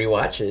back looks- and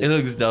rewatch it. It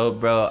looks dope,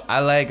 bro. I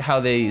like how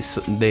they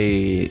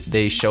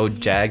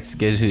showed Jax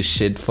get his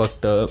shit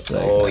fucked up.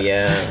 Like, Oh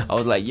yeah. I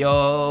was like,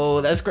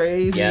 yo, that's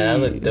crazy. Yeah, that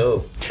looked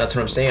dope. That's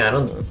what I'm saying. I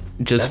don't.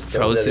 Just That's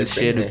dope froze that his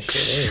they're shit, bringing that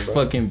shit in, bro.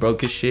 fucking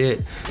broke his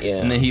shit. Yeah.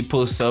 And then he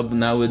pulls up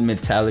now with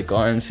metallic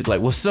arms. He's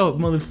like, what's up,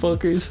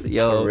 motherfuckers?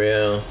 Yo. For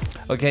real.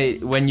 Okay,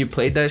 when you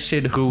played that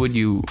shit, who would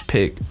you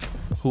pick?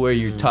 Who are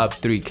your top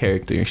 3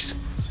 characters?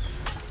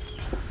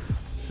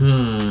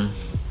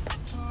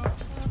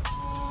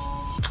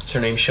 What's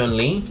her name? Sean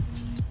Lee.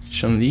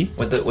 Sean Lee.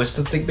 What's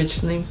the thick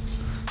bitch's name?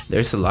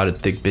 There's a lot of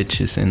thick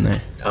bitches in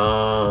there.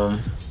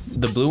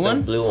 The blue one?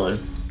 The blue one.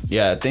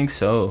 Yeah, I think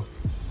so.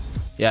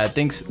 Yeah, I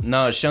think so.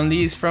 No, Sean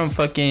Lee is from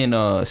fucking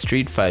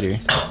Street Fighter.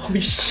 Oh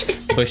shit.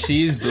 But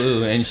she's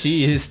blue and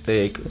she is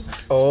thick.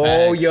 Oh,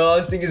 Facts. yo, I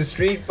was thinking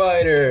Street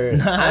Fighter.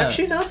 Nah.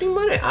 Actually, not thinking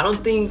about it. I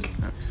don't think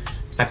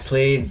I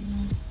played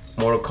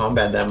Mortal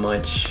Kombat that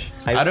much.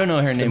 I don't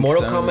know her The name.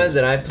 Mortal so- Kombat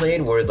that I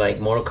played were like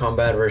Mortal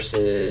Kombat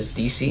versus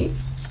DC.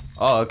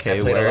 Oh, I okay.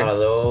 played a lot of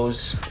Word.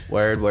 those.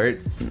 Word.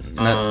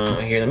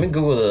 Not- Here, let me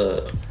Google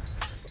the,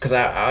 cause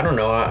I don't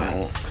know.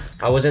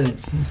 I wasn't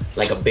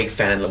like a big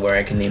fan where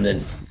I can name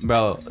the.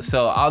 Bro,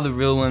 so all the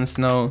real ones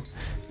know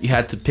you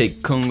had to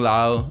pick Kung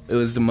Lao. It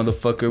was the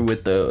motherfucker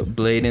with the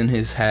blade in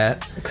his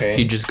hat. Okay.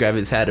 He just grab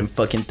his hat and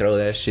fucking throw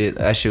that shit.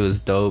 That shit was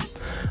dope.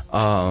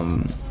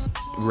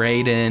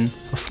 Raiden,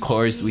 of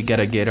course, we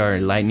gotta get our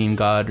lightning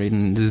god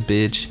in this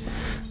bitch.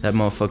 That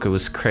motherfucker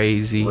was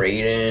crazy.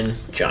 Raiden,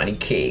 Johnny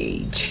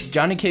Cage.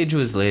 Johnny Cage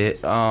was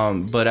lit.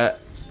 But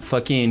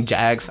fucking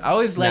Jax. I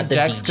always Not like the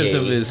Jax because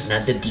of DJ. his.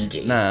 Not the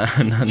DJ. Nah,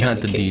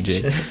 not the Cage.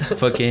 DJ.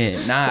 Fucking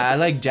I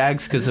like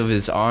Jax because of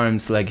his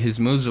arms. Like his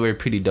moves were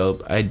pretty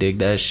dope. I dig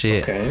that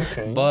shit.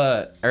 Okay.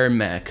 But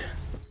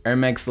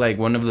Ermac's like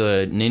one of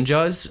the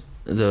ninjas,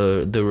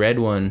 the red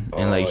one,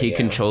 and like he yeah.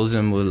 controls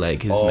him with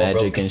like his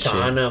magic and shit.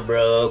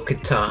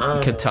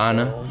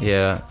 Katana,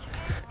 yeah.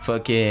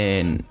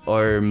 Fucking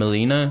or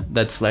Melina,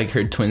 that's like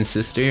her twin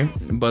sister,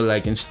 but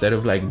like instead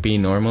of like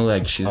being normal,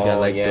 like she's got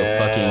like the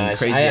fucking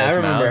crazy I ass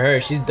remember mouth. her.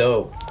 She's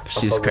dope.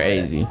 She's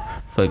crazy.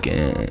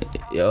 Fucking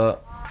yeah.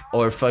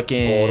 Or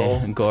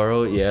fucking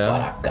Goro,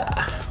 yeah.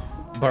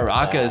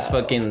 Baraka is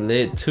fucking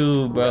lit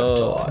too, bro.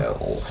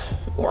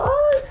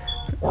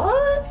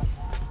 What?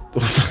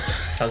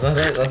 That's not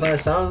it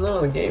sounds though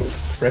in the game.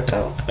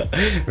 Reptile.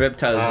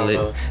 Reptile's I don't lit.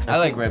 know. I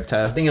like I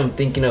Reptile. think I'm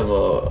thinking of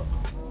a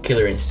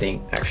Killer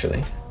Instinct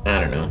actually.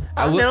 I don't know.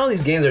 Man, all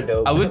these games are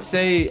dope. I would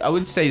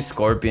say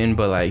Scorpion,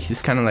 but like he's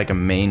kind of like a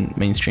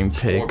mainstream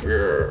pick.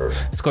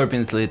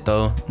 Scorpion's lit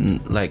though.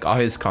 Like all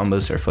his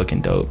combos are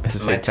fucking dope.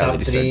 His My top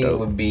fatalities are three dope.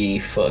 would be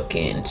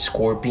fucking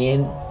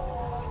Scorpion,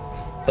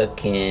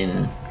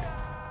 fucking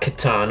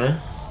Katana.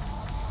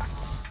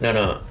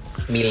 No,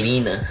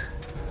 Melina.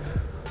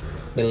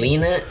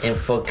 Melina and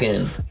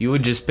fucking. You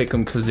would just pick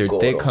them because they're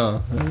thick, huh?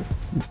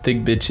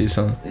 Thick bitches,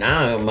 huh?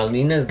 Nah,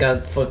 Melina's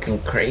got fucking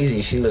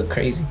crazy. She look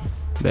crazy.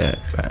 Bad.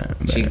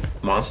 She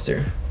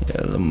monster.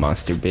 Yeah, little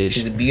monster bitch.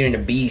 She's a Beauty and the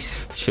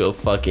Beast. She'll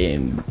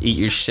fucking eat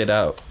your shit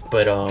out.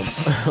 But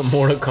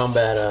Mortal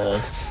Kombat.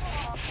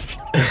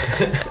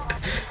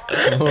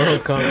 Mortal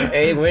Kombat.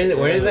 Hey,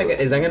 where is that?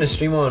 Is that gonna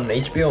stream on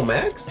HBO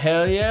Max?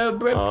 Hell yeah,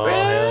 bro. Oh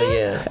hell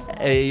yeah!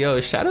 Hey yo,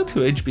 shout out to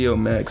HBO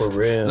Max. For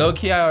real. Low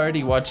key, I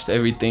already watched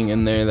everything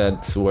in there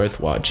that's worth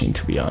watching.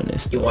 To be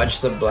honest. You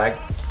watched the Black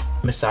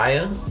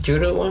Messiah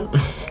Judah one?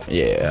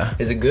 Yeah.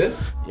 Is it good?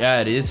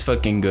 Yeah, it is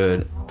fucking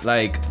good.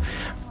 Like,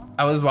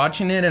 I was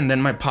watching it and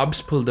then my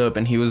pops pulled up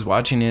and he was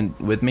watching it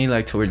with me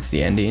like towards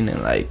the ending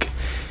and like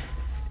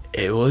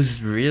it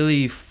was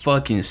really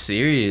fucking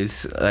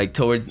serious. Like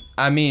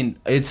I mean,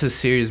 it's a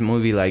serious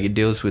movie. Like it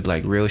deals with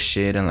like real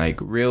shit and like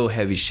real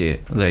heavy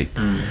shit. Like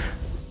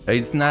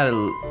it's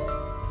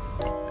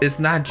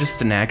not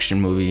just an action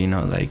movie, you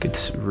know, like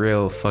it's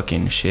real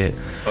fucking shit.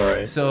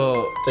 Alright.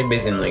 So It's like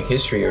based in like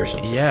history or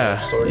something. yeah,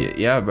 Story.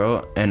 yeah,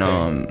 bro. And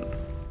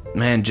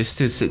man,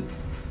 just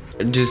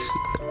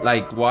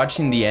like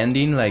watching the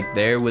ending like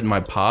there with my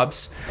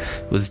pops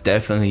was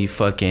definitely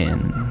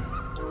fucking,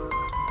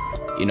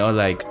 you know,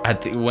 like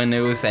when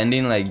it was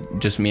ending, like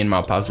just me and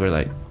my pops were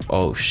like,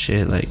 oh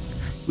shit, like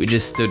we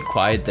just stood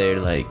quiet there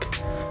like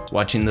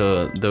watching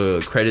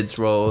the credits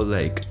roll,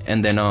 like,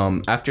 and then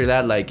after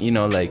that, like, you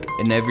know, like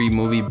in every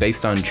movie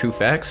based on true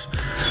facts,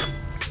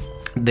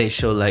 they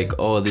show like,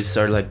 oh, these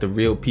are like the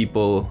real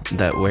people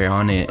that were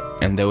on it,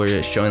 and they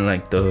were showing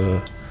like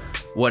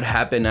what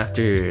happened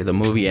after the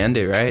movie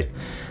ended, right?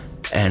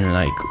 And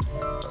like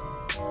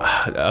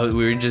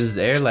we were just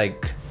there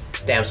like,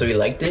 Damn, so you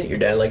liked it? Your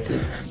dad liked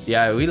it?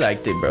 yeah, we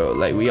liked it, bro.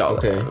 Like we all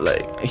Okay.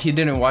 like, he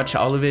didn't watch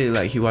all of it,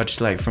 like he watched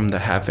like from the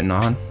half and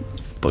on,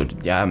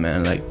 but yeah,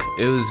 man, like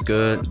it was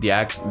good. The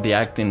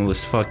acting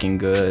was fucking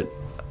good.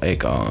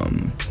 Like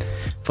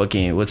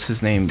fucking what's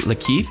his name,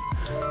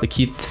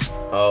 Lakeith's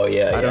Oh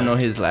yeah. I don't know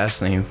his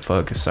last name.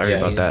 Fuck, sorry Yeah,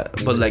 about he that.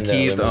 But was like in the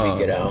he's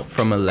movie Get Out.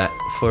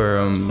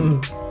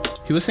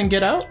 he was in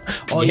Get Out.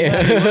 Oh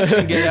Yeah. yeah, he was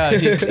in Get Out.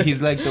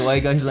 He's like the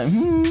white guy. He's like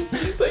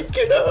He's like,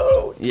 get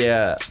out.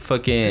 yeah,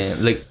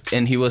 fucking like,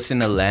 and he was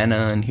in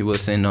Atlanta, and he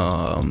was in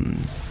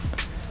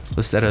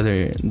what's that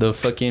the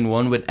fucking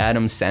one with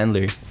Adam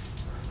Sandler.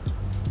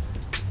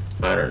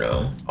 I don't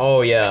know.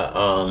 Oh yeah.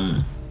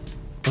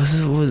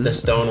 The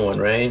Stone one,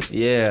 right?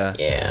 Yeah.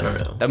 Yeah, I don't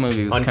know. That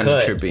movie was kind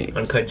of trippy.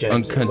 Uncut Gems.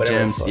 Uncut whatever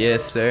the Gems, fuck.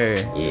 yes sir.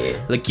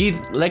 Yeah.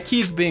 Like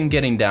he's been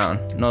getting down,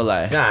 no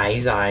lie,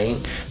 He's alright.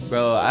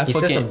 bro. He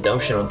said some dumb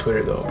shit on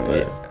Twitter though.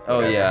 But Oh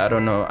yeah, I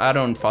don't know. I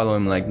don't follow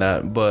him like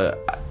that,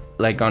 but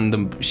like on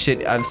the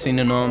shit I've seen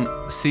him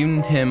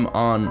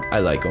on, I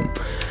like him.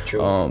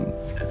 True.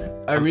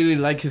 I really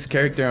like his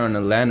character on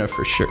Atlanta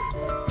for sure.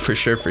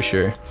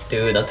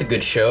 Dude, that's a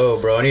good show,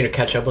 bro. I need to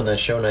catch up on that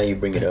show now you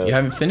bring it up. You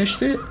haven't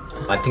finished it?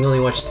 I think I only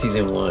watched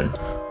season 1.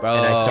 Bro.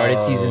 And I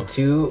started season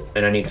 2,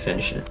 and I need to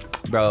finish it.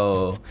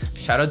 Bro,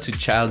 shout out to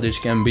Childish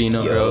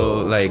Gambino,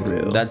 bro. Like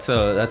that's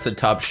a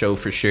top show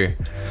for sure.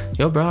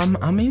 Yo, bro,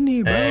 I'm in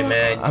here, bro. Hey,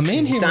 man. I'm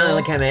in You here, sounding bro.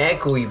 like kind of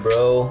echoey,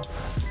 bro.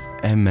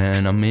 Hey,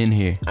 man, I'm in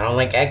here. I don't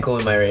like echo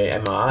in my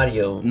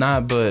audio.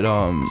 Nah, but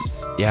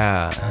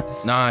yeah,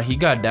 nah, he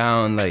got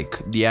down. Like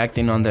the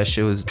acting on that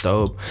shit was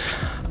dope.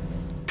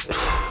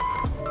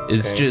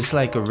 It's Okay. just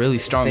like a really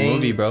strong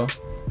movie, bro.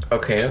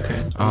 Okay.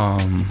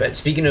 But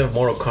speaking of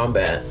Mortal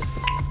Kombat,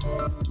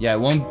 Yeah,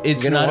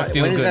 it's you know not what? a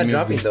feel When is good that movie.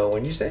 dropping though?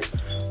 When you say?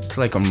 It's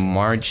like on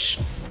March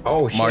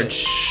Oh shit!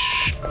 March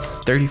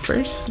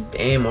 31st.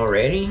 Damn,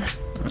 already?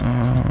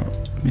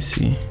 Let me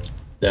see.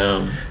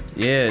 Damn.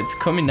 Yeah, it's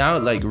coming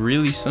out like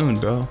really soon,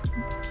 bro.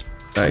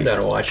 I Like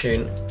gotta watch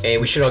it. Hey,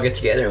 we should all get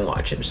together and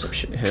watch it or some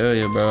shit. You hell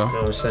yeah, bro. know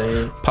what I'm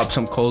saying? Pop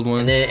some cold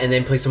ones. And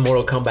then play some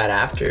Mortal Kombat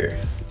after.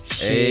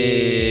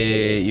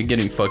 Hey, you're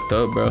getting fucked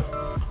up, bro.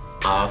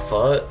 Ah,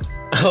 fuck.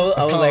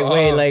 I was like,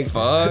 wait, like,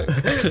 fuck.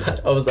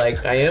 I was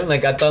like, I am?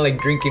 Like, I thought, like,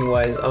 drinking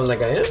wise. I was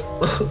like, I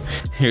am?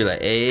 You're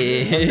like,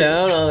 hey.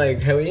 Down. I'm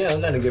like, hell yeah,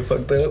 I'm not gonna get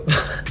fucked up.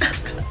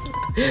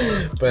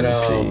 But, Let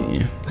me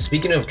see.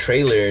 speaking of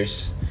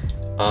trailers,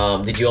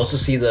 did you also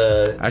see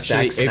the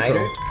Actually, Zack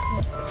Snyder? April.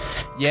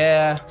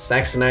 Yeah.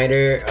 Zack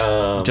Snyder,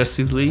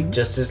 Justice League.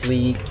 Justice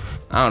League,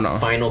 I don't know.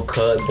 Final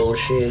Cut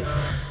bullshit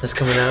that's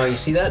coming out. You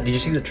see that? Did you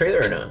see the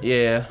trailer or not?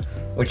 Yeah.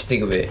 What'd you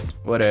think of it?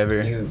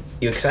 Whatever.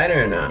 You excited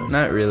or not?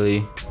 Not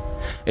really.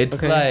 It's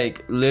Okay.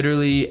 like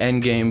literally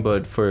Endgame,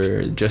 but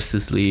for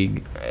Justice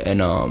League,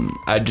 and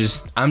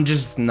I'm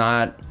just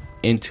not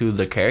into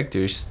the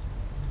characters.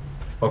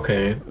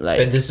 Okay. Like-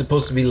 but this is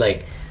supposed to be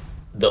like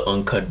the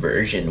uncut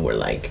version where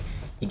like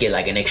you get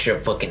like an extra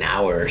fucking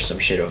hour or some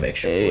shit of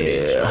extra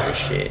footage and all this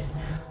shit.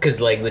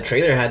 Cause like the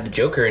trailer had the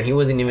Joker and he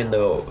wasn't even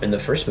in the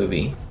first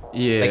movie.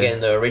 Yeah. Like in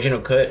the original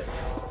cut,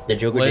 the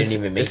Joker didn't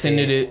even make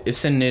it.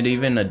 Isn't it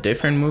even a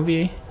different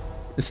movie?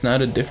 It's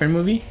not a different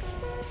movie?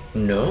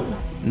 No.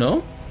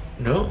 No?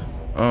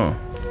 Oh.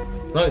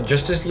 No,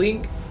 Justice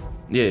League.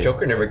 Yeah.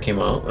 Joker never came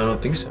out. I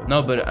don't think so.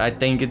 No, but I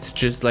think it's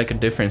just like a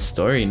different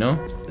story, no?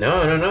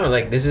 No.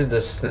 Like this is the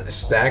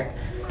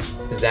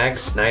Zack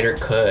Snyder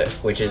cut,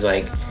 which is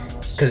like,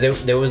 cause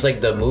there was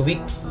like the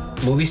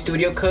movie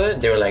studio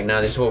cut. They were like,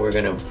 nah, this is what we're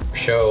gonna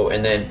show,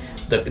 and then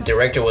the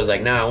director was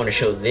like, nah, I want to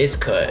show this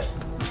cut,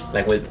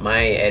 like with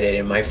my edit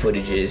and my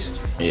footages.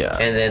 Yeah.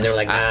 And then they're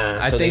like, nah.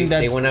 I So think they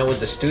that's- went out with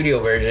the studio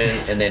version,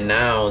 and then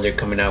now they're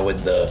coming out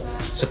with the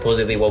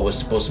supposedly what was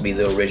supposed to be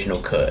the original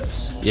cut.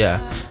 Yeah.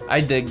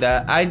 I dig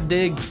that. I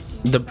dig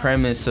the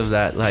premise of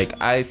that. Like,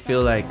 I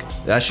feel like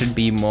that should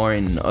be more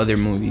in other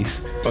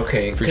movies.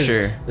 Okay, For 'cause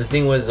sure. The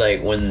thing was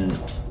like when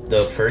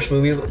the first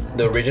movie,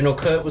 the original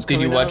cut was Did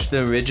coming you watch out, the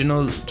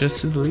original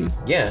Justice League?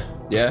 Yeah,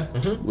 Yeah?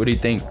 What do you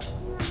think?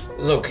 it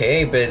was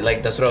okay, but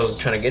like that's what I was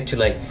trying to get to.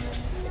 Like,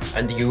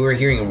 and you were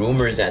hearing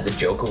rumors that the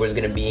Joker was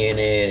gonna be in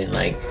it, and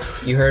like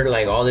you heard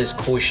like all this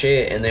cool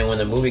shit, and then when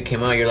the movie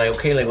came out, you're like,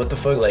 okay, like what the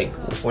fuck, like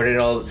where did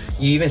all?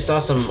 You even saw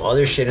some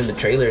other shit in the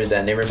trailer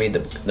that never made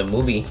the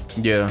movie.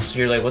 Yeah. So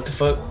you're like, what the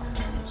fuck?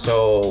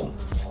 So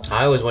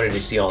I always wanted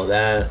to see all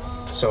that.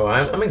 So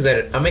I'm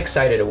excited. I'm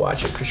excited to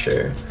watch it for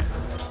sure.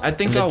 I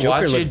think And the I'll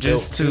Joker watch it looked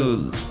just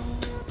dope,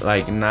 to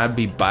like not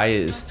be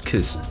biased,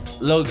 cause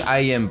look, I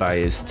am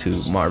biased to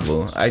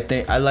Marvel. I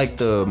think I like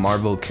the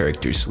Marvel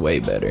characters way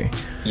better.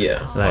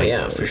 Yeah. Oh Like-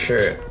 yeah, for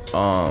sure.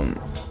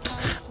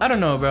 I don't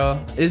know, bro.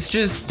 It's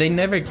just they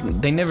never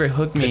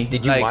hooked me.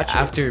 Did you like watch it?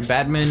 after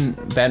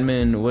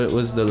Batman? What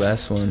was the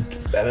last one?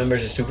 Batman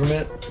vs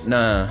Superman,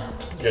 Nah,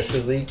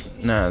 Justice League.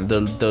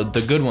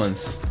 the good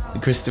ones, the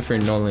Christopher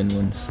Nolan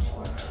ones.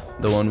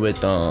 The one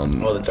with Oh,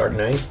 the Dark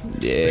Knight.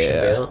 Christian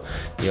yeah, Bale.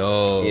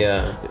 yo,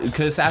 Yeah.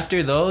 Cause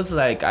after those,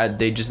 like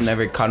they just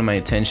never caught my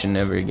attention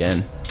ever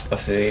again. I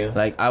feel you.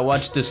 Like I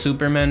watched the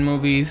Superman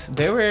movies.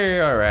 They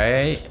were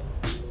alright.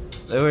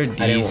 They were I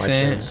didn't watch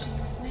decent.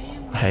 those.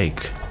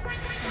 Like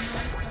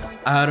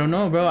I don't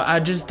know, bro. I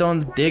just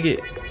don't dig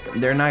it.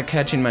 They're not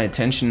catching my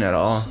attention at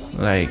all.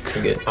 Like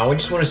Good. I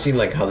just want to see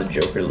like how the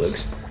Joker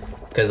looks,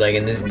 because like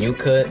in this new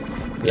cut,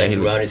 Yeah, like he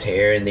grew out his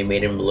hair and they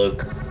made him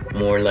look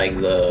more like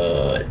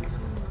the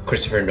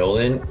Christopher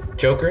Nolan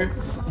Joker.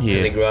 Yeah.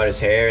 Because they grew out his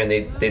hair and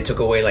they took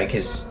away like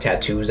his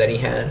tattoos that he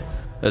had.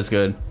 that's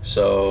good.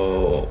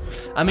 So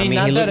I mean,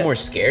 not he looked that more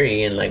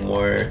scary and like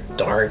more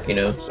dark, you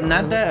know. So,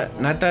 not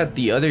that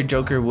the other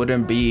Joker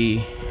wouldn't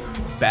be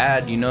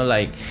bad, you know,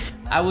 like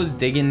I was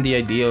digging the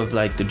idea of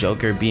like the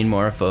Joker being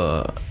more of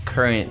a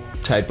current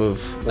type of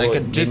like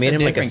well, just they made a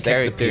him like a different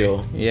sex character.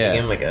 appeal. Yeah. They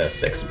gave him like a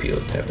sex appeal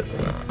type of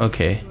thing.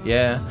 Okay,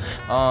 yeah.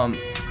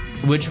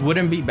 Which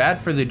wouldn't be bad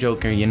for the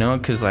Joker, you know,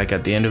 because like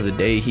at the end of the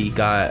day, he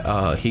got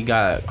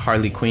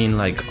Harley Quinn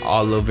like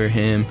all over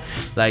him,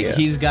 like Yeah.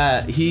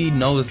 he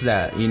knows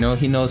that, you know,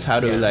 he knows how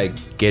to Yeah.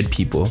 like get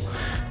people,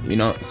 you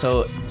know.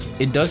 So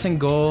it doesn't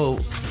go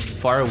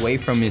far away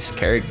from his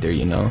character,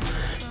 you know.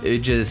 It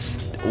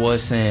just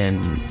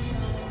wasn't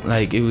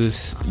like it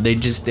was. They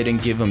just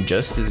didn't give him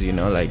justice, you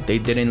know. Like they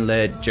didn't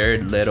let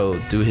Jared Leto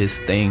do his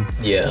thing.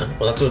 Yeah.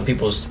 Well,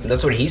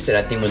 that's what he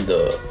said. I think when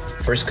the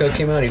first cut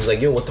came out, he was like,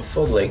 "Yo, what the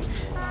fuck?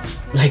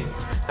 Like,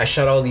 I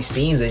shot all these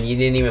scenes and you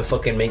didn't even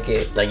fucking make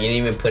it. Like, you didn't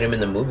even put him in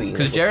the movie."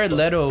 Because like, Jared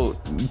Leto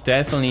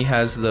definitely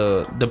has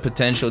the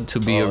potential to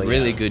be a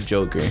really good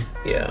Joker.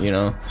 Yeah. You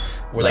know?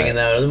 We're like in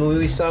that other movie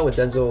we saw with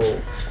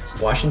Denzel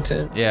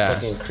Washington. Yeah.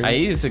 Fucking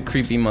creepy. He's a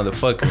creepy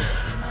motherfucker.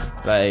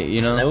 Like,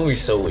 you know? That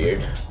movie's so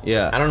weird.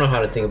 Yeah. I don't know how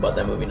to think about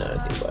that movie now that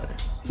I think about it.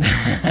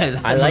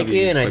 I like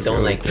it and I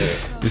don't like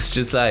it. It's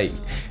just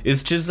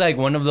like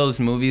one of those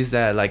movies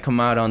that like come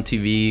out on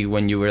TV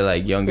when you were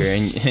like younger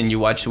and you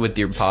watch it with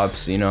your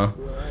pops, you know.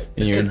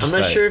 And I'm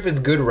not sure if it's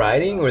good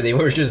writing or they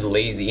were just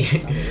lazy.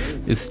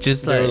 It's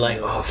just they like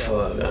were like, oh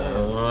fuck,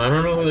 I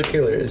don't know who the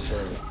killer is.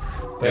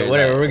 But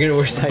whatever, we're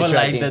sidetracking. But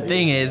like the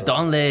thing is,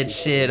 don't let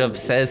shit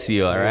obsess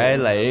you, alright?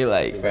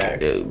 Like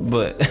facts.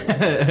 But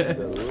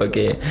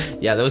fucking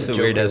yeah, that was a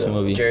weird ass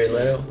movie. Jared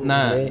Leto.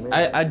 Nah,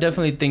 I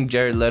definitely think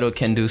Jared Leto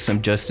can do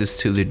some justice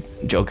to the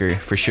Joker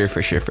for sure.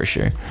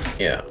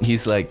 Yeah.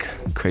 He's like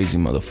crazy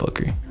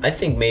motherfucker. I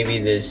think maybe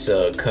this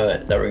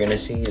cut that we're gonna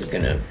see is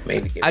gonna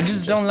maybe. Give I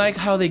just don't like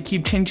how they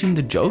keep changing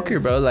the Joker,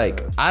 bro.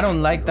 Like I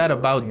don't like that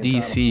about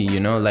DC. You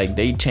know, like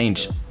they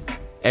change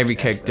every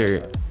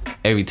character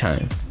every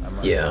time.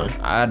 Yeah.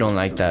 I don't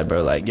like that,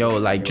 bro. Like, yo,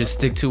 like, just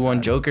stick to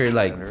one Joker.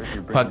 Like,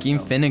 Joaquin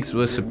Phoenix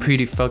was a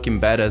pretty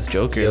fucking badass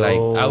Joker. Like,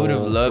 I would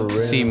have loved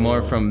to see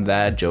more from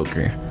that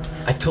Joker.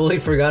 I totally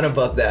forgot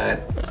about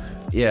that.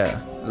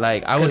 Yeah,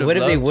 like, I would have. What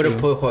if they would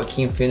have put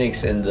Joaquin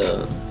Phoenix in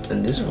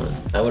this one?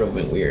 That would have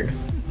been weird.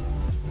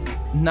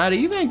 Not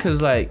even,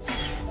 cause like,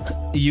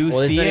 you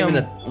see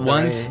him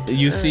once.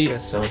 You see,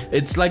 so.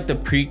 It's like the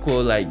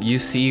prequel. Like, you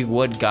see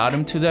what got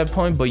him to that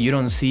point, but you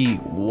don't see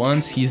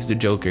once he's the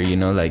Joker. You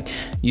know, like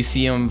you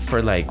see him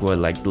for like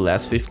the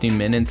last 15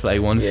 minutes.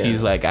 Like once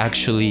he's like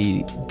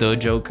actually the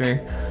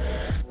Joker.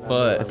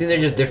 But I think they're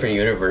just different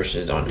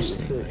universes,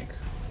 honestly.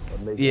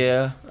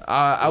 yeah.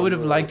 I would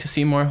have liked to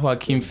see more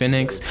Joaquin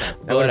Phoenix,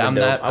 but I'm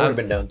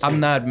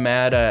not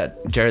mad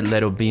at Jared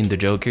Leto being the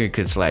Joker,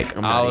 because like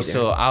I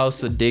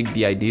also dig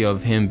the idea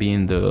of him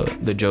being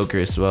the Joker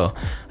as well.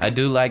 I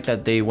do like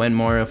that they went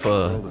more of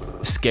a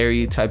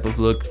scary type of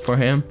look for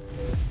him.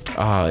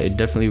 It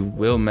definitely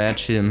will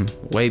match him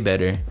way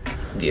better.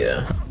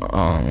 Yeah.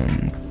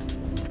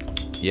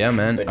 Yeah,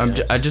 man.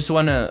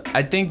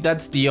 I think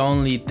that's the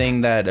only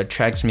thing that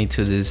attracts me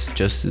to this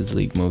Justice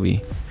League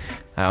movie.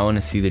 I want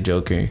to see the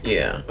Joker.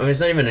 Yeah, I mean,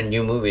 it's not even a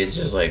new movie. It's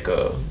just like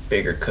a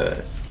bigger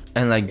cut.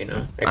 And like, you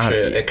know,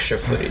 extra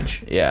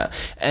footage. Yeah,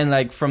 and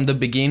like from the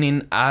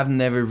beginning, I've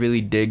never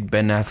really digged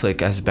Ben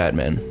Affleck as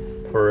Batman.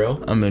 For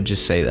real? I'm gonna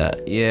just say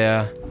that.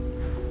 Yeah,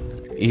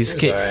 he's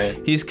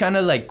kind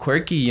of like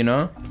quirky, you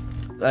know.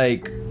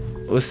 Like,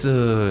 what's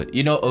the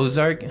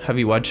Ozark? Have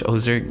you watched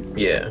Ozark?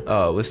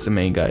 Yeah. What's the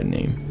main guy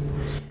name?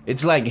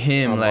 It's like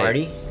him, like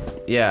Marty.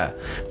 Yeah,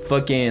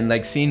 fucking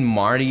like seeing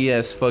Marty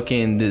as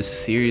fucking this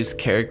serious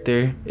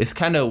character. It's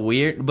kind of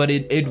weird, but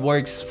it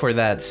works for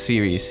that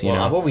series, you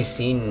know. I've always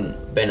seen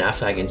Ben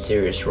Affleck in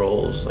serious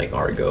roles like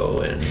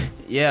Argo and.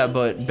 Yeah,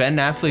 but Ben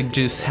Affleck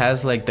just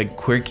has like the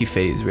quirky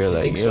face, where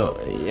like,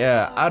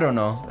 yeah, I don't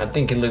know. I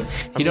think it look.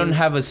 He don't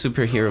have a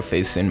superhero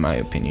face, in my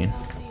opinion.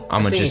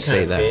 I'm gonna just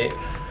say that.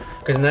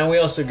 Because now we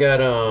also got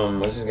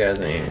what's this guy's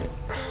name?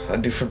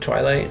 That dude from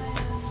Twilight.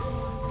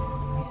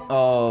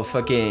 Oh,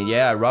 fucking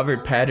yeah,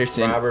 Robert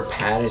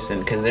Pattinson.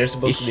 Because they're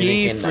supposed to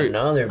be making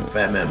another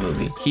Batman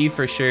movie. He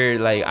for sure,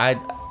 like,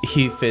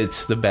 he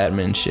fits the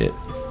Batman shit.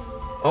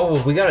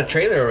 Oh, we got a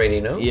trailer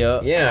already, no?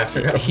 Yeah, I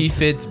forgot. He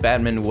fits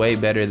Batman way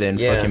better than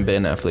fucking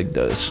Ben Affleck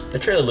does. The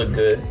trailer looked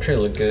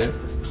good.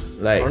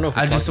 Like,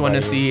 I just want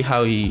to see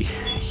how he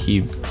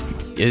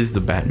is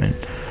the Batman.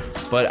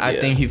 But I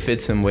think he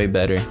fits him way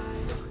better.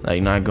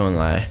 Like, not gonna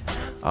lie.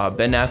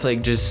 Ben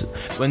Affleck just,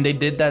 when they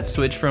did that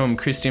switch from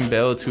Christian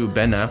Bale to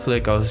Ben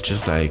Affleck, I was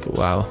just like,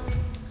 wow,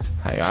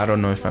 I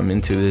don't know if I'm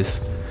into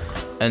this.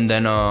 And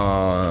then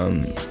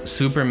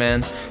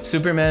Superman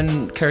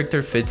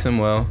character fits him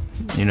well,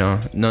 you know,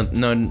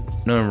 nothing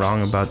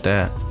wrong about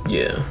that.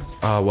 Yeah.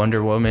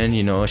 Wonder Woman,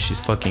 you know,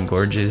 she's fucking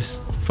gorgeous,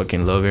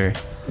 fucking love her.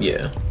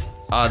 Yeah.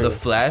 The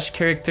Flash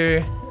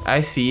character, I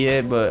see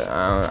it, but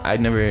I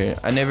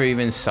never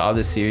even saw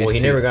the series. Well,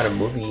 he never got a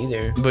movie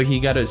either. But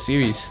he got a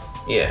series.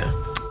 Yeah.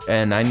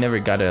 And I never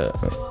got it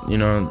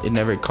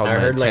never called my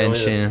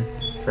attention.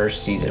 Like the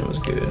first season was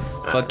good.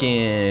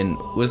 Fucking,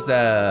 what's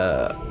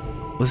the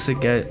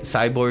guy?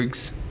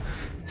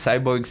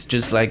 Cyborg's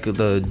just like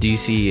the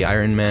DC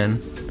Iron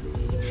Man.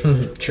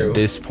 True. At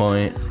this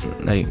point,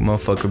 like,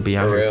 motherfucker be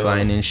out here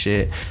flying and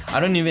shit. I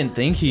don't even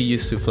think he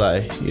used to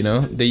fly, you know?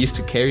 They used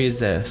to carry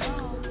his ass.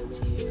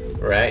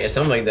 Right?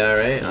 Something like that,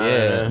 right?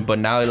 Yeah, but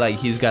now, like,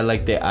 he's got,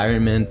 like, the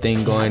Iron Man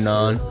thing going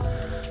on.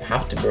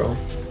 Have to, bro.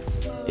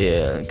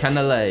 Yeah, kind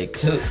of like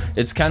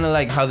it's kind of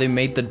like how they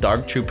made the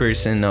Dark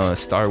Troopers in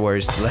Star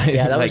Wars, like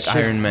Yeah, that like was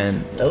shit. Iron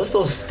Man. That was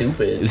so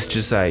stupid. It's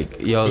just like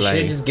yo, They should have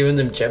like just given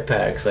them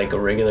jetpacks like a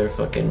regular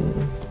fucking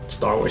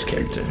Star Wars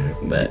character.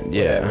 But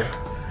yeah.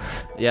 whatever.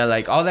 Yeah,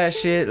 like all that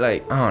shit,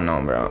 like I don't know,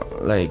 bro.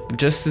 Like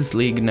Justice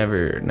League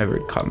never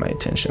caught my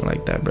attention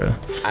like that, bro.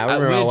 I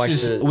remember I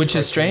watched which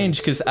is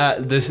strange, cause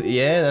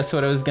that's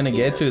what I was gonna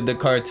get to. The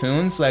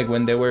cartoons, like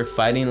when they were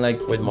fighting like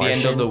With the end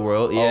Martian? of the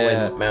world, Oh,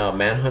 yeah. with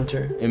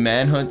Manhunter. In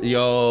Manhunt,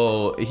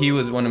 yo, he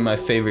was one of my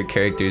favorite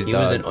characters. He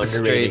dog. was an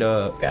underrated Straight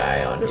up,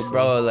 guy, honestly.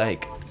 bro.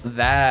 Like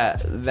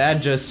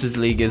that Justice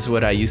League is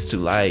what I used to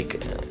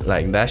like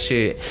that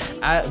shit.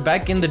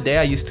 Back in the day,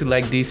 I used to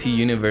like DC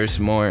Universe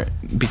more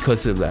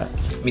because of that.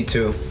 Me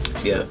too.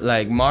 Yeah.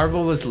 Like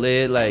Marvel was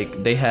lit.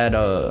 Like they had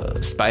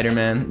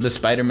Spider-Man, the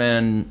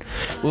Spider-Man.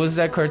 What was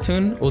that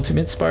cartoon?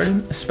 Ultimate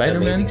The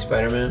Spider-Man. Amazing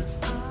Spider-Man.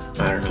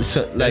 I don't know.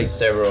 So, like There's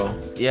several.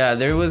 yeah,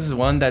 there was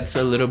one that's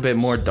a little bit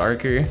more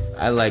darker.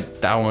 I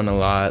like that one a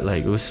lot.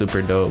 Like it was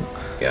super dope.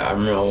 Yeah, I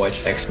remember I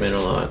watched X-Men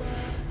a lot.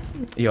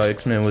 Yo,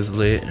 X-Men was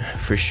lit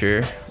for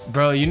sure.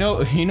 Bro, you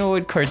know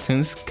what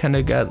cartoons kind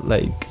of got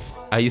like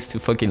I used to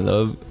fucking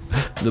love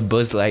the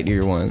Buzz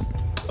Lightyear one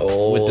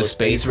Oh, with the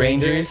Space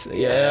Rangers.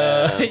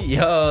 Yeah.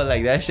 Yo,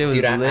 like that shit was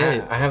Dude,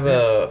 lit.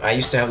 I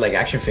used to have like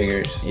action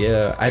figures.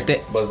 Yeah, I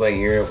think Buzz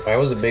Lightyear. I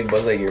was a big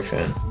Buzz Lightyear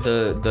fan.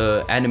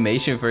 the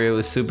animation for it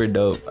was super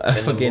dope. I And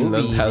the fucking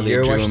movie, loved how did they you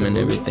ever drew watch them the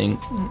and movies? everything.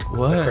 The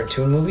What?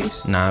 cartoon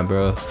movies. Nah,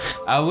 bro.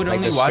 I would Like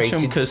only the watch straight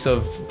them to- because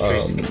of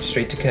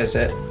Straight to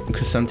cassette.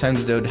 because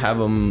sometimes they would have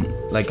them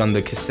like on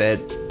the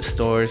cassette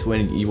stores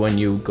when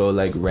you go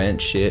like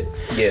rent shit.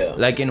 Yeah.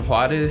 Like in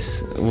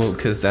Juarez, well,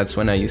 because that's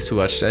when I used to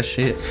watch that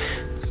shit.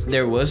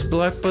 There was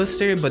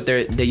Blockbuster, but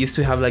they used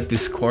to have like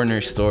these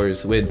corner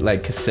stores with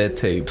like cassette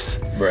tapes,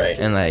 Right.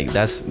 and like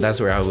that's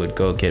where I would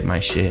go get my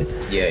shit.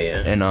 Yeah,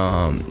 yeah. And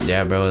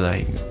yeah, bro,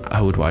 like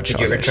I would watch. Did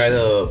all you ever that try shit.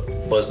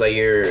 the Buzz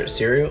Lightyear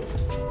cereal?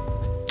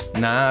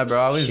 Nah, bro,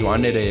 I always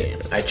wanted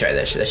it. I tried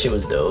that shit. That shit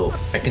was dope.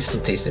 I can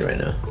still taste it right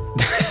now.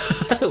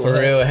 For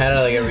real, it had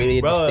like a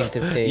really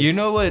distinctive taste. You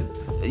know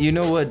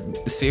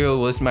what cereal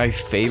was my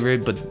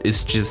favorite, but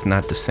it's just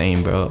not the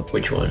same, bro.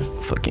 Which one?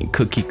 Fucking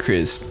Cookie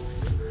Crisp.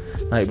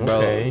 Like, bro,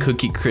 Okay.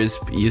 Cookie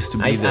Crisp used to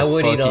be I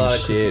would eat a lot fucking of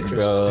shit, Cookie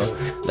bro.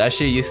 Crisp, That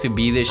shit used to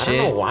be the I don't shit.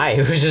 know why.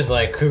 It was just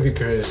like Cookie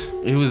Crisp.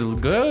 It was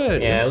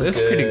good. Yeah, it was it's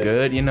pretty good.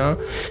 good, you know.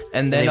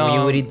 And then, And then when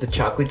you would eat the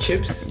chocolate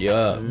chips,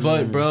 yeah,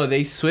 but bro,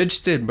 they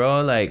switched it,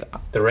 bro. Like,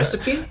 the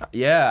recipe.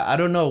 yeah, I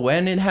don't know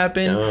when it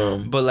happened,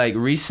 Dumb. but like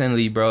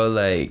recently, bro,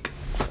 like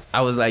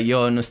I was like,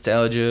 yo,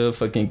 nostalgia,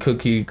 fucking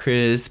Cookie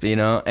Crisp, you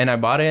know, and I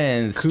bought it,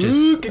 and it's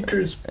just,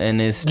 Crisp.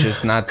 and it's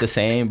just not the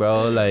same,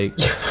 bro. Like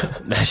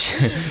that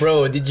shit.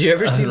 Bro, did you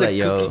ever see was the like,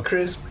 yo. Cookie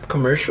Crisp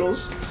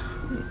commercials?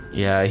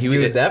 Yeah, he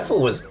Dude, would. that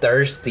fool was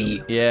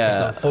thirsty. Yeah.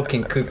 For some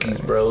fucking cookies,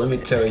 bro. Let me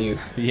tell you.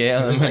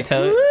 Yeah, let me Like,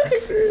 tell you.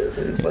 Cookie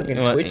Crisp. Fucking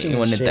twitching. He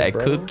wanted shit, that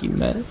bro. cookie,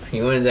 man.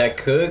 He wanted that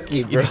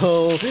cookie, bro.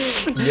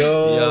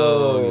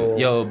 Yo.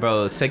 Yo,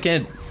 bro.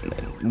 Second,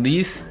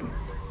 these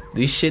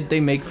shit they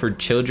make for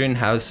children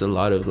has a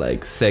lot of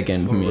like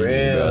second meaning, bro.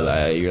 real.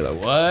 Like you're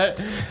like, what?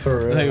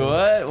 For real. Like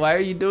what? Why are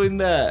you doing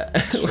that?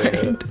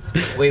 Straight up.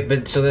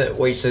 So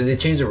they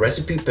changed the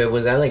recipe, but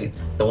was that like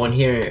the one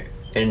here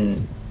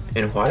in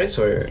Juarez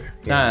or here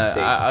in Nah, the States?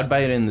 I'd buy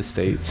it in the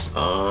States.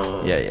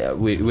 Yeah.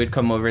 We'd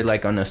come over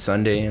like on a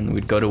Sunday and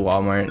we'd go to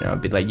Walmart and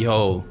I'd be like,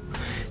 yo,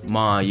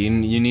 Ma, you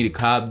need to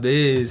cop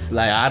this.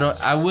 Like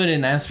I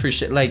wouldn't ask for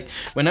shit. Like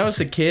when I was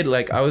a kid,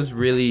 like I was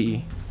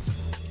really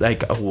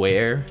like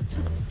aware,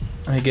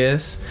 I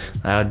guess.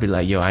 I would be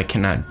like, yo, I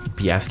cannot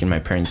be asking my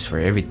parents for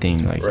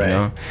everything, like Right. you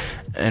know.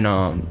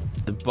 And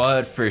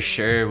but for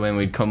sure when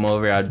we'd come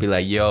over, I'd be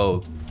like,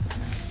 yo,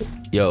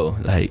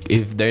 like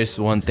if there's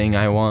one thing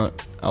I want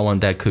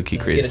that Cookie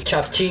Get Crisp. a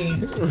chopped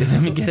cheese.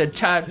 Let me get a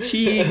chopped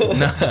cheese.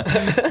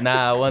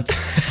 Nah,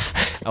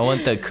 I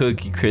want the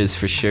Cookie Crisp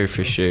for sure.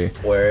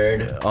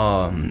 Word.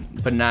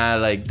 But nah,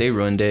 like they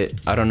ruined it.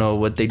 I don't know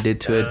what they did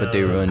to it, but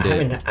they ruined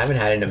it. I haven't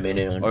had it in a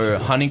minute. Or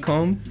Honestly.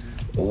 honeycomb.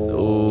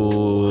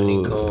 Ooh,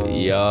 honeycomb.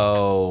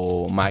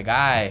 Yo, my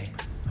guy.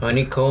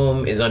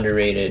 Honeycomb is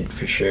underrated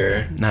for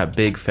sure. Not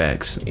big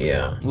facts.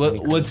 Yeah.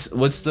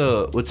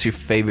 What's your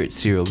favorite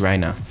cereal right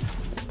now?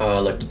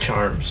 Lucky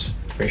Charms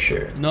for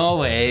sure. No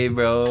way,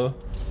 bro.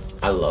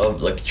 I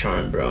love Lucky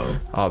Charm, bro.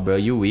 Oh, bro,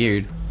 you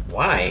weird.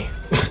 Why?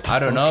 I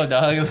don't know,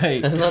 dog.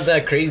 Like That's not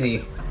that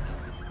crazy.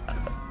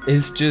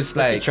 it's just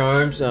Lucky like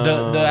Charms.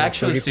 the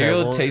actual Fruity cereal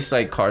Pebbles. tastes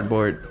like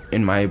cardboard,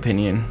 in my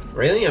opinion.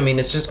 Really? I mean,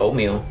 it's just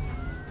oatmeal.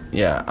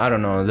 Yeah, I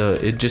don't know.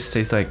 It just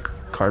tastes like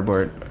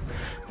cardboard.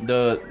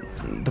 The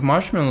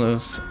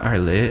marshmallows are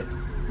lit.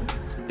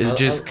 It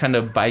just kind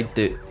of bite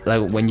the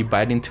like when you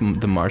bite into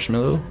the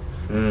marshmallow.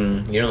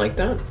 You don't like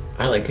that?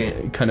 I like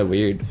it. Kind of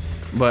weird,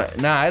 but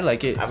nah, I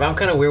like it. I'm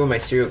kind of weird with my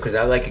cereal because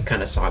I like it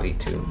kind of soggy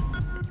too.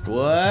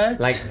 What?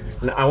 Like,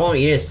 I won't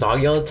eat it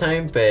soggy all the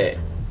time, but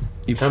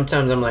You-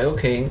 sometimes I'm like,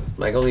 okay,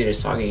 like I'll eat it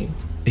soggy.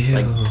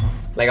 Ew.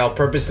 Like I'll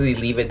purposely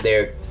leave it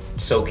there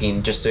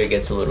soaking just so it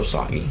gets a little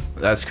soggy.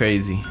 That's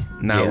crazy.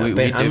 Nah, Yeah, we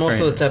but I'm different.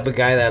 also the type of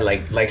guy that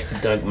likes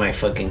to dunk my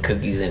fucking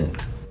cookies in.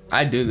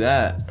 I do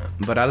that,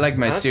 but I like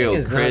my cereal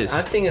crisp.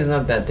 I think it's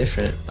not that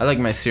different. I like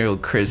my cereal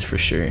crisp for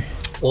sure.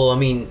 Well, I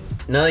mean,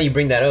 now that you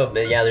bring that up,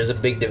 yeah, there's a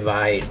big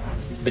divide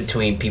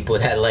between people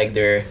that like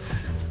their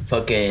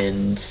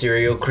fucking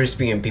cereal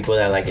crispy and people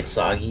that like it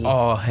soggy.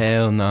 Oh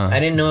hell no! I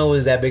didn't know it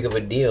was that big of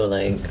a deal.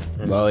 Like,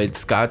 Well,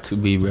 it's got to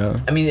be, bro.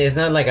 I mean, it's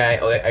not like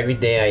every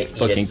day I eat a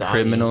Fucking soggy.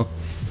 criminal.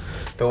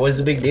 But what's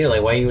the big deal?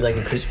 Like, why you like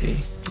it crispy?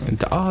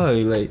 Dog,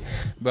 like,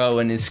 bro,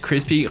 when it's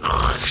crispy,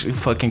 it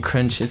fucking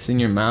crunches in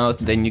your mouth.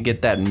 Then you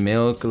get that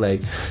milk,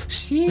 like,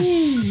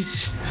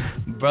 sheesh,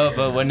 bro.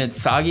 But when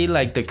it's soggy,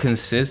 like the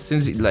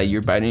consistency, like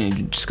you're biting, and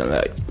you're just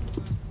gonna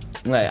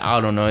like I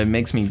don't know.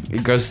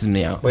 It grosses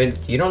me out. Wait,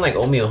 you don't like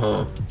oatmeal,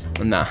 huh?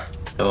 Nah,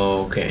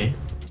 Oh, okay.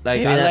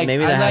 like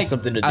Maybe that has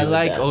something to do I with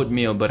like that.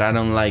 oatmeal, but I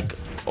don't like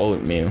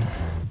oatmeal.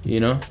 You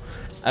know,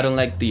 I don't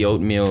like the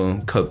oatmeal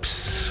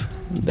cups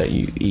that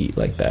you eat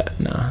like that.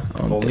 Nah, I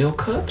don't think- Oatmeal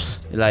cups?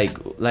 Like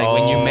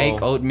when you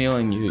make Oh. oatmeal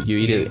and you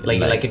eat it Like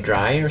you like it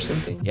dry or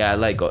something? Yeah, I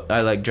like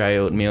dry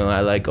oatmeal. I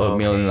like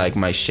oatmeal in like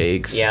my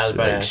shakes. Yeah, I was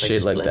about to like ask, like, shit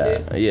just like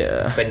blend that.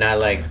 Yeah. But not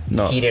like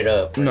No. heat it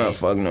up. No, right?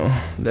 fuck no.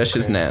 That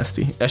shit's Okay.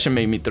 nasty. That shit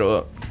make me throw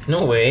up.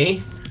 No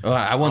way. Oh,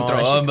 I won't Oh, throw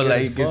that up, shit's but good like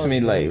as it gives fuck, me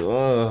dude. like,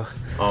 oh.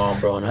 Oh,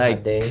 bro, on a Like,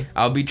 hot day.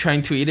 I'll be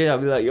trying to eat it. I'll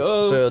be like,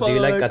 oh. So, do you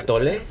like fuck.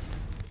 atole?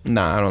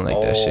 Nah, I don't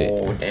like that shit.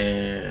 Oh,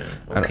 damn.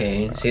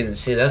 Okay. See,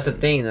 that's the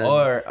thing.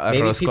 Or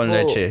arroz con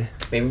leche.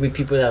 Maybe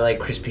people that like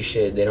crispy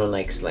shit, they don't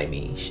like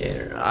slimy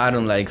shit. Or, I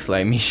don't like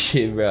slimy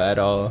shit, bro, at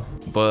all.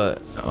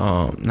 But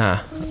nah.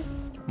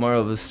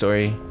 Moral of the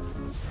story.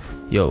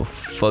 Yo,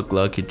 fuck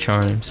Lucky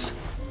Charms.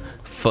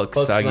 Fuck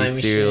soggy slimy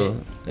cereal.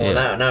 shit.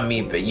 Well, not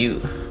me, but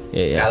you.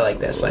 Yeah. I like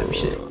that slimy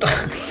shit.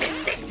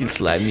 You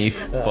slimy I'm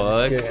just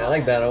fuck. kidding. I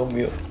like that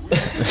oatmeal.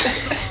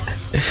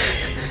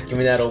 Give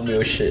me that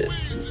oatmeal shit.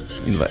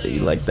 You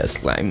like that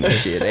slimy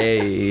shit.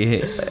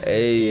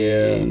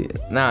 Hey. Yeah.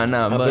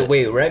 Nah, But but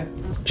wait, Reg,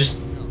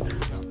 just.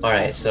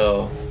 Alright,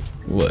 so.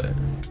 what?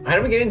 How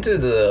did we get into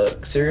the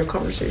cereal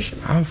conversation?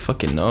 I don't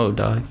fucking know,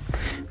 dog.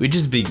 We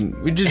just be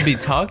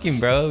talking,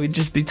 bro. We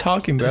just be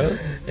talking, bro.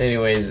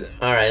 Anyways,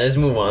 alright, let's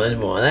move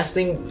on. Last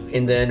thing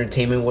in the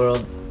entertainment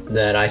world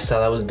that I saw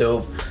that was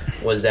dope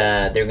was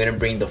that they're gonna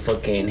bring the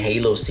fucking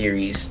Halo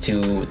series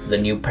to the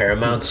new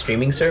Paramount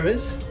streaming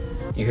service.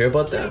 You hear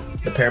about that?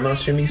 The Paramount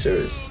streaming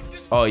service?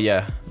 Oh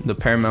yeah, the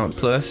Paramount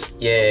Plus.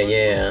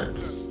 Yeah.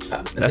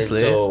 That's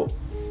lit. So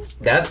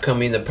that's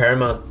coming, the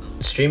Paramount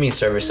streaming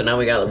service. So now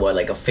we got what,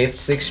 like a fifth,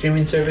 sixth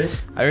streaming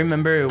service? I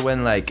remember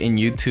when like in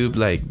YouTube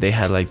like they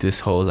had like this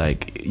whole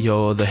like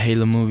yo the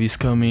Halo movie's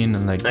coming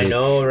and like I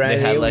know, right? They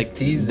had Halo's like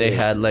teased they it.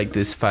 had like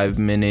this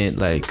 5-minute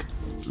like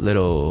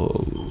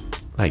little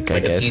like I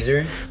Like guess a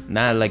teaser?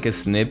 not like a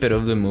snippet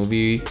of the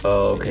movie.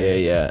 Oh,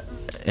 okay. Yeah.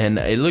 And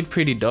it looked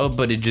pretty dope,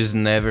 but it just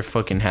never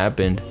fucking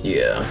happened.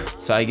 Yeah.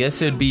 So I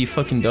guess it'd be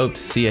fucking dope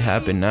to see it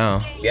happen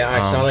now. Yeah, I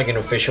saw like an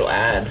official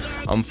ad.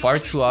 I'm far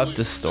too off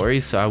the story,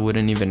 so I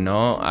wouldn't even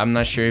know. I'm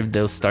not sure if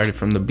they'll start it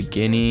from the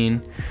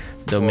beginning.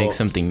 They'll make Well,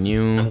 something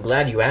new. I'm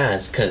glad you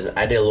asked, because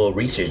I did a little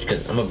research,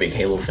 because I'm a big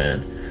Halo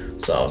fan.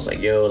 So I was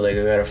like, yo, like,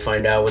 I gotta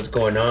find out what's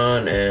going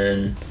on.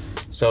 And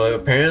so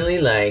apparently,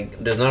 like,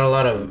 there's not a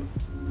lot of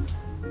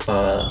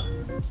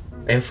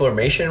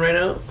information right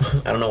now.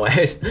 I don't know why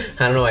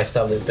I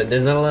stopped it, but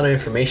there's not a lot of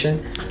information.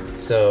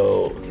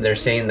 So they're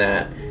saying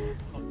that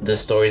the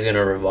story's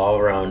gonna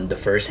revolve around the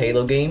first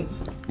Halo game.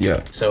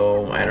 Yeah.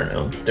 So I don't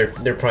know.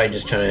 They're probably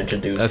just trying to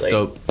introduce That's like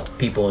dope.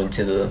 people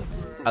into the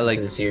I like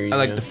the series, I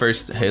like you know? the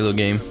first Halo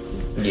game.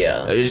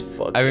 yeah.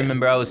 Fuck I yeah.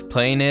 remember I was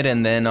playing it,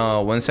 and then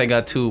once I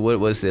got to what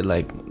was it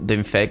like the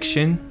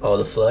infection, Oh,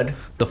 the flood.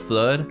 the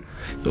flood.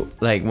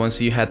 Like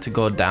once you had to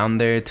go down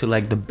there to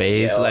like the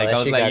base, Yeah, like that I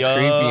was shit like, got yo,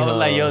 creepy, huh?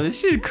 like yo, this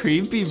shit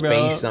creepy, bro.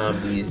 Space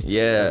zombies.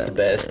 Yeah. That's the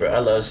best, bro. I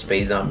love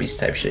space zombies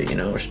type shit, you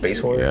know, or space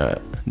horror. Yeah,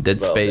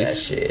 Dead Love that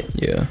Space. shit.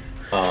 Yeah.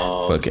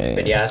 Fucking-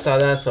 But yeah, I saw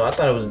that, so I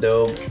thought it was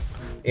dope.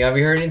 Yeah, have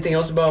you heard anything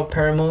else about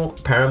Paramount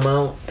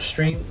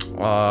stream?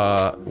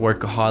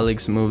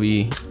 Workaholics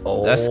movie.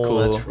 Oh, That's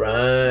cool. That's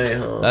right,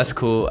 huh? That's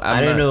cool.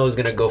 I didn't know it was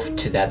gonna go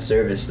to that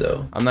service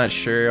though. I'm not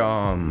sure.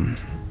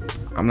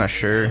 I'm not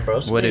sure Bro,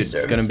 what streaming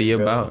it's gonna be services,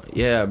 bro. about.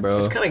 Yeah, bro.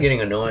 It's kind of getting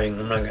annoying.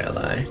 I'm not gonna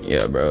lie.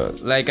 Yeah, bro.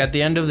 Like at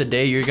the end of the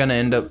day, you're gonna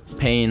end up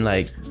paying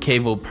like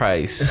cable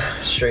price.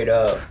 Straight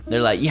up.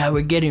 They're like, yeah,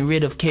 we're getting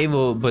rid of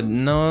cable, but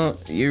no,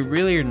 you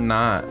really are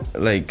not.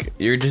 Like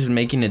you're just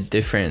making it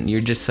different.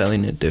 You're just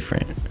selling it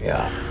different.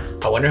 Yeah.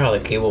 I wonder how the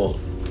cable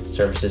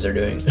services are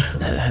doing.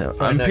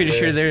 I'm not pretty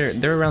sure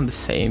good. they're around the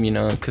same, you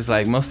know, because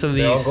like most of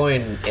They're all these,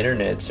 going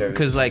internet service.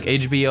 because like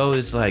HBO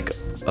is like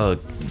a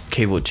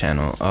cable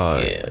channel.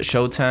 Yeah.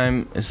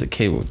 Showtime is a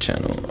cable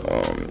channel.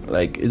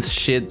 Like it's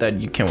shit that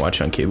you can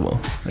watch on cable,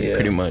 like, Yeah.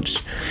 pretty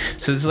much.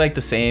 So it's like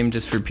the same,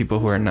 just for people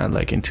who are not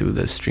like into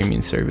the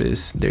streaming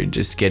service. They're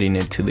just getting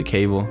it to the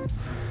cable.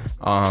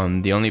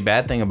 The only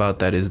bad thing about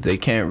that is they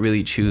can't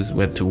really choose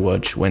when to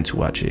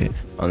watch it,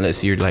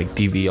 unless you're like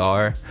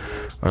DVR,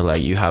 or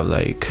like you have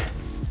like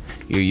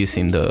you're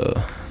using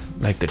the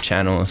like the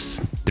channels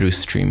through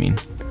streaming.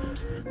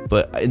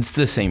 But it's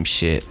the same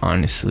shit,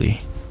 honestly.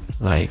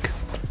 Like,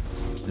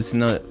 it's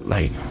not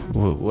like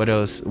what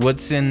else?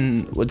 What's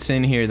in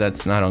here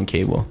that's not on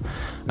cable?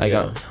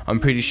 I'm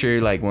pretty sure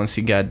like once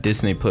you got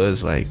Disney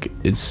Plus, like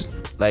it's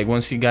like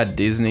once you got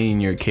Disney in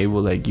your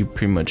cable, like you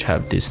pretty much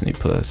have Disney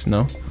Plus.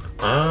 No.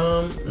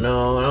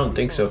 No, I don't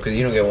think so, because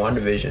you don't get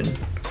WandaVision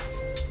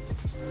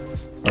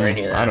or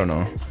any of that. I don't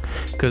know,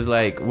 cause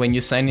like when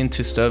you sign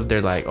into stuff,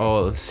 they're like,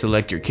 oh,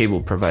 select your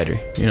cable provider.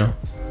 You know.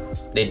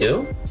 They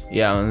do?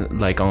 Yeah,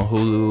 like on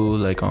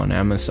Hulu, like on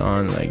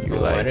Amazon, like you're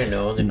like. I didn't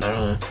know. I don't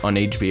know. On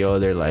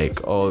HBO, they're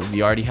like, oh, if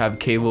you already have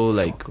cable,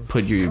 like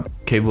put your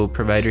cable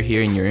provider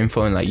here in your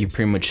info, and like you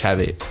pretty much have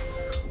it.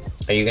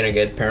 Are you gonna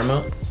get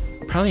Paramount?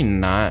 Probably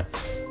not.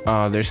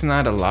 There's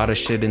not a lot of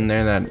shit in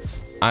there that.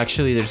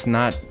 Actually, there's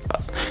not.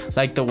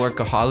 Like the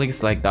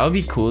Workaholics, like that would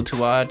be cool to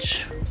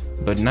watch,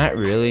 but not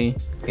really.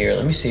 Here,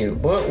 let me see.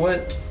 What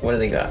do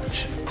they got?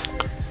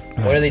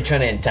 What are they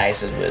trying to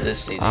entice us with? Let's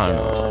see. I don't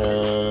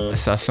know. I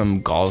saw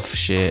some golf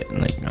shit.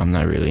 And, like, I'm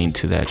not really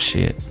into that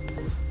shit.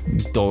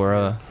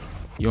 Dora.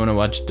 You want to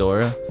watch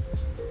Dora?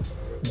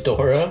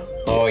 Dora?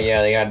 Oh,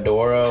 yeah. They got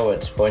Dora with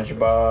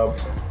SpongeBob.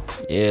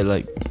 Yeah,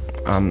 like,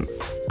 I'm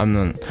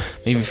not...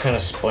 Maybe... Some kind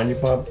of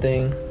SpongeBob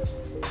thing?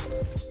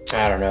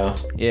 I don't know.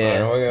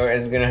 Yeah.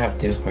 We're gonna have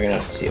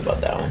to see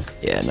about that one.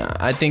 Yeah, nah.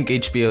 I think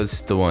HBO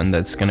is the one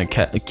that's gonna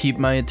keep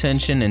my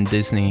attention, and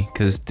Disney.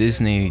 Because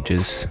Disney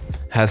just...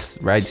 has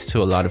rights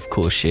to a lot of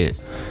cool shit.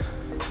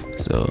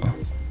 So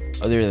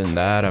other than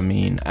that, I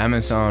mean,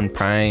 Amazon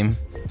Prime,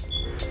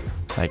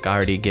 like I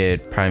already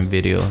get Prime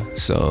Video,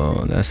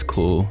 so that's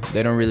cool.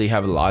 They don't really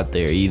have a lot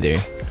there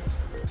either.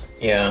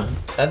 Yeah,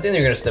 I think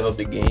they're gonna step up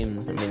the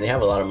game. I mean, they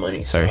have a lot of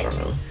money, so I don't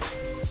know.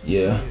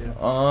 Yeah.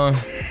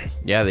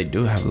 Yeah, they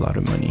do have a lot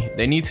of money.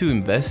 They need to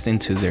invest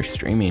into their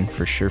streaming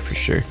for sure.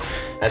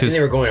 I think they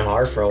were going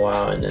hard for a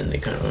while, and then they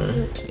kind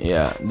of...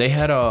 Yeah, they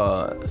had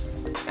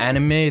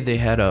anime. They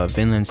had a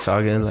Vinland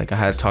Saga, like I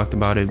had talked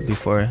about it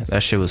before.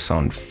 That shit was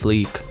on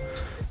fleek.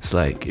 It's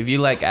like, if you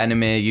like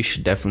anime, you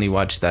should definitely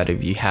watch that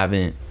if you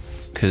haven't,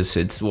 because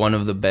it's one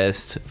of the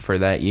best for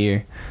that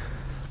year,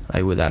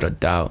 like without a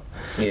doubt.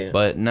 Yeah.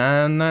 But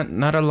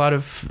not a lot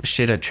of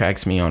shit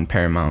attracts me on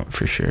Paramount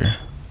for sure.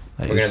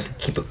 Like, we're gonna have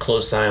to keep a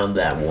close eye on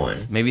that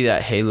one. Maybe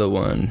that Halo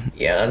one.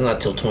 Yeah, that's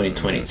not till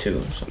 2022.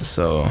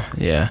 So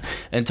yeah,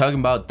 and talking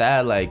about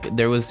that, like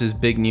there was this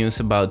big news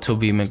about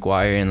Tobey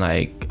Maguire and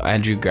like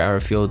Andrew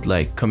Garfield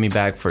like coming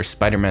back for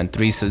Spider-Man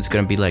 3, so it's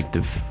gonna be like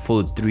the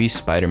full 3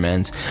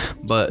 Spider-Mans.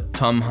 But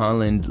Tom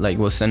Holland like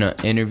was in an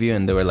interview,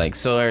 and they were like,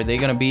 so are they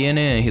gonna be in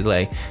it? And he's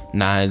like,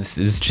 nah,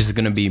 it's just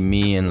gonna be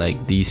me and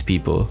like these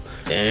people.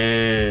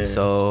 Damn.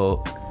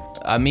 So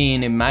I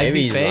mean, it might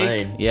be fake.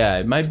 Lying. Yeah,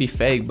 it might be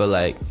fake, but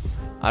like,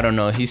 I don't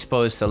know. He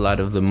spoils a lot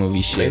of the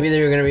movie shit. Maybe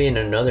they were gonna be in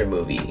another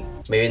movie.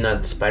 Maybe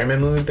not the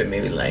Spider-Man movie, but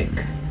maybe like...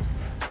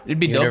 It'd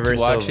be dope to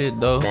watch it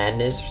though.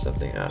 Madness or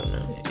something. I don't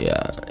know.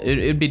 Yeah,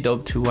 it'd be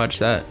dope to watch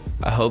that.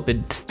 I hope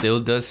it still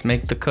does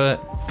make the cut.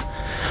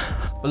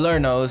 But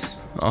Lord knows.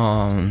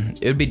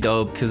 It'd be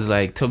dope because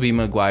like Tobey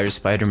Maguire's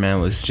Spider-Man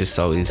was just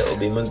always...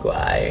 Tobey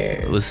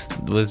Maguire. Was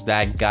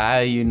that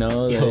guy, you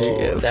know? Yo,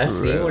 like, that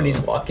scene when he's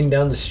walking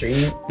down the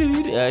street.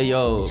 Dude,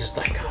 yo. Just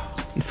like...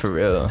 For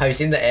real. Have you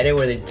seen the edit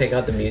where they take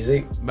out the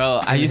music? Bro,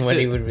 I used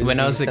to, when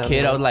I was a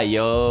kid, I was like,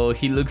 yo,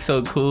 he looks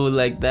so cool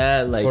like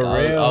that. Like,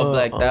 all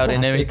blacked out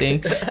and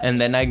everything. And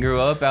then I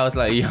grew up, I was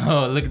like,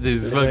 yo, look at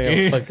this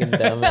fucking... Like a fucking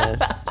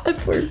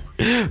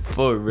dumbass.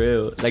 For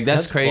real. Like,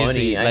 that's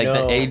crazy. Funny. Like,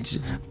 the age,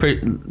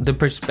 the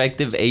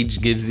perspective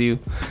age gives you.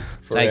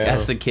 Like,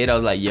 as a kid, I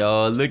was like,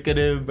 yo, look at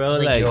him, bro. I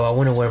was like, yo, I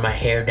want to wear my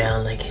hair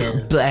down like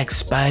him. Black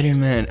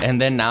Spider-Man.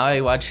 And then now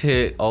I watch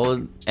it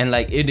old, and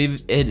like,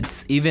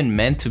 it's even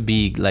meant to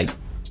be like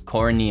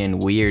corny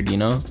and weird, you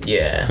know?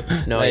 Yeah.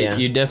 No, like, yeah.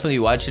 You definitely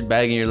watch it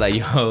back and you're like,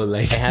 yo,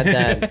 like... I had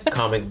that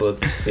comic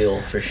book feel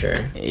for sure.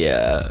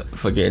 Yeah,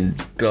 fucking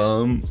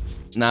dumb.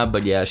 Nah,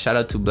 but yeah, shout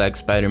out to Black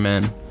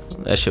Spider-Man.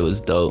 That shit was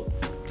dope.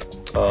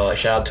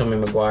 Shout out to Tobey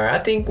Maguire. I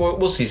think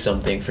we'll see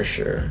something for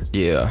sure.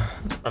 Yeah.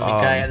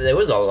 I mean, there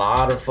was a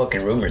lot of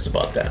fucking rumors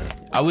about that.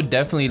 I would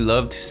definitely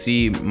love to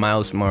see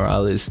Miles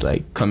Morales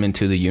like come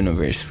into the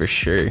universe for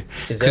sure.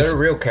 Is that a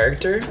real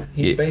character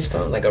he's based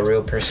on? Like a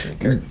real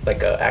person?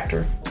 Like an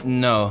actor?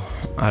 No,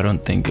 I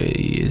don't think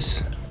he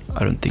is.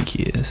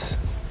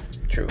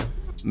 True.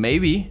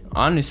 Maybe,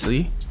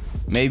 honestly.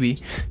 Maybe,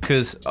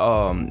 because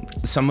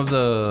some of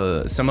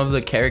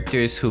the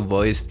characters who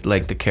voiced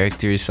like the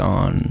characters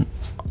on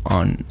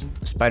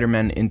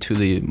Spider-Man Into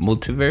the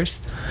Multiverse,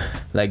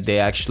 like they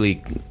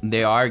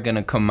are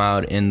gonna come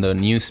out in the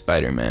new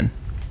Spider-Man.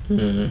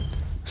 Mm-hmm.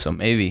 So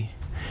maybe,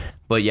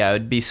 but yeah,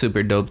 it'd be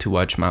super dope to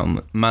watch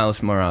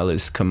Miles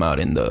Morales come out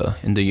in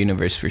the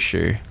universe for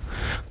sure.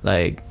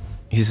 Like,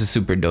 he's a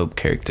super dope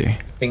character.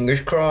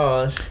 Fingers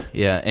crossed.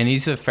 Yeah, and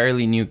he's a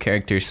fairly new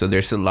character, so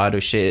there's a lot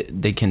of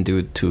shit they can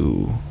do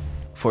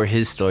for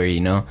his story,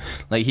 you know.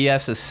 Like he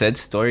has a set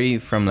story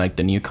from like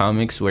the new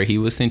comics where he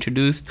was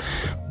introduced,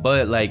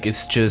 but like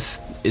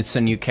it's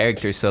a new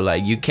character, so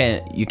like you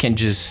can't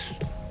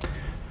just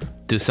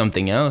do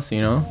something else,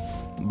 you know.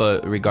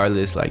 But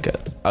regardless, like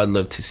I'd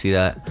love to see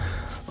that.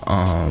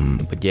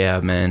 But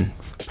yeah, man,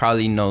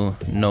 probably no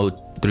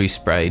 3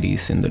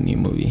 Sprities in the new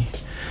movie,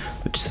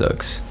 which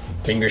sucks.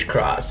 Fingers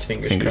crossed.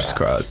 Fingers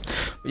crossed.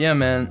 But yeah,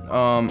 man.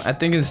 I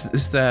think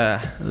it's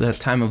the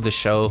time of the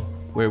show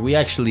where we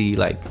actually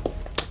like,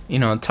 you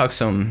know, talk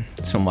some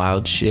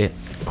wild shit.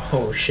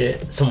 Oh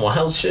shit! Some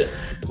wild shit.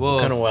 Well,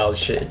 what kind of wild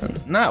shit?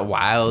 Not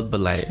wild, but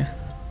like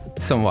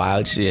some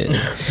wild shit.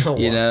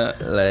 You know,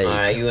 like. All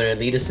right, you wanna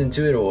lead us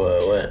into it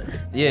or what?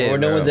 Yeah. We're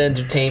done with the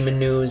entertainment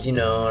news, you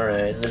know. All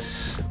right,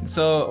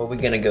 So what we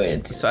gonna go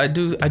into? So I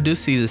do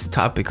see this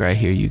topic right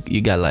here.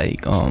 You got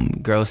like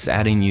girls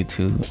adding you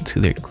to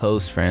their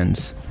close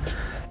friends.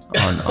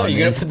 On you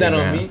gonna Instagram. put that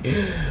on me?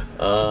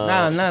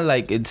 Nah, not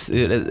like it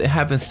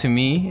happens to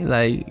me.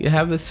 Like it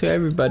happens to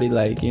everybody.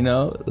 Like, you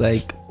know,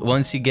 like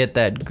once you get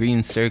that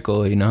green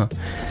circle, you know,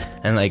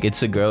 and like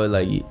it's a girl,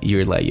 like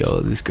you're like,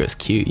 yo, this girl's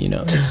cute, you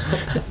know.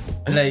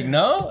 Like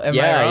no, am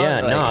I wrong?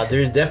 Yeah. Like, No,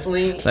 there's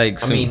definitely.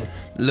 Like, I mean,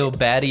 little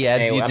baddie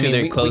adds you to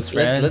their close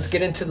friends. Let's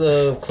get into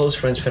the close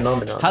friends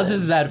phenomenon. How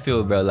does that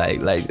feel, bro?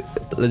 Like,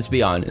 let's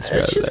be honest, bro.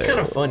 It's just like, kind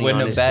of funny. When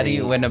honestly.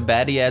 a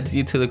baddie adds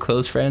you to the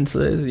close friends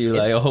list, you're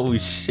like, oh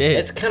shit.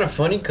 It's kind of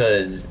funny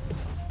because,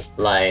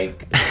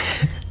 like,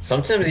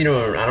 sometimes I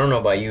don't know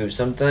about you.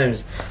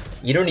 Sometimes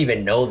you don't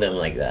even know them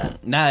like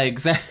that. Nah,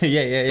 exactly.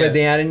 Yeah. But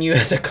they adding you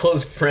as a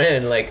close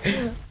friend, like,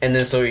 and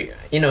then so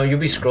you know you'll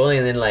be scrolling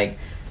and then like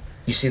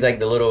you see like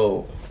the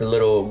little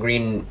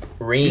green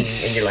ring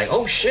and you're like,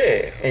 oh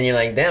shit, and you're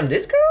like, damn,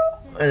 this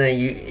girl, and then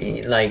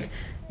you like,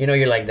 you know,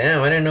 you're like,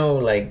 damn, I didn't know,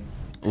 like,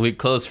 we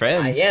close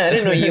friends. I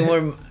didn't know you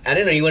were. I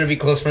didn't know you want to be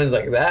close friends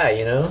like that,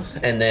 you know.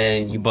 And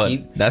then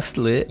that's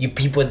lit. You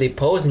peep what they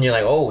post, and you're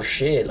like, oh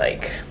shit,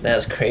 like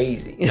that's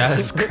crazy.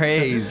 That's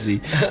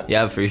crazy.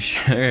 Yeah, for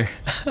sure.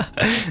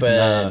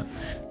 But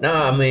no,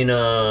 I mean,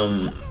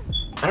 I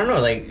don't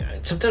know. Like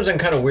sometimes I'm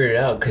kind of weirded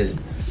out because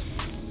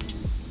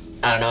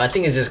I don't know. I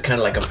think it's just kind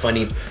of like a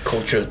funny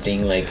cultural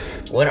thing. Like,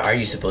 what are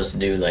you supposed to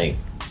do? Like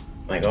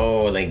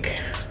oh, like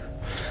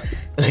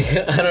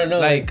I don't know.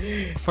 Like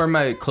for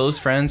my close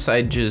friends,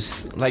 I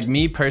just like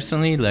me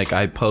personally. Like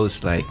I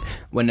post like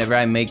whenever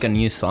I make a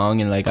new song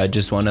and like I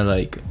just want to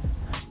like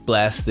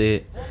blast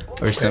it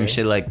or some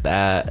shit like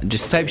that.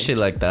 Just type shit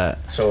like that.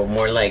 So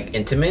more like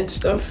intimate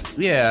stuff?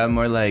 Yeah,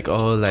 more like,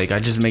 oh, like I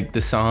just make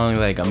the song,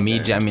 like I'm me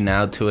jamming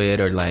out to it,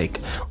 or like,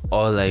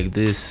 oh, like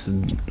this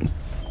and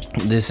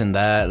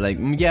that. Like,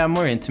 yeah,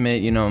 more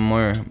intimate, you know,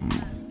 more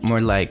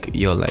like,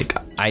 yo, like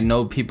I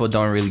know people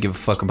don't really give a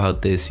fuck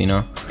about this, you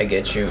know. I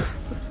get you.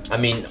 I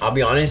mean, I'll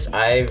be honest,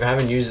 I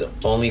haven't used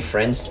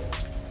OnlyFriends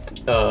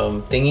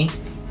thingy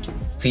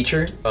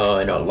feature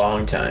in a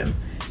long time,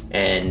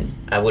 and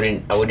I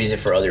would use it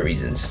for other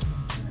reasons.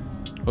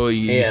 What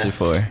you use it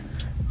for?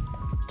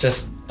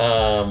 Just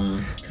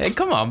hey,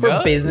 come on, for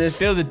bro. business.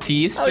 Spill the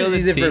tea. I would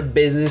use it for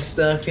business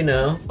stuff, you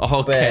know.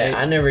 Okay. But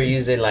I never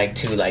used it like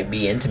to like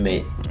be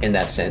intimate in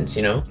that sense,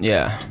 you know.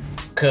 Yeah.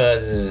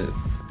 Cause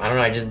I don't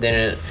know, I just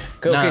didn't.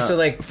 Okay, so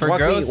like for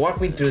girls,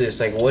 walk me through this.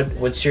 Like,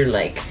 what's your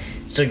like?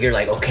 So you're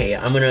like, okay,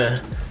 I'm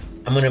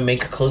gonna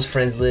make a close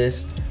friends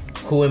list.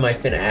 Who am I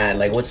finna add?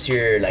 Like, what's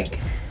your like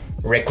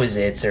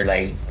requisites or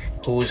like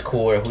who's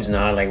cool or who's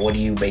not? Like, what do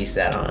you base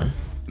that on?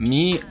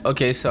 Me,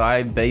 okay, so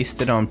I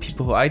based it on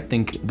people who I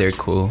think they're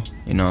cool,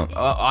 you know.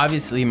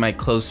 Obviously my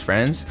close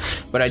friends,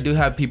 but I do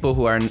have people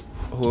who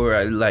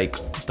are like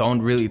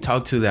don't really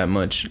talk to that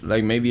much.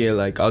 Like maybe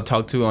like I'll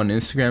talk to on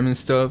Instagram and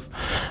stuff,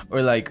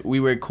 or like we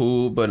were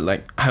cool, but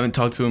like I haven't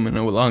talked to them in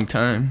a long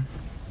time,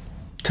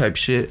 type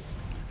shit.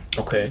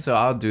 Okay. So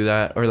I'll do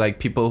that, or like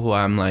people who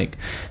I'm like,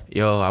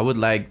 yo, I would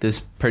like this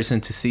person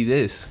to see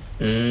this.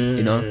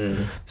 You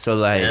know, so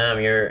like,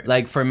 damn, you're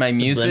like for my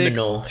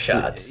subliminal music,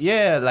 shots.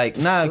 Yeah, like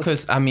nah,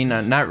 cause I mean,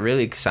 not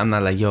really, cause I'm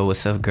not like, yo,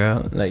 what's up,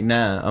 girl? Like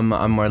nah,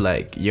 I'm more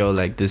like, yo,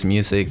 like this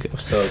music.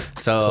 So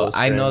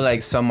I know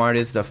like some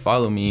artists that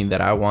follow me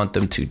that I want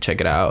them to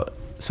check it out.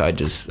 So I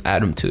just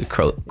add them to the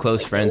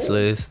close friends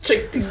list.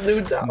 Check these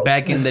dudes out.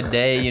 Back in the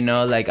day, you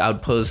know, like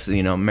I'd post,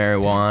 you know,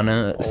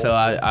 marijuana. So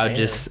I'll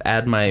just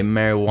add my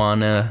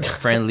marijuana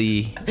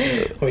friendly.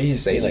 What do you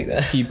say like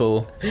that?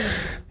 People,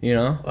 you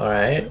know. All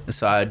right.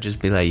 So I'd just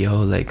be like, yo,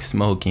 like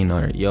smoking,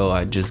 or yo,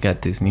 I just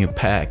got this new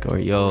pack, or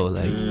yo,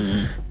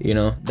 like, you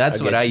know.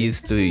 That's what I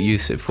used to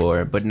use it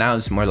for. But now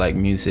it's more like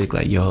music,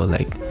 like yo,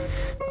 like,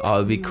 oh,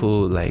 it'd be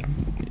cool, like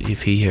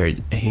if he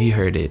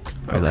heard it,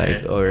 or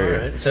like, or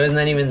right. So it's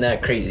not even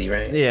that crazy,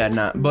 right? Yeah,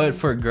 not. But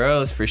for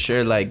girls, for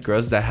sure, like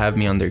girls that have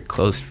me on their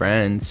close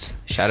friends,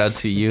 shout out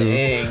to you.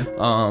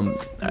 Dang.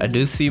 I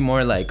do see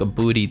more like a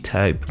booty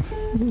type.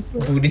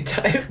 Booty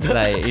type.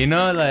 Like, you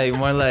know, like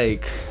more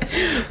like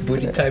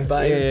booty type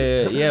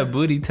vibes. Yeah,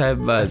 booty type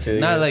vibes.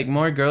 Not like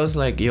more girls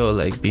like, yo,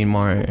 like being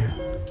more,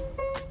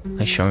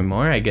 like showing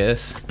more, I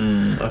guess.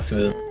 I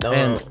feel.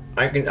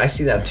 I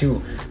see that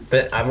too,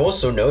 but I've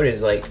also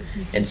noticed like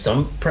in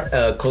some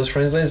close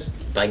friends lists,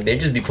 like they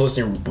just be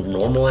posting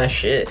normal ass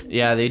shit.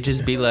 Yeah, they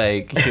just be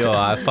like, yo,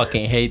 I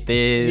fucking hate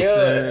this.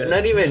 Yeah,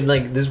 not even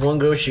like this one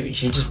girl. She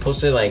just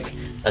posted like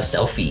a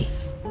selfie,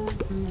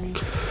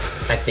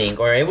 I think,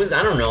 or it was,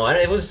 I don't know.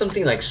 It was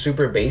something like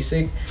super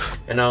basic,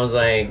 and I was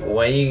like,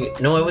 why do you?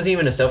 No, it wasn't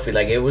even a selfie.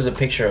 Like it was a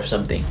picture of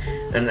something,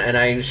 and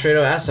I straight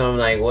up asked her, I'm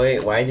like,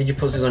 wait, why did you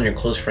post this on your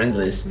close friends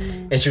list?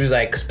 And she was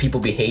like, cause people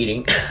be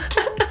hating.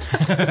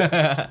 Nah,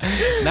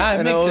 it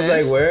And makes I was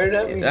sense. like, where?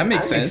 That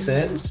makes sense.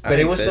 But That it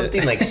makes was sense.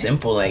 something like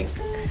simple, like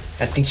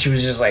I think she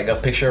was just like a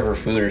picture of her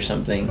food or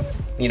something,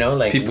 you know,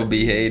 like People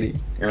be hating.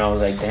 And I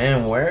was like,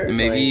 damn, where?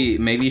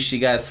 Maybe she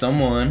got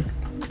someone,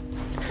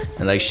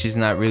 and like she's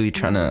not really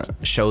trying to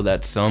show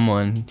that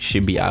someone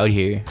should be out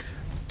here.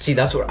 See,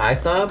 that's what I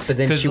thought, but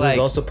then 'Cause, she was like,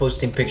 also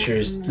posting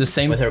pictures The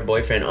same. with her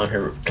boyfriend on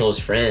her close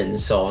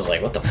friends. So I was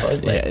like, what the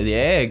fuck? Like,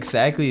 Yeah,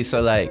 exactly.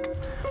 So like,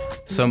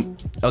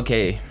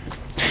 okay.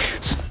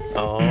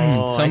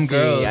 oh, Some I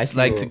girls see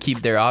like what- to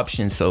keep their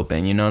options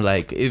open, you know,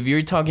 like if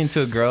you're talking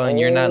to a girl and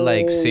you're not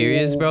like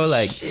serious, bro,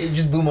 like it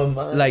just blew my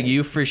mind. like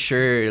you for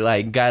sure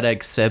like gotta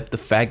accept the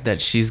fact that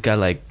she's got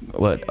like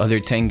what other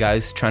 10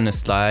 guys trying to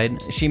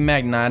slide. She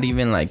might not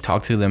even like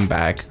talk to them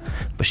back,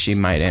 but she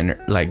might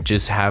like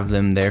just have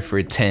them there for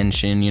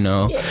attention, you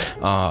know.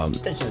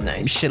 that's just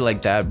nice. Shit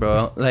like that,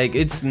 bro. Like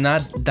it's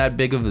not that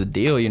big of a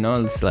deal, you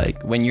know. It's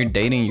like when you're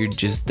dating, you're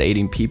just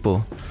dating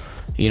people,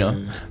 you know.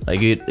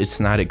 Like it's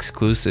not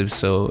exclusive,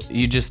 so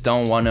you just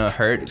don't want to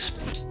hurt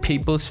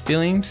people's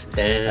feelings,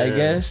 Damn. I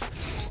guess.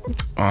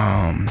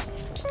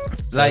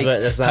 Like,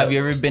 that's not- have you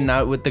ever been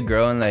out with the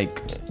girl and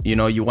like, you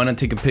know, you want to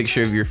take a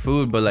picture of your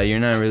food, but like you're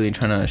not really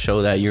trying to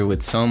show that you're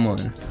with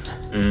someone,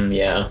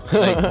 Yeah.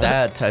 like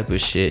that type of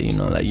shit, you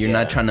know, like you're Yeah.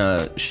 not trying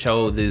to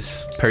show this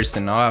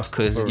person off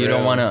because For you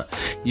don't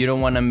real.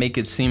 want to make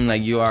it seem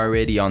like you're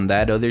already on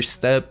that other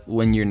step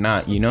when you're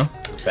not, you know.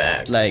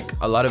 Facts. Like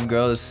a lot of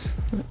girls,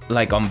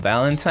 like on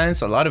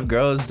Valentine's, a lot of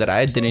girls that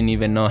I didn't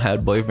even know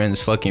had boyfriends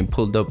fucking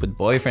pulled up with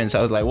boyfriends.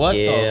 I was like, what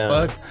Yeah.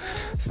 the fuck?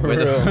 For Where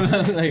the-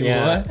 real. like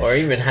yeah. what? Or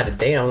even had a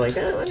date. I was like,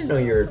 damn, I didn't know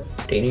you were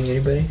dating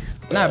anybody.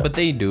 Nah, but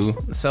they do.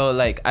 So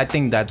like, I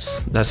think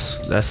that's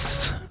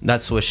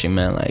what she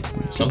meant. Like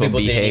Some people people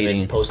be didn't hating.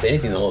 even post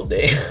anything the whole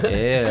day.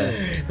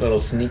 Yeah. Little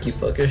sneaky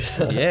fuckers.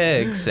 Yeah,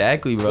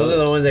 exactly, bro. Those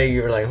are the ones that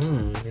you were like,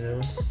 you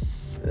know.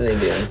 They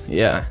do.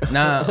 Yeah.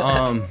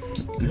 Nah,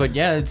 but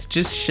yeah, it's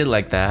just shit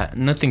like that.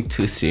 Nothing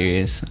too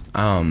serious.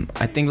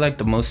 I think like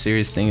the most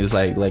serious thing is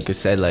like I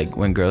said, like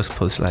when girls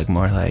post like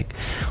more like,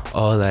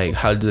 oh, like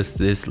how does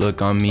this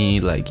look on me?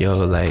 Like, yo,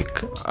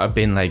 like I've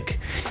been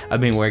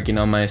working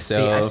on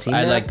myself. seen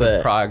I that, like the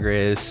but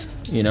progress,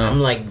 you know? I'm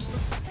like,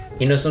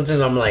 you know,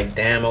 sometimes I'm like,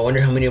 damn, I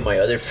wonder how many of my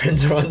other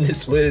friends are on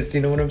this list. You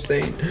know what I'm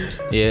saying?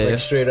 Yeah. Like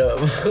straight up.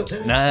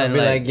 Nah, I'll and be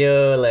like- like,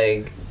 yo,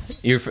 like,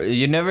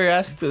 You never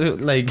asked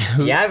like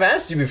who? yeah, I've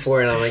asked you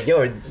before, and I'm like,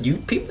 yo, you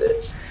peep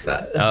this?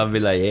 I'll be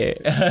like, yeah.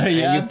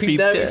 Yeah, you peeped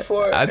that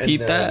before? I And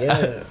peeped they're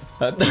that. like,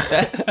 I peeped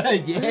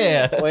that.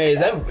 Yeah. Wait, is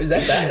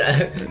that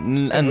bad?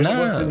 We're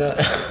supposed to Nah. not.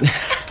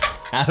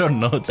 I don't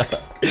know,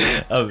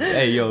 dog.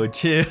 Hey, yo,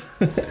 chill.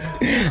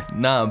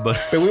 Nah, but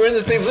But we were in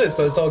the same list,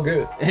 so it's all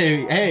good.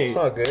 hey, It's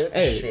all good.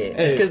 Hey, Shit.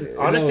 hey, It's because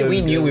honestly, no, we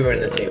it's knew good. we were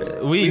in the same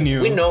list. We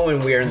knew. We know when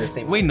we are in the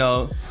same. we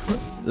know,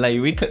 like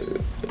we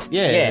could,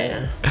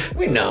 Yeah,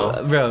 we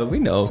know. bro, we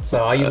know. So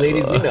all you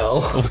ladies, we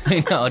know.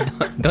 We know.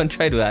 Don't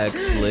try to act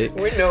slick.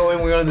 We know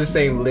when we're on the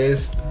same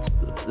list.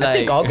 I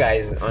think all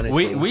guys,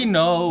 honestly. We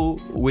know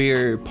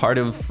we're part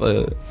of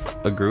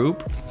a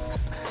group,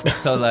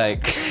 so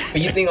like. But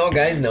you think all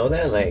guys know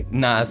that? Like,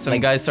 Nah, some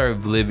Like- guys are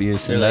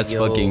oblivious, and They're like, that's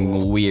yo.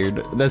 fucking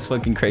weird. That's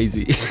fucking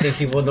crazy. you think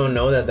people don't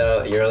know that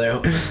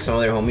some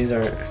other homies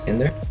are in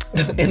there,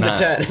 in Nah. the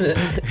chat,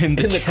 In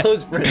the in the chat.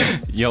 close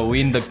friends. Yo, we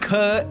in the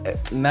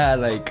cut. Nah,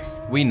 like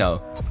we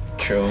know.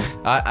 True.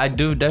 I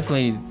do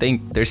definitely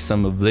think there's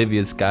some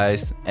oblivious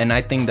guys, and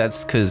I think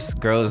that's because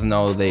girls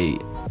know they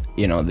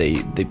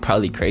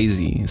probably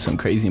crazy, some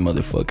crazy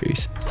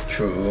motherfuckers.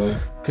 True.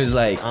 Cause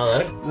like Oh,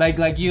 that,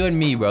 like you and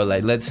me, bro.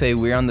 Like let's say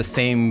we're on the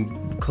same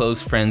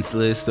close friends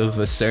list of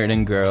a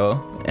certain girl,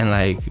 and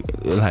like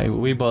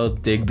we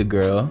both dig the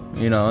girl,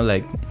 you know,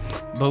 like.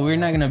 But we're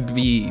not gonna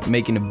be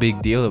making a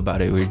big deal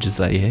about it. We're just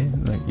like, yeah,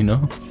 like you know,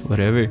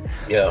 whatever.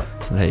 yeah,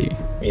 Like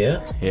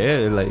yeah.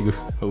 yeah, like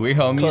we're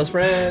homies. Close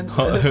friends.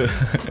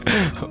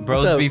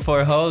 Bros up?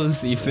 before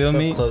hoes, you feel What's up,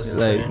 me? closest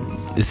Like friend?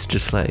 it's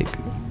just like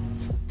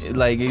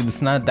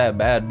it's not that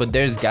bad, but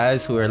there's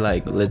guys who are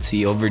like, let's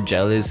see, over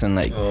jealous and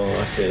like Oh,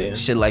 I feel you.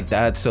 shit like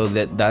that, so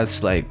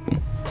that's like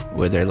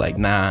where they're like,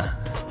 nah,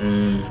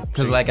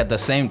 because like at the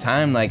same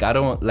time, like I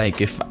don't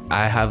like if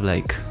I have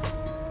like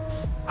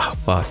oh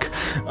fuck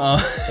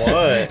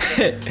What?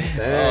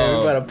 Damn,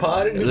 we got a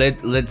pod.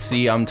 let's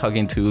see, I'm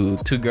talking to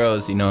two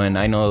girls, you know, and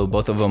I know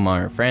both of them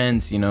are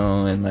friends, you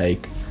know, and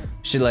like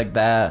shit like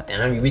that.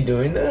 Damn, you be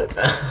doing that?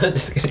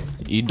 Just kidding.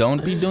 You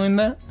don't be doing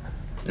that.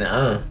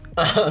 Nah.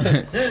 Just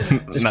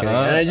kidding.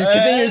 Nah. Just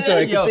continue your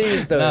story. Yo, Continue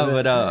your story. nah,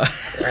 but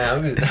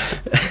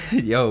Yeah,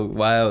 Yo,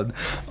 wild.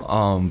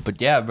 But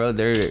yeah, bro,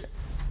 they're,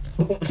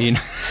 you know.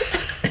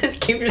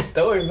 Keep your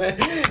story, man.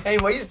 Hey,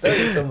 why you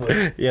studying so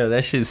much? Yeah,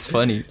 that shit's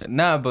funny.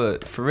 Nah,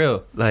 but for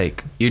real,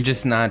 like, you're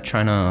just not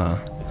trying to.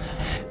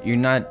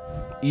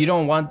 You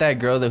don't want that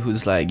girl that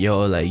who's like,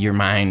 yo, like, you're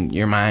mine.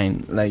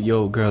 Like,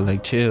 yo, girl,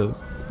 like, chill.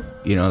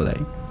 You know, like,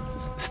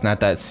 it's not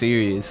that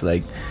serious.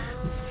 Like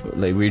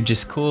we're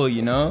just cool,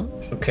 you know?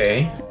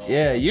 Okay.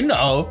 Yeah, you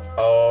know.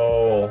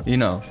 Oh. You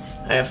know.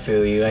 I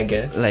feel you, I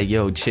guess. Like,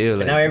 yo, chill.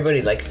 But Like, now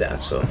everybody likes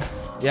that, so.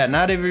 yeah,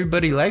 not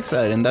everybody likes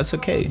that, and that's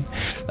okay.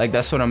 Like,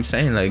 that's what I'm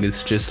saying. Like,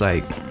 it's just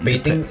like.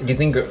 But do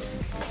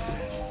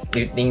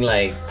you think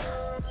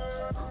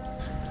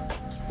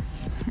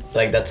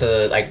like that's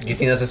a do you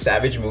think that's a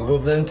savage move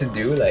of them to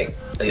do? Like,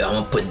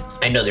 yo,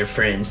 I know they're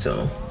friends,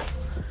 so.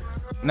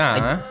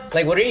 Nah.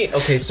 Like what are you?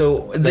 Okay,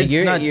 so like It's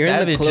you're not in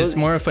savage. the close. It's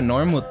more of a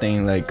normal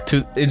thing. Like,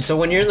 it's So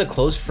when you're in the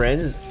close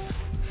friends,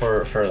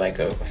 for like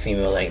a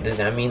female, like does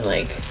that mean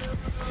like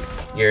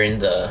you're in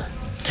the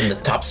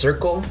top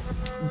circle?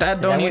 that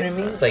Is don't that what even.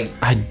 it means? Like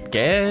I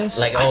guess.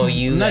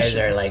 you I'm not guys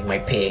sure. are like my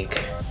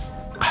pick.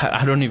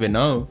 I don't even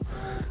know.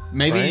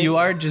 Maybe Right? you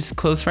are just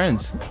close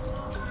friends.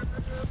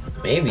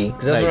 Maybe,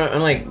 because that's Like, what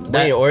I'm like.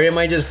 that- Wait, or am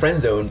I just friend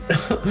zone?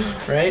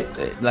 Right?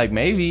 Like,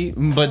 maybe,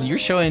 but you're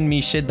showing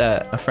me shit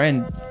that a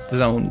friend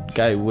zone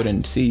guy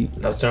wouldn't see.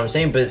 That's what I'm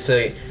saying. But so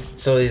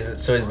is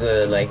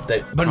the like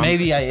the. But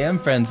maybe I am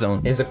friend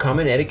zone. Is the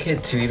common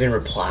etiquette to even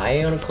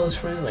reply on a close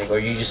friend? Like, or are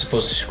you just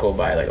supposed to scroll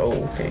by? Like, oh,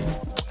 okay.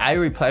 I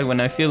reply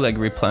when I feel like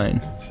replying,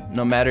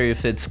 no matter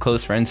if it's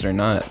close friends or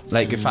not.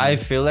 Like, if I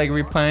feel like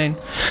replying,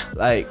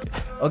 like,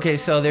 okay,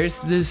 so there's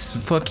this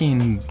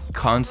fucking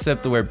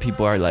concept where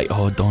people are like,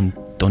 oh, don't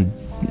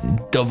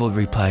double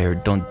reply or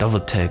don't double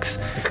text.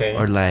 Okay.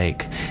 Or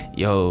like,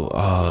 yo,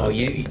 Oh,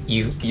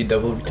 you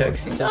double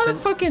text you I something?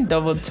 fucking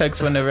double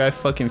text whenever I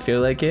fucking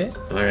feel like it.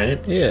 All right.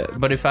 Yeah,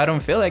 but if I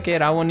don't feel like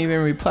it, I won't even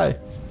reply.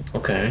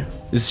 Okay.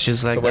 It's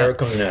just like So wherever that. it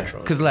comes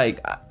natural. Cause like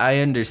I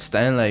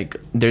understand, like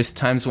there's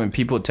times when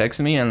people text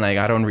me and like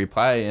I don't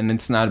reply, and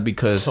it's not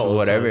because All the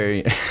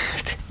whatever.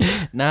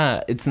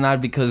 Nah, it's not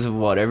because of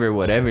whatever.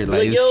 Like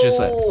Like, it's just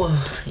like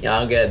yeah,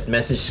 I'll get a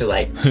message to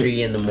like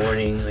 3 in the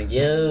morning. Like,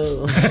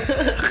 yo.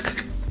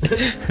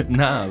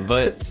 nah,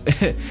 but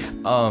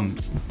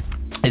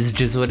it's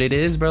just what it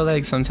is, bro.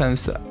 Like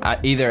sometimes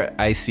either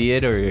I see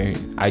it or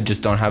I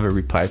just don't have a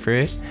reply for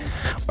it,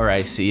 or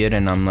I see it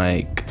and I'm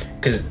like.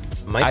 Because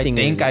my I thing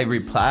think is, I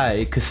reply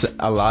because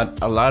a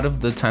lot of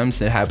the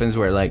times it happens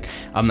where like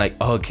I'm like,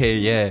 okay,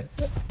 yeah,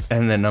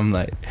 and then I'm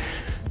like,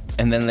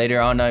 and then later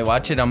on I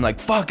watch it, I'm like,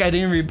 fuck, I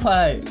didn't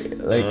reply,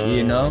 like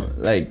you know,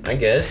 like I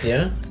guess,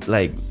 yeah.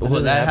 well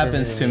doesn't that happen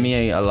happens to to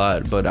me a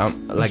lot, but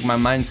I'm like my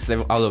mind's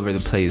all over the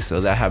place,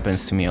 so that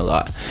happens to me a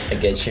lot. I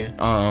get you.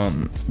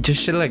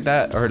 Just shit like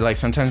that, or like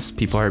sometimes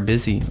people are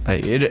busy,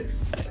 like it,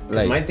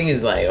 like My thing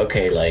is like,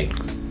 okay, like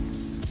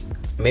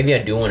maybe I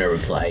do want to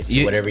reply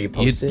to whatever you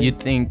posted. You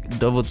think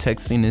double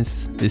texting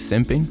is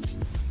simping?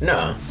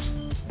 No,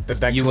 but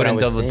back You to what I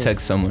wouldn't was double saying.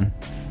 text someone.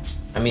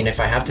 I mean, if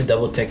I have to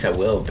double text, I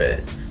will.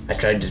 But I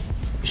try to just.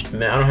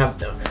 Man, I don't have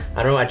to.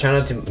 I try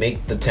not to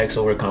make the text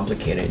over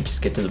complicated.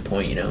 Just get to the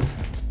point, you know.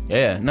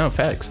 Yeah, no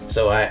facts.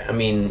 So I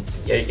mean,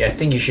 I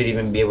think you should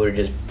even be able to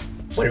just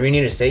whatever you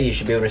need to say, you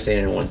should be able to say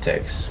it in one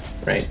text,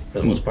 right?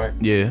 For the most part.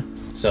 Yeah.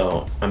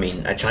 So I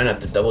mean, I try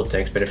not to double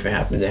text, but if it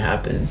happens, it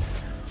happens.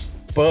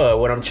 But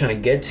what I'm trying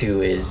to get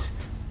to is,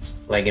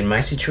 like in my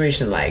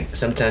situation, like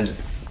sometimes,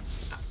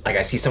 like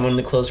I see someone in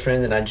the close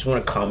friends and I just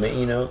want to comment,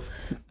 you know.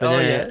 But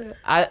then,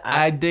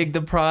 I dig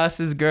the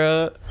process,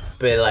 girl.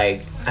 But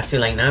like, I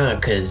feel like nah,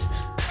 cause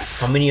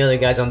how many other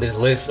guys on this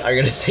list are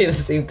gonna say the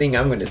same thing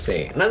I'm gonna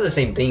say? Not the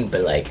same thing,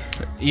 but like,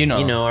 You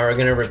know. are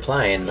gonna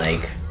reply and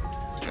like,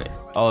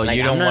 Oh, like,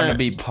 you don't I'm want to not-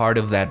 be part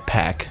of that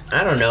pack.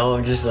 I don't know.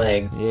 I'm just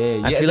like,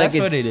 Yeah, I feel that's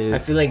like what it is. I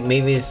feel like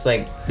maybe it's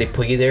like they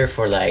put you there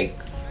for like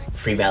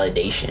free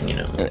validation, you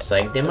know. It's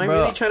like they might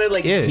Bro, really try to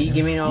like yeah, be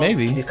giving all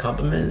maybe. these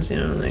compliments, you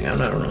know. Like I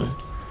don't know.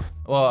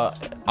 Well,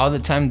 all the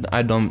time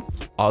I don't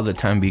all the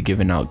time be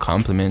giving out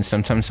compliments.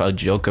 Sometimes I'll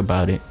joke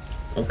about it.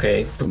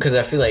 Okay, because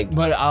I feel like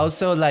But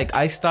also like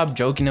I stopped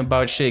joking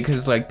about shit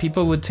cuz like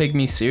people would take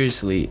me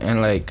seriously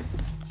and like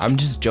I'm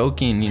just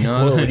joking, you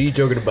know? what are you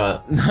joking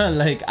about?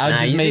 like I Nah,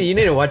 just you make see, you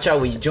need to watch out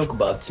what you joke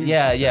about too.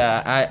 Yeah, sometimes.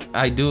 yeah,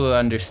 I do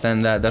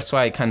understand that. That's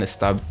why I kind of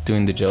stopped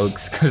doing the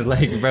jokes, cause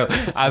like, bro,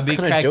 I'd be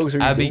kinda jokes are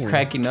you I'd be doing?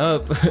 cracking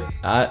up.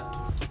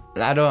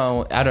 I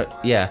don't.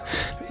 Yeah,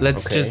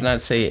 let's Okay. just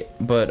not say it.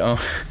 But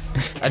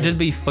I just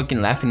be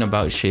fucking laughing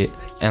about shit,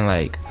 and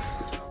like,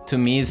 to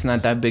me it's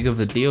not that big of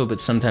a deal,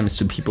 but sometimes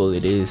to people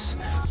it is.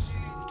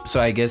 So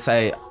I guess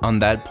on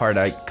that part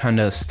I kind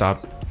of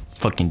stopped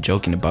fucking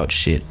joking about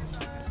shit,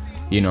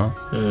 you know.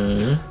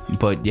 Mm-hmm.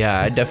 But yeah,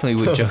 I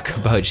definitely would joke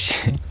about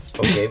shit.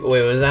 Okay, but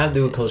wait, what does that have to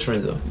do with close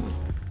friends though?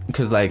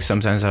 Cause like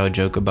sometimes I would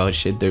joke about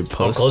shit they're Oh,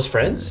 post. close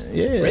friends?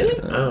 Yeah. Really?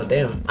 Oh,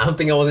 damn. I don't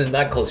think I wasn't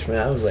that close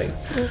friend. I was like,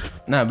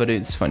 Nah, but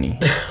it's funny.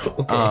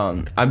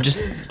 okay. I'm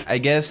just, I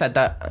guess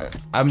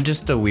I'm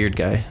just a weird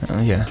guy.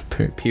 Yeah.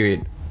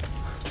 Period.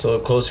 So a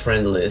close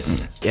friends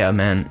list. Yeah,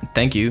 man.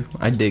 Thank you.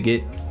 I dig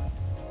it.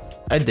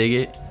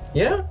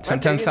 Yeah.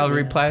 Sometimes I'll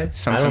reply. I don't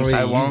Sometimes really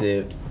I won't. use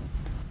it.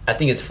 I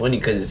think it's funny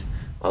because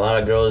a lot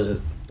of girls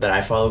that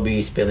I follow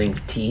be spilling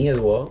tea as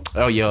well.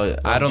 Oh, yo,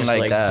 I don't Just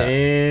like that.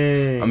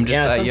 Damn. I'm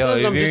just like, yo, sometimes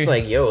if I'm just you're-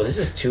 like, yo, this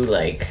is too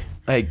like.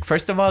 Like,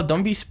 first of all,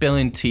 don't be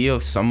spilling tea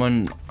of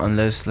someone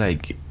unless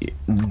like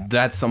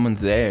that someone's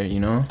there, you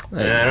know?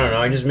 Like, I don't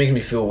know. It just makes me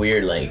feel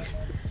weird. Like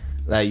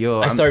yo,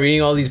 I start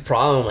reading all these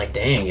problems. Like,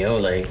 dang, yo,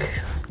 like,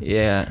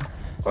 yeah.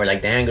 or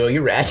like, dang, girl,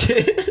 you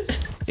ratchet.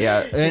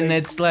 Yeah, and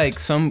it's like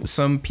some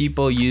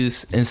people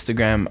use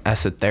Instagram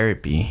as a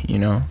therapy, you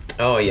know?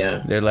 Oh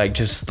yeah. They're like,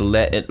 just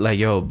let it, like,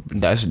 yo,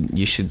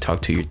 you should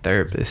talk to your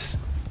therapist.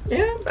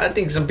 Yeah, I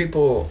think some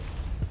people.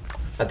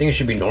 I think it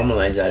should be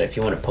normalized that if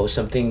you want to post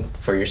something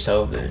for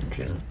yourself, then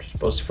just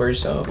post it for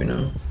yourself. You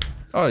know.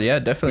 Oh yeah,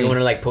 If definitely. you want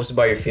to like post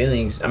about your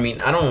feelings, I mean,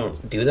 I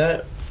don't do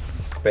that,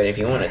 but if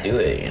you want to do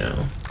it,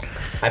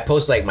 I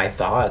post like my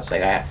thoughts,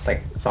 like I have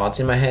like thoughts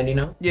in my head,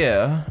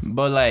 Yeah,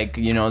 but like,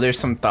 there's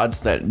some thoughts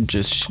that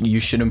just you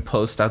shouldn't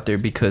post out there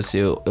because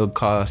it'll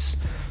cause,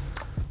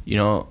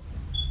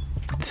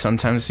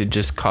 sometimes it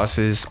just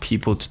causes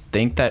people to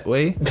think that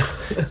way.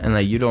 And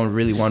like, you don't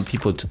really want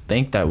people to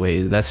think that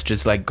way. That's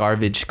just like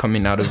garbage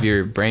coming out of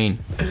your brain.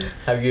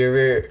 Have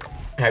you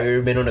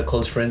ever been on a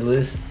close friends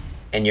list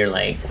and you're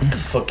like, what the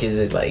fuck is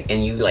this, like,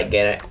 and you like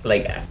get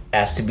like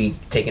asked to be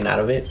taken out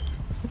of it?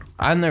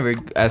 I never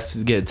asked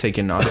to get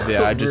taken out of it.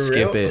 I just For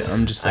skip real? it.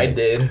 I'm just like, I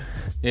did.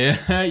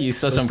 Yeah, you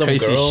saw With some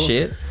crazy girl,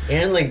 shit.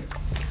 and like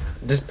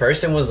this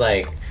person was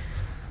like,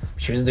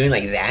 she was doing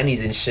like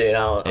Xannies and shit.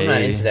 I'm not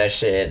Hey. into that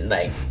shit.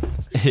 Like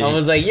I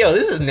was like, yo,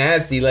 this is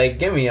nasty. Like,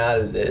 get me out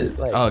of this.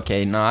 Like,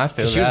 Okay, no, I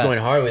feel she was that. going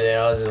hard with it.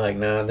 I was just like,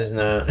 no, this is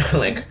not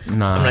like.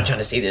 Nah. I'm not trying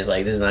to see this.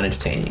 Like, this is not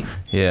entertaining.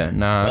 Yeah,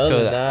 nah, I Other feel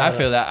than that. that, I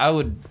feel that. I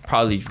would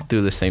probably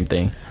do the same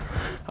thing.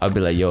 I'd be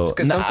like, yo,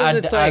 'Cause sometimes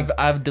it's like-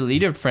 I've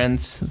deleted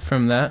friends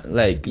from that,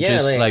 like Yeah,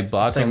 just like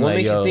block it's like, them. what like,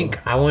 makes yo, you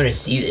think I want to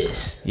see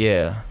this?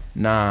 Yeah,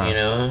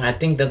 nah. I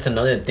think that's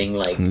another thing.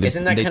 Like, They-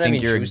 isn't that they kind of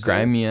think you're a intrusive?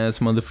 grimy ass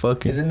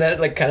motherfucker? Isn't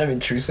that like kind of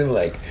intrusive?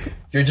 Like,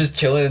 you're just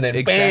chilling and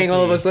then bang,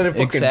 all of a sudden,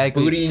 fucking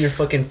Exactly. booty in your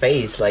fucking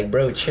face. Like,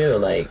 bro, chill.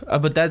 Like,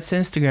 But that's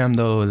Instagram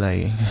though,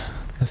 like.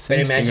 That's but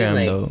imagine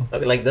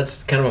Instagram like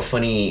that's kind of a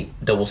funny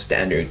double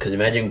standard. Because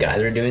imagine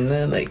guys are doing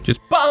that. Like,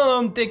 Just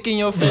boom, dick in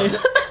your face.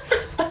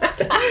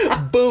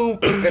 boom,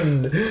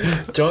 fucking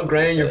junk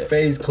right in your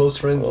face. Close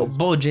friends.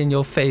 Bulge in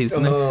your face.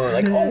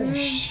 Like, oh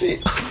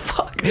shit.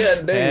 Fuck.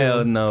 God damn.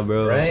 Hell no,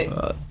 bro. Right?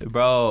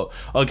 Bro.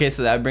 Okay,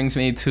 so that brings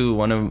me to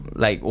one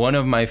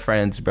of my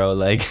friends, bro.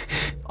 Like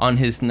on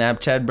his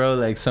Snapchat, bro.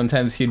 Like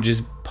sometimes he'd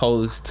just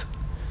post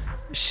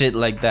shit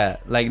like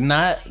that. Like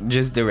not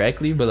just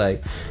directly, but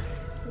like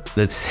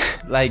that's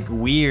like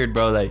weird,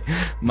 bro. Like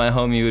my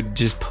homie would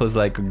just post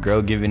like a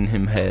girl giving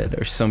him head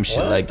or some shit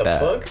What like the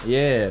that. fuck?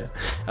 Yeah.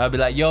 I'd be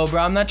like, yo,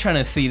 bro, I'm not trying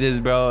to see this,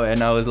 bro.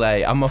 And I was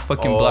like, I'm gonna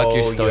fucking block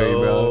your story,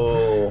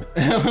 bro.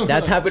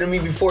 That's happened to me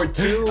before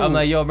too. I'm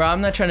like, yo, bro,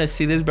 I'm not trying to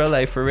see this, bro.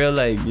 Like, for real,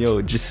 like,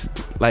 yo, just,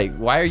 like,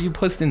 why are you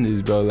posting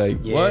this, bro? Like,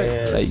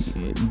 Yes.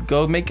 what? Like,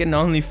 go make an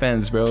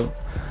OnlyFans, bro.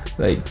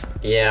 Like,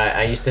 yeah,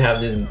 I used to have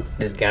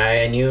this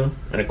guy I knew,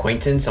 an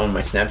acquaintance on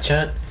my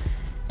Snapchat,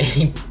 and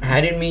he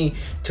added me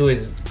to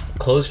his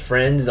close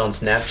friends on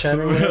Snapchat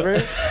or whatever,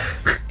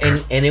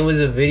 and it was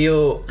a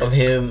video of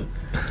him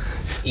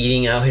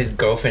eating out his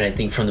girlfriend, I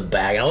think, from the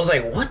bag, and I was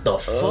like, what the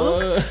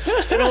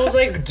fuck? And I was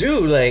like,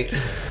 dude, like,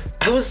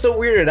 I was so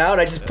weirded out.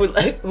 I just put,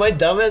 like, my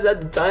dumbass at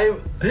the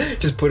time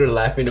just put a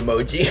laughing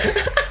emoji.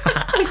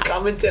 I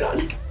commented on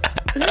it.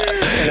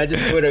 And I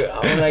just put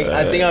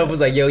I think I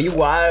was like, yo, you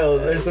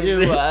wild or some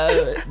shit.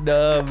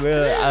 no, bro.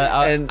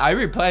 And- I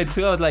replied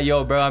too. I was like,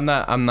 yo, bro, I'm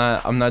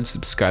not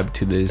subscribed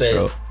to this, But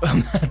bro. I'm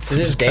not To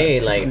this day,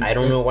 subscribed like, I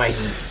don't know why he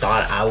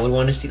thought I would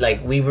want to see.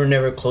 Like, we were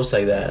never close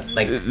like that.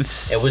 Like, it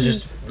was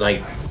just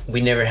like we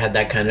never had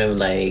that kind of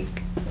like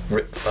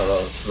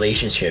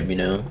relationship,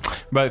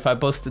 Bro, if I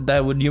posted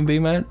that, would you be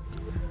mad?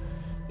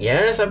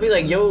 Yes, I'd be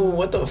like, yo,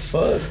 what the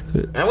fuck?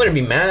 I wouldn't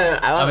be mad.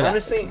 I mean,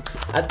 honestly,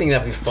 I think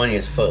that'd be funny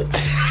as fuck.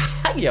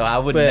 Yo, I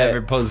would But-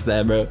 never post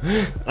that, bro.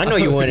 I know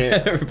you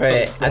wouldn't, never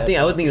but post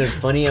I would think it was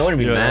funny. I wouldn't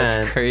be Yo,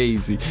 mad. that's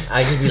crazy.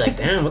 I'd just be like,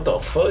 damn, what the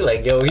fuck?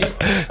 Like, yo,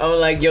 I'm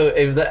like, yo,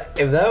 if that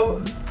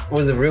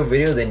was a real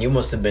video, then you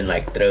must have been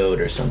like thrilled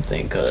or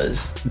something, cause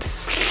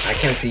I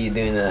can't see you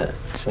doing that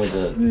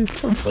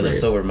with a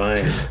sober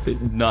mind.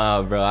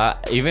 Nah, bro.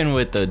 Even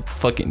with the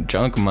fucking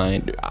drunk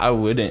mind, I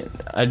wouldn't.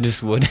 I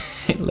just wouldn't.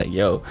 Like,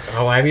 yo.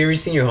 Oh, have you ever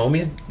seen your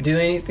homies do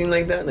anything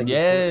like that? Like,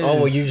 Yes. Oh,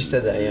 well, you just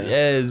said that, yeah.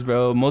 Yes,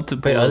 bro.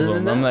 Multiple But other of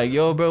than them. I'm that? like,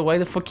 yo, bro, why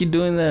the fuck you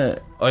doing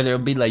that? Or they'll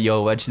be like,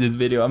 yo, watch this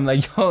video. I'm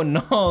like, yo,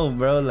 no,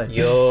 bro. Like,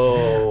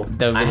 Yo,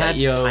 they'll be I like,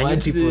 yo, knew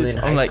watch people this.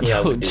 in high I'm like, school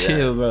that yo, would do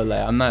chill, that. bro.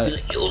 Like, I'm not. Be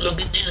like, yo,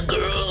 look at this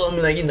girl. I'm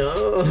like,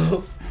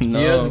 No.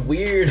 yeah, that's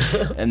weird.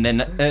 And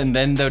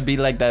then there'd be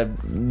like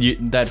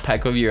that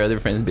pack of your other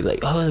friends be like,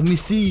 oh, let me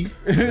see.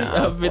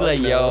 I'll be fuck like,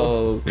 no.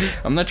 yo,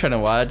 I'm not trying to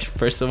watch.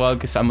 First of all,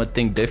 because I'm gonna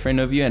think different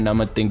of you, and I'm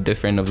gonna think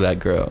different of that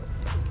girl.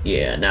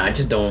 Yeah, nah, I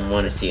just don't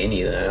want to see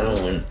any of that. I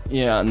don't want.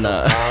 Yeah,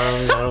 nah.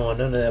 I don't want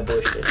none of that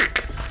bullshit.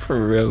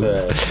 For real.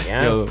 But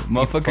yeah, Yo,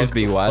 motherfuckers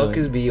be wild.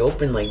 Motherfuckers be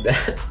open like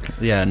that.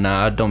 Yeah,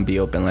 nah, I don't be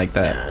open like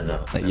that. Nah,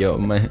 no. Like, yo,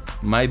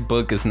 my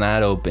book is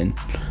not open.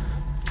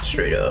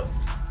 Straight up.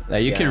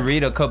 Like, you can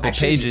read a couple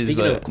Actually, pages, speaking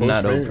but of close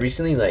not friends, open.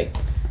 recently, like,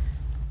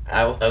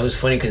 I was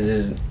funny because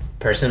this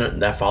person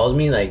that follows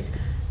me, like,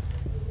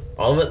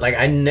 all of it, like,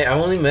 I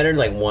only met her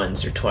like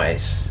once or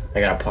twice.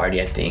 Like at a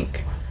party, I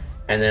think,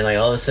 and then like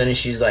all of a sudden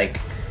she's like,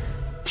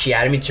 she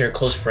added me to her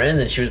close friends,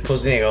 and she was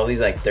posting like all these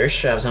like thirst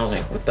traps, and I was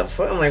like, what the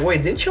fuck? I'm like,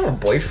 wait, didn't you have a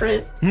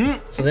boyfriend?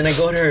 So then I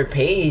go to her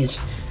page,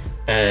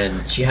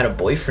 and she had a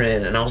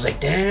boyfriend, and I was like,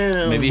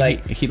 damn, Maybe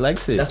like he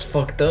likes it. that's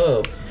fucked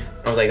up.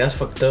 I was like, that's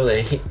fucked up.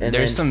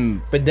 There's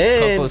some but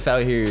then couples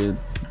out here.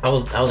 I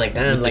was like,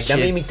 damn, With like the that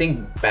made me shits.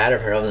 think bad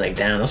of her. I was like,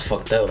 damn, that's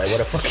fucked up. Like, what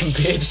a fucking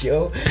bitch,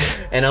 yo.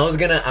 And I was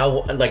gonna,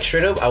 like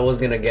straight up, I was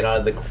gonna get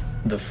out of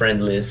the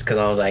friend list because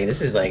I was like,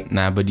 this is like,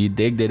 Nah, but you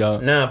digged it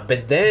up. nah.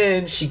 But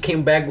then she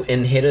came back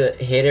and hit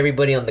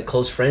everybody on the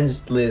close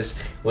friends list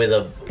with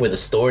a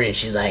story, and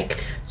she's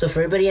like, so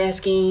for everybody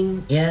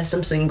asking, yes,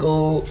 I'm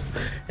single,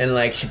 and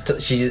like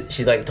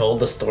she like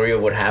told the story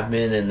of what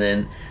happened, and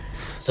then,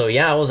 so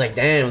yeah, I was like,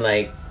 damn,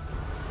 like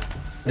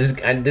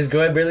this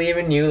girl I barely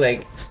even knew,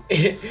 like.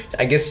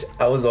 I guess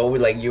I was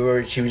always like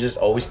she was just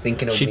always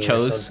thinking of She me or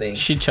chose. something.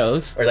 She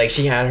chose. Or like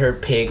she had her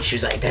pick. She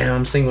was like, "Damn,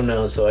 I'm single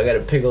now, so I gotta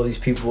pick all these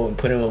people and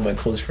put them with my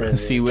close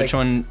friends." See It's which like,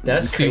 one.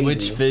 That's see crazy.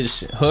 which fish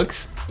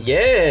hooks.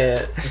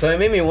 Yeah. So it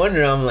made me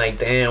wonder. I'm like,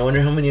 damn. I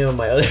wonder how many of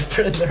my other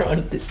friends are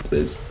on this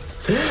list.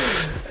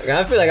 Like,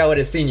 I feel like I would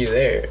have seen you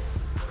there.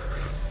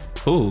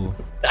 Ooh.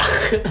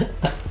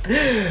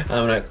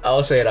 I'm like,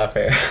 I'll say it off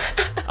air.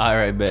 All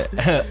right, bet.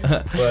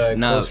 But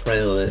No. close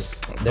friend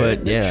list.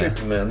 But, they're yeah.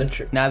 trippy, man. They're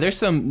trippy. Now there's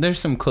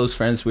some close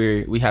friends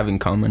we have in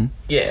common,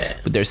 Yeah.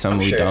 but there's some I'm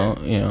we sure.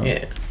 don't. You know.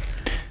 Yeah.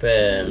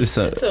 But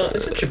So- it's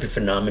a trippy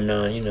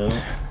phenomenon, you know.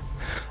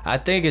 I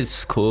think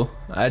it's cool.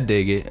 I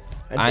dig it.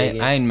 I dig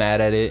it. I ain't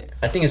mad at it.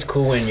 I think it's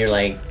cool when you're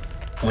like,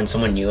 when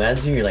someone new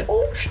adds you, you're like,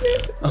 oh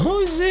shit.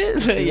 Oh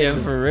shit! Yeah,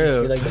 for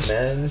real. You're like the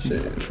man and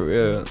shit. For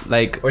real.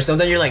 Like, Or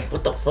sometimes you're like,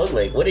 what the fuck?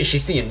 Like, what is she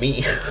seeing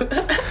me?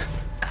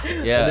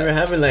 yeah. I've never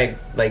happened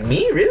like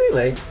me, really?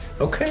 Like,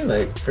 okay,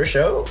 like for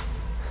sure.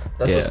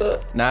 That's Yeah. what's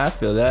up. Nah, I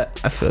feel that.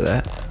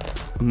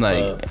 I'm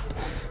like,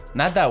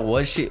 not that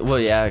what she. Well,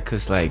 yeah,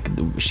 cause like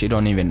she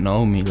don't even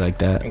know me like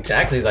that.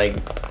 Exactly, like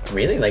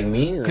really, like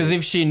me. Like, Cause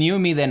if she knew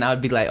me, then I'd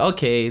be like,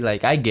 okay,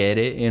 like I get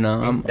it, you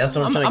know. That's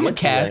what I'm trying to I'm a get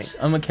to, catch.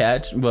 I'm a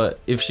catch. But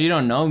if she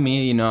don't know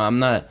me, you know, I'm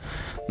not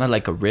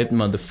like a ripped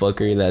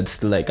motherfucker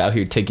that's like out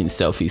here taking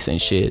selfies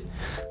and shit.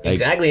 Like,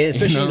 exactly,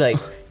 especially you know? like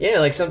yeah,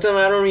 like sometimes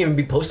I don't even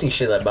be posting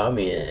shit about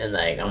me, and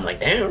like I'm like,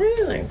 damn,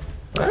 really, like.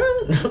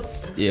 What?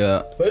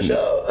 Yeah. For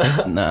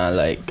sure. Nah,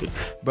 like,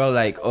 bro,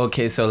 like,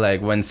 okay, so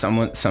like when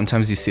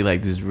sometimes you see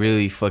like this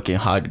really fucking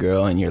hot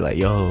girl and you're like,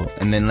 yo,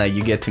 and then like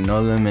you get to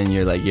know them and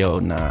you're like, yo,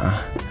 nah,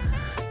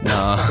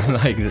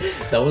 like,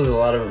 That was a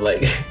lot of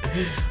like.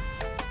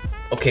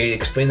 Okay,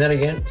 explain that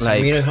again. So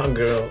Like, you meet a hot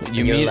girl.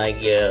 you You're meet-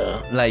 like, yeah.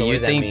 like So what you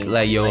does that think mean?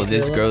 like, yo, Like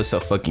this her a lot? girl's a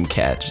fucking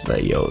catch,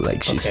 like, yo,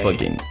 like she's Okay.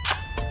 fucking.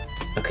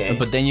 Okay.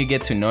 But then you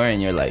get to know her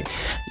and you're like,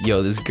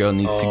 yo, this girl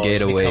needs to get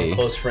become away.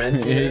 Close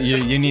friends.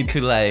 you need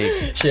to like,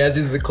 She adds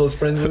you to the close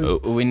friends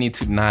list. we need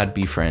to not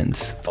be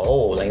friends.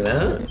 Oh, like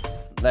that?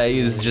 Like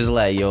it's just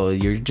like, yo,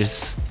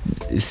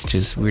 it's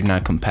just we're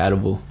not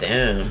compatible.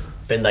 Damn.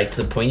 But like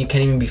to the point you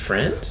can't even be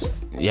friends?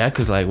 Yeah,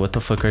 cause like, what the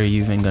fuck are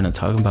you even gonna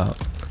talk about?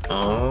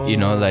 Oh. You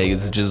know, like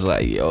it's just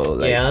like, yo,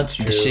 like Yeah, that's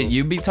the true. shit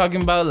you be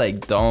talking about,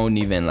 like don't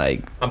even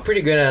like I'm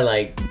pretty good at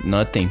like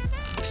nothing.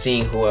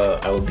 seeing who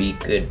I would be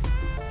good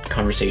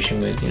conversation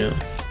with, you know?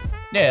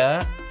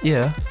 Yeah.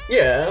 Yeah.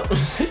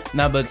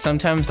 Nah, but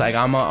sometimes like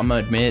I'm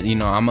admit, you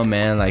know, I'm a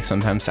man. Like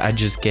sometimes I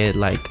just get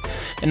like,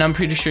 and I'm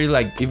pretty sure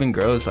like even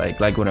girls like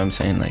what I'm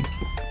saying, like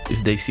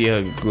if they see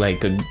a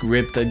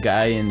ripped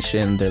guy and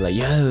shit, and they're like,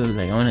 yo,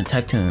 like I want to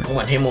talk to him. I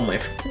want him on my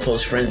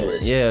close friend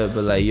list. Yeah,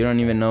 but like you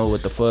don't even know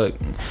what the fuck.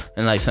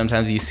 And like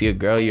sometimes you see a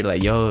girl, you're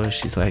like, yo,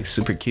 she's like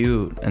super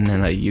cute, and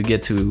then like you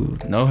get to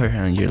know her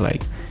and you're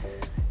like,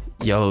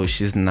 yo,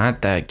 she's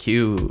not that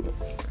cute.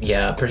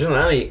 Yeah,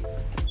 personality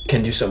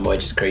can do so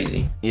much. It's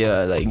crazy.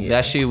 Yeah, like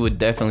that shit would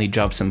definitely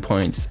drop some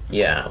points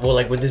Yeah. Well,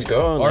 like with this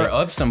girl, or like,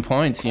 up some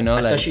points, you know.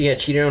 I like thought she had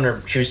cheated on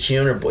her. She was cheating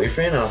on her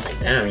boyfriend. I was like,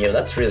 damn, yo,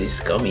 that's really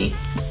scummy.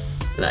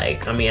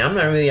 Like, I mean, I'm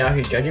not really out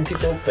here judging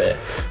people, but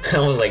I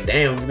was like,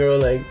 damn, girl,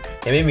 like,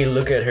 it made me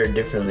look at her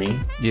differently.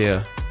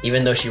 yeah.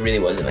 Even though she really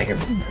wasn't, like,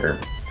 her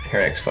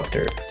ex fucked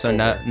her. So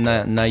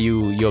now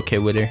you okay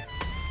with her?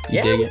 You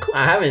Yeah, dig I'm it? cool.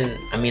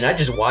 I mean, I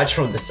just watched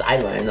from the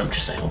sideline. I'm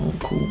just like, oh,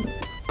 cool.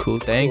 Cool,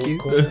 thank you.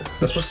 Cool.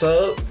 That's what's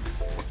up.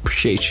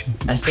 Appreciate you.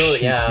 I still,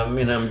 Appreciate yeah, you. I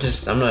mean,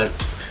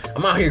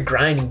 I'm out here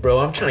grinding, bro.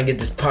 I'm trying to get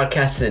this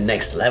podcast to the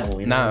next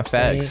level. You know Nah, what I'm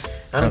saying? facts.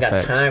 I don't Nah,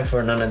 got facts. time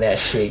for none of that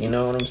shit. You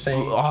know what I'm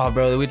saying? Oh,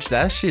 bro, which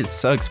that shit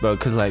sucks, bro.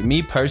 Cause like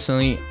me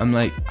personally, I'm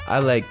like, I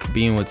like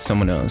being with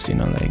someone else. You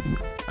know, like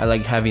I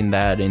like having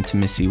that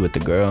intimacy with the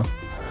girl.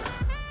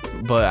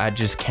 but I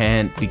just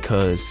can't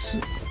because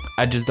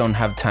I just don't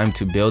have time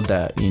to build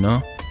that, you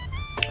know.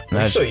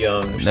 You're so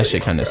young. That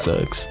shit kind of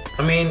sucks.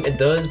 I mean, it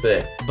does,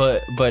 but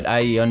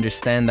I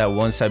understand that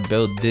once I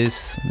build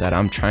this that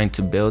I'm trying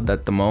to build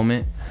at the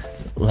moment,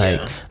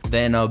 like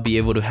then I'll be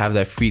able to have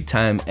that free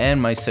time,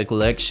 and my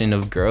selection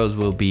of girls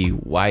will be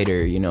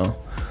wider, you know.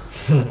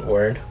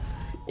 Word.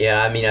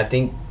 Yeah, I mean, I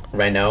think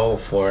right now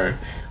for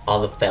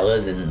all the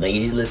fellas and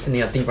ladies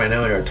listening, I think right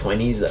now in our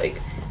 20s, like,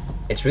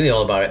 it's really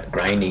all about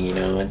grinding, you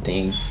know. I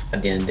think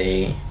at the end of the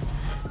day,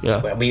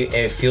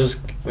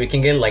 we can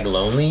get like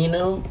lonely, you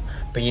know,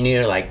 but you need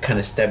to like kind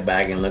of step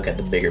back and look at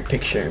the bigger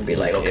picture and be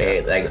like,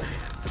 okay, like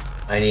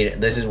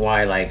this is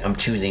why like I'm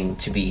choosing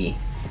to be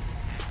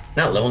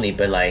not lonely,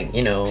 but like,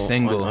 you know,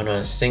 single on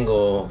a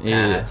single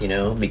path, you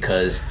know,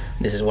 because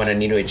this is what I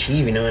need to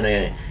achieve, you know,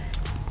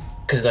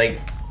 because like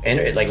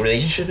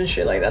relationship and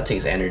shit, like that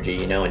takes energy,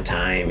 you know, and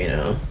time, you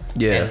know.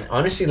 Yeah. And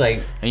honestly,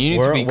 like, and you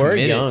need to be we're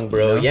committed, young,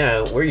 bro. you know?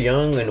 Yeah, we're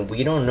young and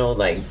we don't know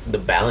like the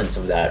balance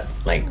of that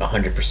like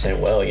 100%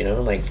 well, you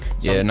know, like.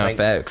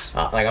 Facts.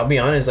 Like I'll be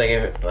honest, like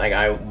if like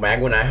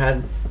back when I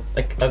had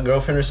like a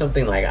girlfriend or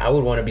something, like I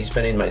would want to be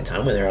spending my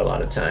time with her a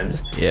lot of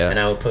times. Yeah. And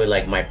I would put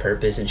like my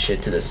purpose and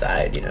shit to the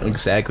side, you know.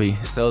 Exactly.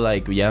 So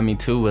like me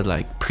too with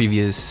like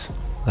previous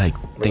like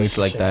things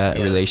like that,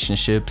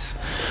 relationships.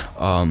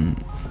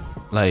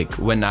 Like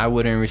when I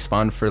wouldn't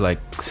respond for like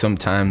some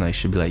time, like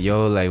she'd be like,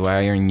 yo, like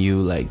why aren't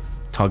you like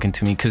talking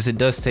to me? Because it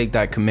does take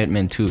that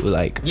commitment to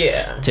like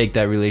take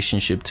that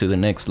relationship to the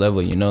next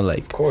level, you know, like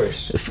of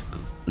course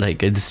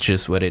like it's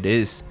just what it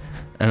is.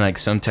 And like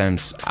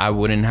sometimes I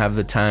wouldn't have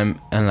the time,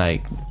 and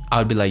like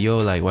I'd be like, yo,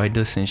 like why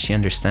doesn't she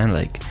understand?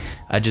 Like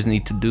I just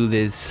need to do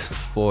this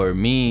for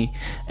me,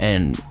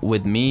 and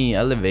with me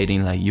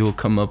elevating, like you'll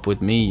come up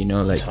with me, you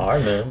know, like it's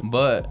hard, man.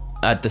 But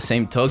at the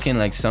same token,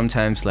 like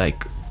sometimes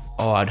like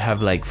I'd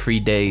have like free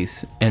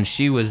days and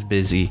she was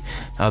busy,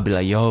 I'll be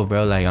like, yo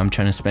bro, like I'm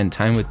trying to spend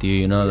time with you,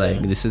 you know, like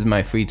this is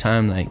my free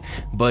time, like,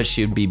 but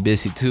she'd be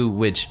busy too,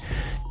 which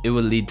it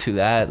would lead to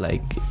that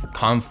like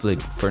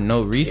conflict for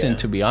no reason,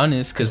 to be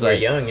honest, because we're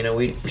like young, you know,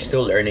 we're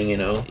still learning, you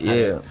know, how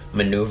to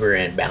maneuver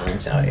and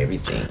balance out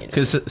everything,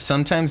 because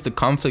sometimes the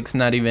conflict's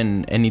not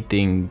even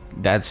anything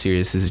that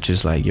serious, it's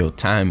just like, yo,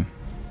 time's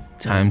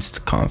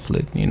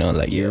conflict, you know,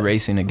 like you're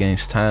racing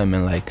against time,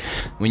 and like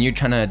when you're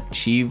trying to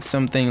achieve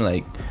something,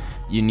 like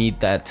you need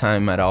that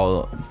time at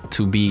all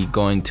to be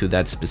going to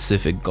that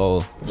specific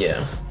goal.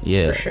 Yeah,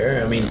 for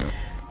sure. I mean,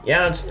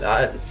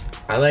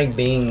 I like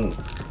being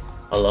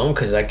alone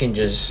because I can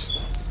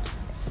just,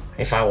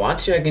 if I want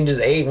to, I can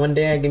just, one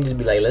day I can just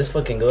be like, let's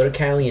fucking go to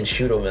Cali and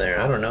shoot over there.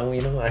 I don't know,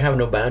 you know, I have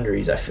no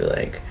boundaries. I feel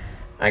like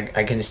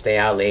I can stay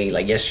out late.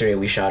 Like yesterday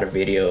we shot a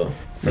video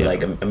for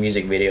like a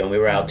music video, and we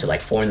were out till like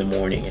 4 a.m,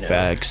 you know.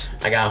 Facts.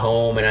 I got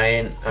home and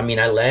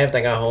I left,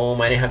 I got home,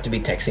 I didn't have to be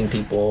texting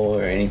people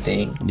or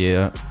anything.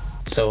 Yeah.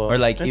 So or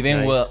like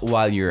even nice.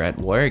 While you're at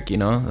work, you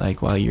know,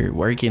 like while you're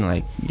working,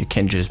 like you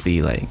can't just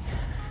be like,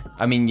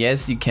 I mean,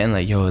 yes you can,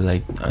 like, yo,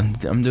 like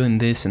I'm doing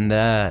this and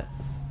that,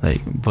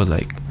 like, but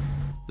like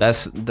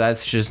that's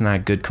just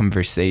not good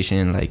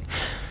conversation. Like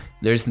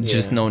there's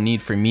just no need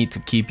for me to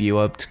keep you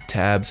up to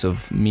tabs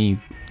of me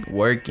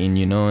working,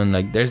 you know, and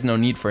like there's no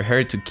need for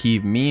her to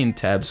keep me in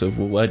tabs of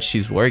what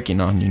she's working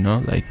on, you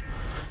know, like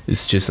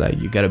it's just like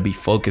you gotta be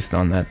focused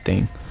on that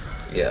thing.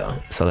 Yeah.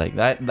 So like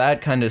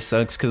that kind of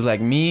sucks, because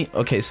like me,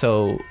 okay,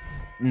 so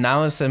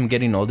now as I'm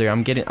getting older,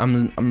 I'm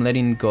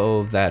letting go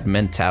of that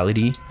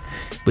mentality,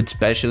 but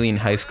especially in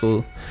high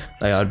school,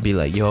 like I'd be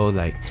like, yo,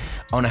 like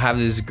I want to have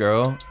this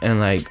girl, and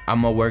like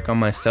I'm gonna work on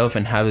myself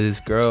and have this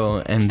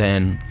girl, and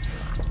then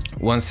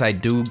once I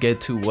do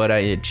get to what I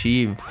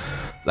achieve,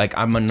 like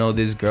I'm gonna know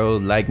this girl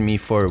liked me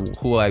for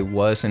who I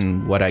was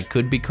and what I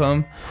could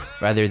become,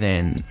 rather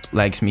than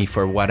likes me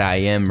for what I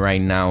am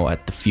right now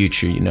at the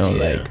future, you know.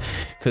 Like,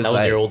 cause that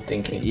was like, your old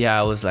thinking. Yeah,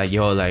 I was like,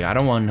 yo, like I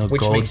don't want no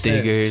gold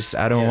diggers. Sense.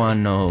 I don't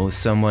want no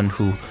someone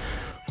who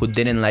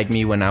didn't like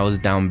me when I was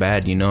down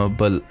bad, you know.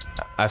 But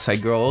as I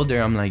grow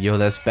older, I'm like, yo,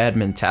 that's bad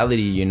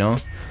mentality, you know.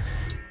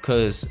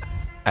 Cause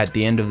at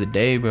the end of the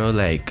day, bro,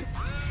 like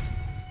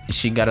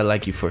she gotta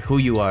like you for who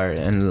you are,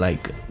 and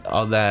like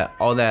all that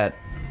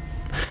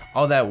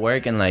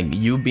work, and like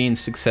you being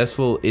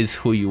successful is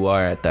who you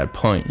are at that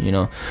point, you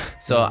know.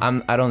 So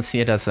I don't see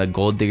it as a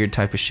gold digger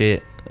type of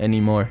shit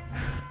anymore.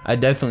 I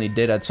definitely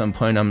did at some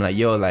point. I'm like,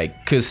 yo,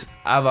 like, cause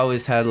I've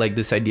always had like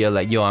this idea,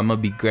 like, yo, I'm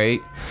gonna be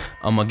great,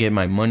 I'm gonna get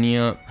my money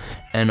up,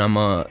 and I'm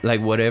gonna,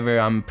 like, whatever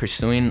I'm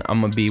pursuing,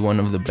 I'm gonna be one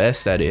of the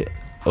best at it.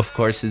 Of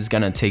course it's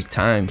gonna take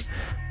time,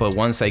 but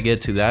once I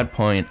get to that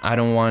point, I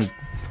don't want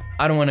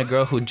a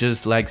girl who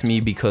just likes me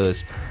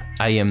because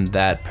I am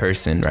that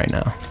person right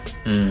now.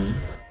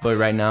 But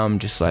right now I'm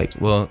just like,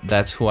 well,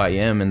 that's who I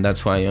am, and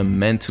that's who I am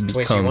meant to become.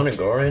 Wait, so you want to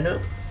go right now?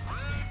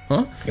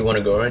 Huh? You want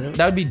to go right now?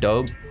 That would be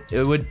dope.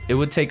 It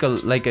would take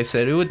like I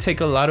said, it would take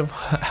a lot of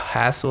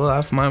hassle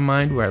off my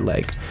mind, where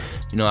like,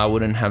 you know, I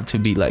wouldn't have to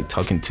be like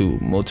talking to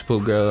multiple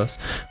girls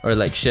or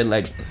like shit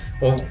like.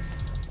 Well,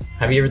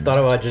 have you ever thought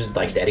about just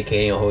like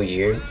dedicating a whole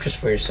year just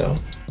for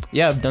yourself?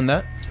 Yeah, I've done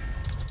that.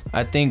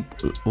 I think,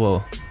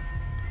 well,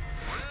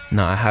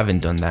 no, I haven't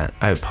done that.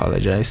 I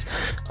apologize.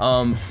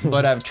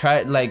 But I've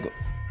tried, like,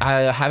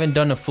 I haven't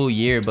done a full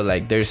year, but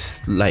like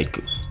there's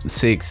like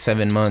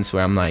 6-7 months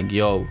where I'm like,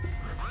 yo,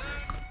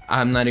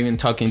 I'm not even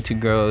talking to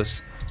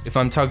girls. If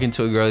I'm talking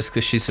to a girl, it's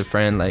because she's a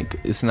friend. Like,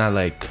 it's not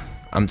like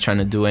I'm trying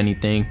to do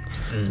anything.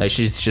 Like,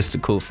 she's just a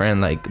cool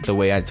friend. Like, the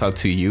way I talk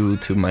to you,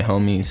 to my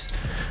homies,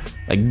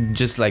 like,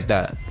 just like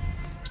that.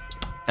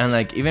 And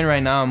like, even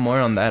right now, I'm more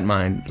on that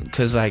mind,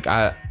 because like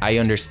I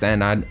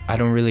understand I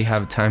don't really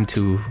have time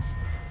to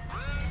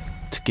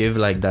give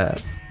like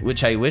that,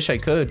 which I wish I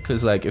could,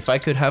 because like, if I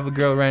could have a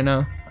girl right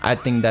now, I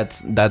think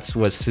that's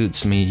what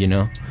suits me, you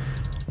know,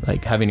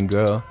 like having a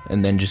girl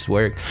and then just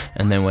work,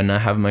 and then when I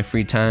have my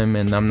free time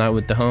and I'm not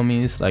with the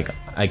homies, like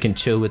I can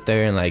chill with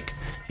her and like,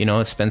 you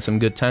know, spend some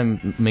good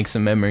time, make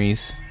some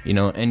memories, you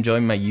know, enjoy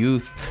my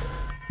youth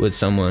with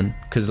someone.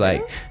 Because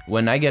like,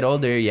 when I get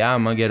older, yeah,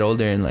 I'm gonna get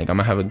older and like I'm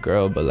gonna have a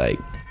girl, but like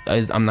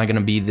I'm not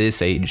gonna be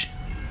this age.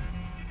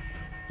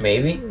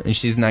 Maybe. And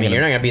she's not You're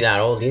gonna. not gonna be that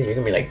old either. You're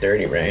gonna be like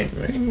 30, right?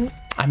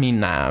 I mean,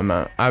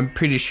 nah, I'm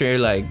pretty sure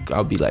like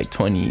I'll be like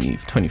 20,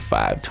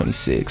 25,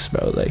 26,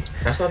 bro. Like,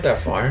 That's not that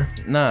far.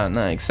 nah,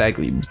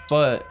 exactly.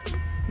 But,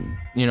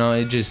 you know,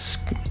 it just,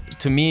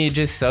 to me, it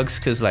just sucks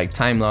because like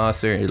time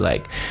lost, or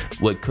like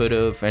what could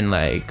have, and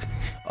like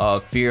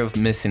fear of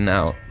missing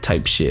out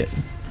type shit,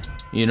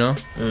 you know?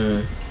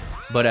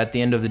 But at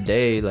the end of the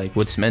day, like,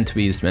 what's meant to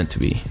be is meant to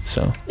be.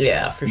 So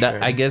Yeah, for that,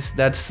 sure. I guess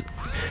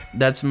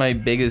that's my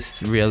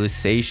biggest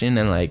realization,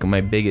 and like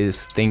my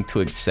biggest thing to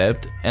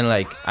accept, and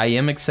like I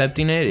am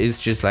accepting it. It's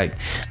just like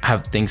I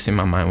have things in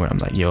my mind where I'm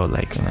like, yo,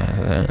 like,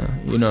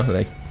 you know,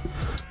 like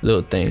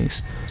little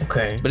things,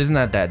 Okay. but it's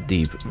not that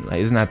deep. Like,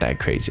 it's not that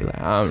crazy. Like,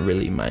 I don't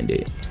really mind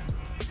it.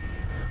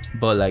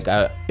 But like,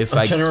 I'm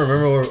trying to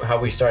remember how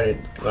we started,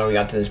 when we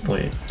got to this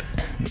point.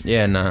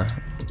 yeah, nah,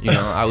 you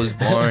know, I was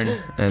born,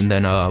 and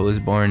then I was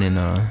born in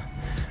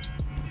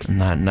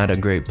not a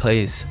great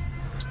place.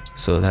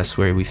 So that's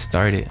where we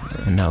started,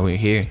 and now we're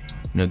here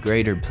in a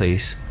greater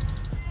place,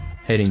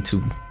 heading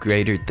to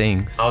greater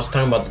things. I was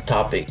talking about the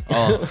topic.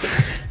 Oh,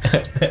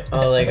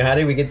 Oh, like, how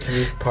did we get to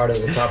this part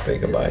of the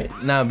topic about it?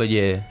 nah, but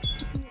yeah,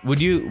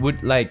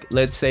 would like,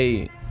 let's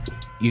say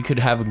you could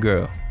have a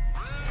girl,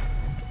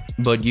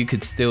 but you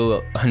could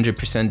still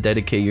 100%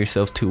 dedicate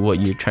yourself to what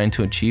you're trying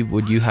to achieve.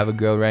 Would you have a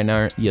girl right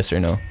now? Yes or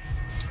no?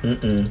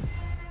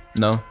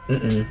 No?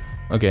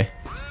 Okay.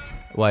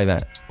 Why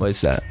that? Why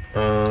is that? I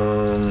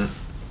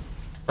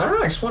don't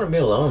know. I just want to be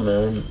alone,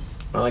 man.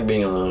 I like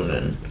being alone,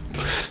 and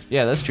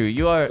Yeah, that's true.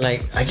 You are.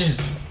 like, I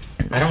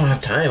don't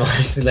have time.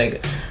 Honestly,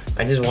 like,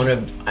 I just want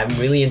to. I'm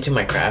really into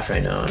my craft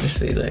right now.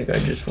 Honestly, like, I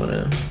just want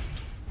to.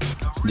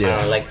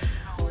 Yeah. Like,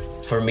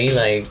 for me,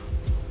 like,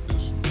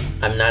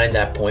 I'm not at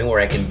that point where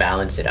I can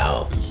balance it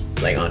out.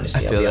 Like,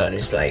 honestly, I'll feel be that.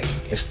 honest. Like,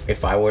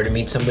 if I were to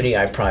meet somebody,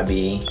 I'd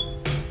probably be.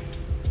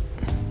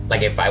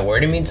 Like, if I were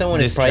to meet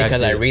someone, it's probably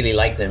because I Distracted. really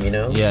like them, you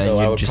know? Yeah, So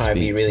and I you'd would just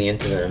probably be- be really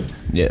into them.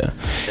 Yeah.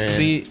 And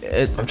See,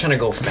 I'm trying to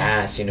go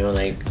fast, you know?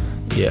 Like,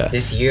 yeah.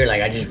 this year,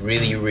 like, I just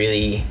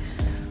really.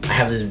 I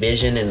have this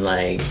vision, and,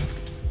 like,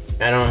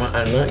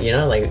 I'm not, you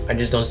know? Like, I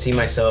just don't see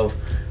myself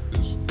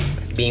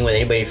being with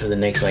anybody for the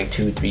next, like,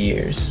 2-3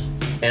 years.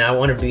 And I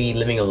want to be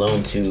living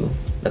alone, too.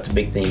 That's a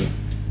big thing.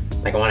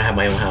 Like, I want to have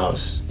my own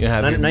house. You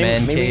have your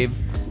man cave.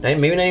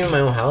 Maybe not even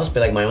my own house, but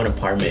like my own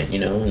apartment, you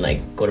know, and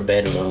like go to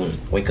bed alone,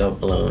 wake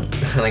up alone.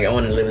 Like, I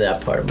want to live that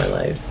part of my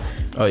life.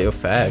 Oh, yo,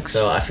 facts.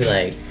 So I feel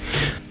like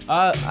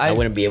I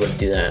wouldn't be able to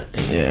do that.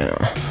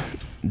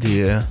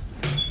 Yeah.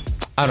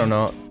 I don't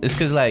know. It's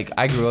cause like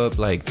I grew up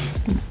like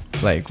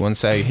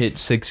once I hit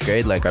 6th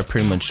grade, like I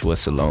pretty much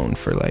was alone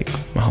for like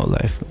my whole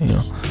life, you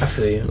know. I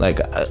feel you. Like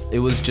it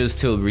was just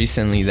till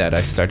recently that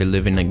I started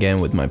living again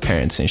with my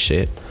parents and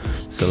shit.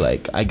 So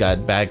like I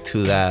got back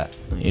to that,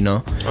 you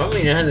know. I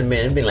mean,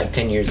 it's been like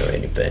 10 years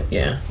already, but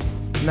yeah.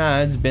 Nah,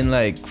 it's been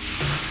like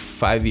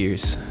 5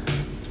 years,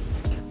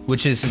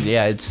 which is,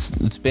 yeah, it's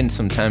been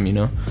some time, you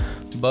know.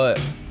 But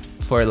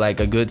for like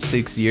a good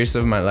 6 years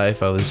of my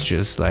life, I was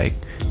just like,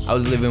 I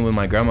was living with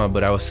my grandma,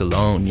 but I was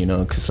alone, you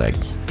know, because like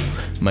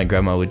my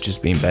grandma would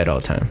just be in bed all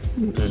the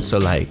time. So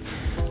like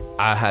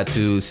I had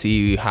to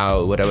see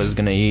what I was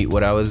gonna eat,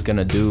 what I was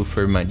gonna do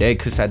for my day,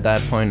 because at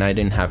that point I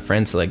didn't have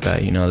friends like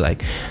that, you know.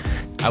 Like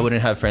I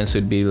wouldn't have friends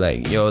who'd be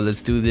like, yo,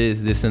 let's do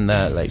this and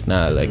that. Like,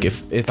 nah, like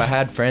if I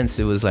had friends,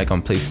 it was like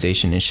on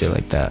PlayStation and shit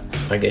like that.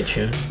 I get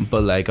you.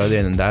 But like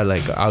other than that,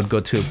 like I would go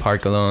to a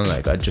park alone,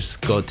 like I'd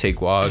just go take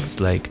walks,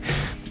 like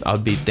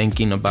I'd be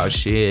thinking about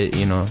shit,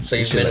 you know. So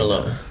you've shit been like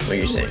alone, what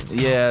you're saying? that.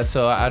 Yeah,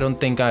 so I don't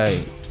think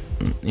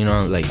you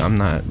know, like I'm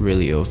not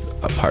really a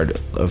part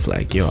of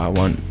like, yo, I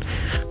want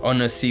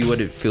to see what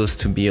it feels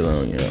to be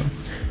alone, you know.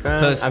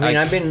 Plus, I mean,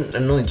 I've been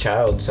an only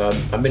child, so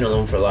I've been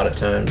alone for a lot of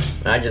times.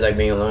 I just like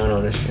being alone,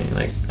 honestly.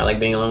 Like, I like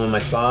being alone with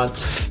my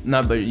thoughts.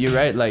 No, but you're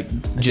right, like I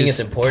think it's just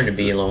important to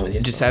be alone with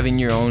yourself. just having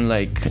your own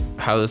like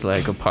house,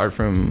 like apart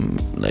from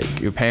like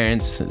your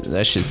parents,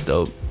 that shit's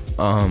dope.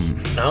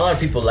 Not a lot of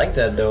people like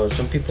that though.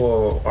 Some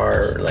people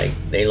are like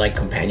they like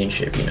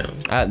companionship, you know.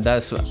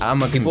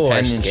 I'm a People are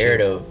companionship.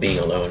 scared of being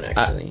alone.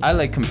 Actually, I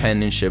like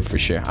companionship for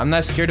sure. I'm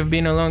not scared of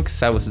being alone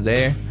because I was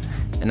there,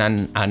 and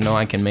I know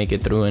I can make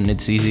it through, and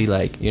it's easy.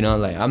 Like, you know,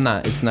 like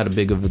it's not a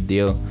big of a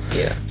deal.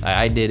 yeah.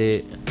 I did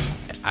it.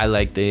 I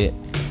liked it.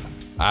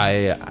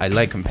 I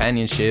like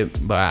companionship,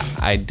 but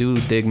I do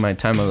dig my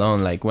time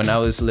alone. Like when I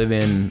was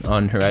living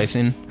on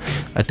Horizon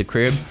at the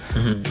crib,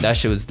 that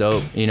shit was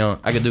dope. You know,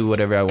 I could do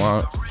whatever I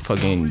want.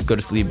 Fucking go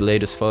to sleep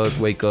late as fuck,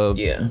 wake up,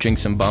 drink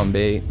some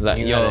Bombay. Like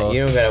You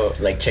don't gotta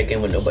like check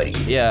in with nobody.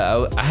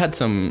 Yeah, I had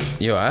some.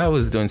 I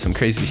was doing some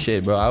crazy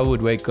shit, bro. I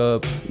would wake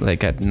up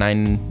like at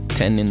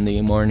 9-10 in the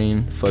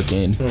morning,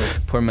 fucking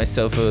pour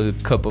myself a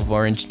cup of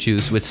orange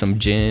juice with some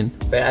gin.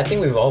 But I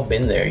think we've all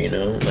been there, you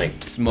know, like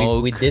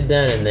Smoke. We did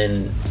that and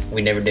then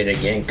we never did it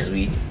again because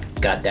we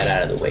got that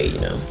out of the way, you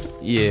know.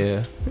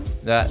 Yeah,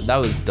 that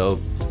was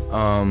dope.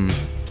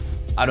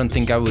 I don't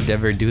think I would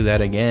ever do that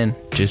again,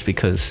 just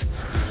because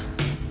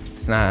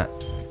it's not.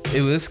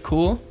 It was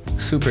cool,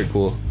 super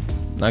cool.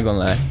 Not gonna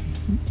lie,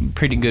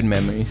 pretty good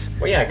memories.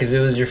 Well, yeah, because it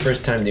was your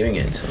first time doing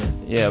it, so.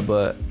 Yeah,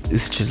 but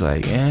it's just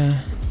like,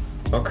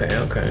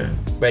 Okay.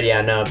 But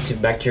yeah, no.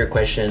 Back to your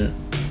question.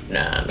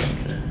 Nah,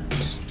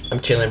 I'm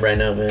chilling right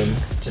now, man.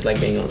 Just like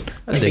being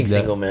dig that.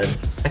 single, man.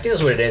 I think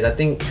that's what it is. I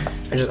think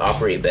I just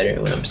operate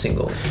better when I'm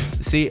single.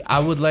 See, I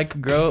would like a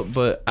girl,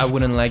 but I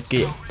wouldn't like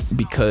it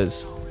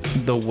because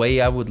the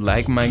way I would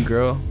like my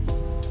girl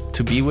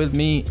to be with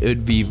me, it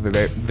would be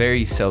very,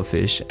 very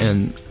selfish,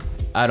 and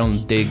I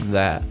don't dig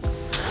that.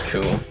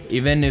 True.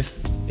 Even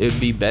if it would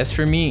be best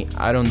for me,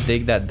 I don't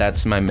dig that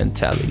that's my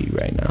mentality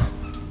right now.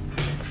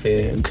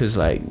 Cause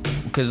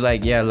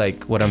like yeah,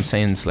 like what I'm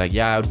saying is like,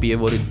 yeah, I would be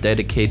able to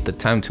dedicate the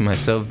time to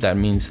myself. That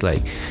means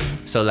like,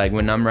 so like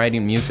when I'm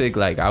writing music,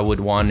 like I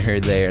would want her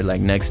there, like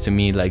next to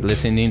me, like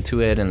listening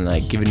to it and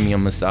like giving me a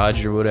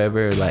massage or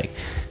whatever, like,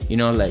 you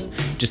know, like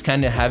just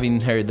kind of having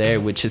her there,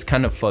 which is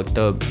kind of fucked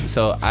up.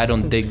 So I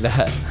don't dig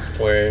that.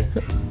 Where,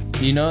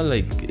 you know,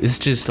 like it's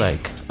just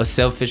like a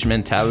selfish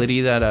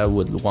mentality that I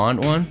would want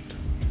one,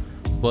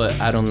 but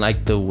I don't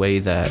like the way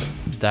that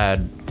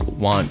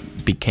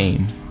want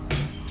became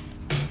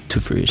to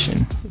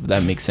fruition, if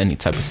that makes any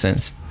type of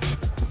sense.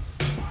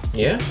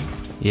 yeah.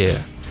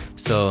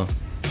 So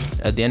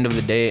at the end of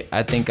the day,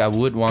 I think I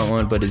would want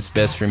one, but it's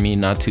best for me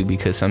not to,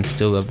 because I'm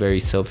still a very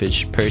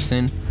selfish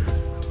person,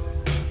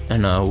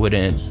 and I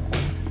wouldn't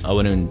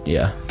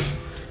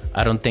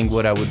I don't think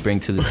what I would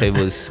bring to the table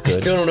is I good.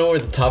 still don't know where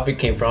the topic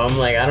came from. I'm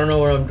like, I don't know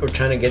where we're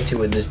trying to get to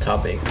with this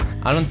topic.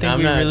 I don't think I'm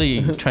we're not-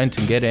 really trying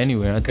to get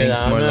anywhere. I think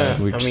it's I'm more not- like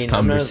we're I just mean,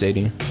 I'm not-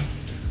 conversating.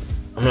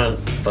 I'm not.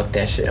 Fuck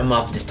that shit. I'm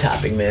off this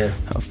topic, man.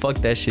 Fuck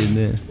that shit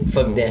then.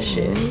 Fuck that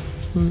shit.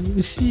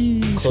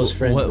 Close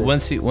friends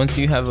list. Once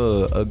you have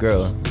a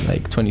girl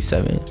like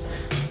 27,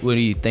 what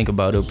do you think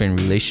about open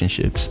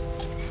relationships?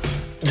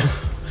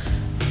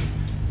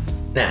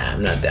 Nah,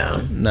 I'm not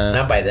down. Nah.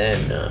 Not by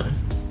then. No.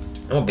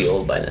 I'm gonna be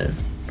old by then.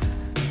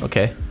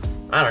 Okay.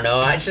 I don't know.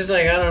 I just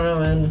like, I don't know,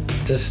 man.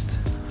 Just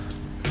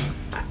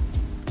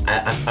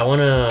I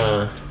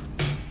wanna.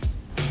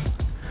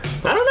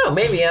 I don't know.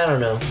 Maybe, I don't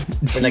know.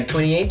 But like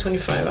 28,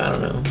 25, I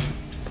don't know.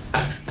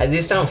 I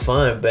this sound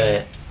fun,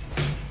 but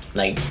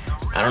like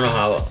I don't know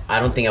how. I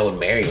don't think I would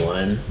marry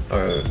one,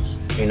 or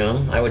you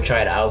know, I would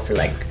try it out for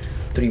like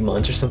 3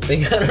 months or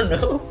something. I don't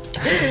know.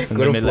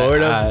 Go to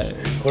Florida.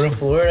 Go to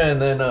Florida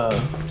and then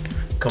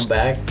come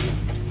back.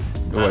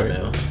 I don't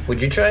know.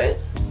 Would you try it?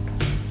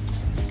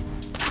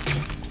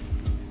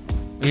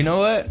 You know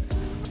what?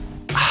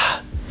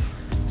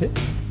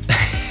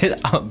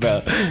 Oh,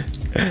 bro,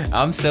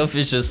 I'm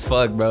selfish as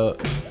fuck, bro.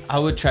 I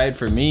would try it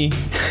for me.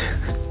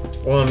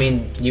 Well, I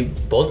mean,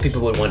 both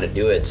people would want to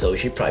do it, so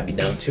she'd probably be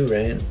down too,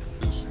 right?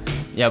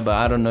 Yeah, but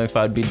I don't know if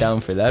I'd be down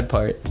for that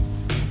part.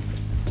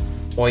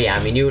 Well, yeah,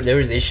 I mean, there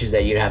was issues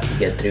that you'd have to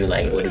get through,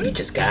 like would it be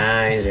just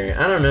guys or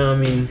I don't know. I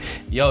mean,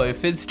 Yo,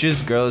 if it's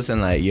just girls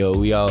and like, yo,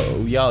 we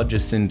all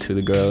just into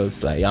the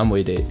girls, like I'm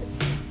with it.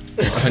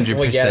 100%.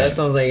 well, yeah, that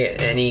sounds like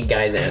any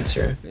guy's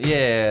answer.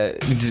 Yeah,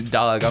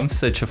 dog, I'm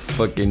such a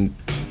fucking.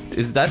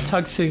 Is that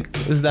toxic?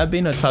 Is that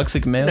being a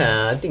toxic male?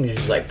 Nah, I think it's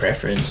just like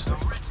preference.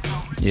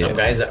 Yeah. Some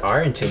guys that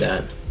are into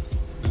that,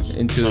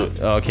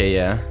 Okay,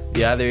 yeah,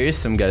 there is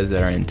some guys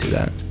that are into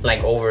that.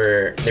 like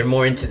they're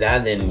more into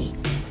that than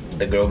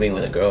the girl being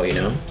with a girl, you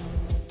know?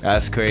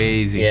 That's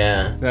crazy.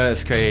 Yeah,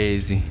 That's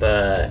crazy.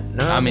 but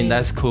no. I mean,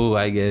 that's cool,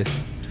 I guess.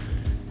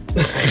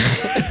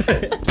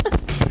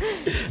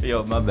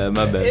 Yo, my bad.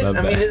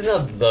 I mean, it's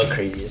not the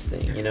craziest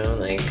thing, you know?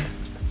 Like,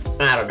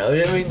 I don't know.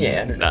 I mean,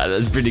 yeah. I don't know. Nah,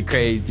 that's pretty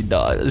crazy,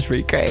 dog. That's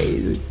pretty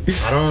crazy.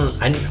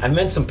 I've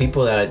met some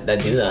people that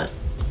do that.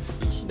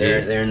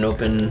 They're in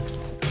open.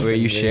 Were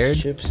you shared?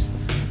 relationships.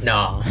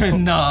 No.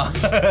 Nah.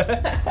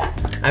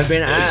 I've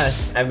been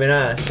asked.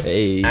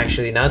 Hey.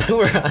 Actually, now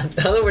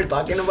that we're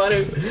talking about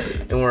it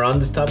and we're on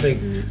this topic,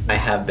 I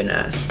have been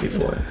asked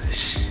before.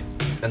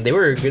 And they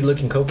were a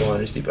good-looking couple,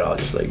 honestly, but I was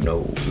just like, no,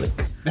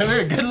 like, They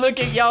were good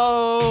looking,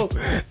 yo.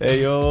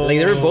 Hey, yo. like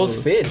they were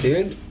both fit,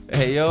 dude.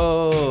 Hey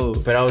yo.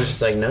 But I was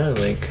just like, nah,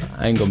 like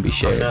I ain't gonna be I'm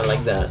shared. not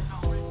like that.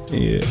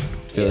 Yeah.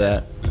 Feel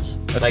that.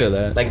 I Like, feel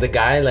that. Like the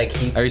guy, like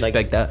he. I respect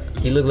like, that.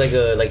 He looked like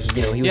a like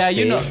he was. Yeah, fit,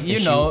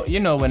 you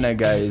know when that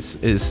guy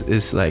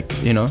is like,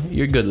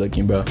 you're good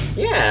looking, bro.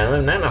 Yeah,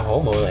 I'm not a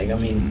homo. Like I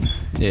mean,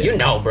 Yeah. you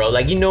know, bro.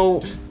 Like you know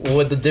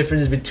what the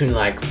difference is between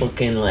like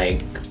fucking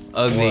like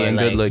Ugly what, and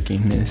like, good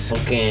looking is.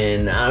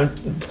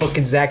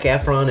 fucking Zac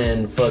Efron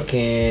and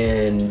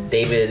fucking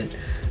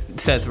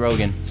Seth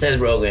Rogen. Seth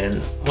Rogen.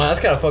 Well, that's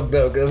kind of fucked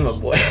up because that's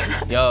my boy.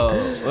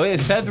 Yo, wait,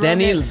 Seth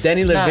Danny Rogen.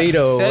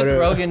 DeVito, Seth whatever.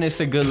 Rogen is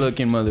a good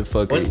looking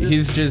motherfucker. What's the-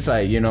 He's just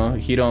like,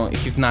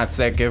 he's not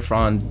Zac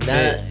Efron.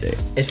 That fit.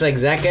 it's like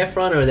Zac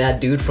Efron or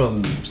that dude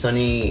from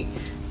Sunny.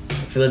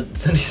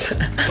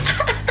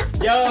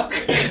 Yo.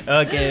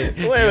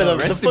 Okay. Whatever, the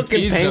rest in fucking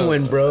peace,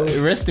 penguin, though.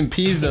 bro. Rest in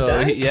peace, though.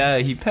 died? Yeah,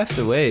 he passed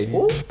away.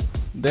 Who?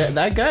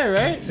 That guy,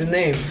 right? What's his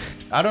name?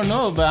 I don't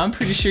know, but I'm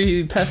pretty sure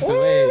he passed What?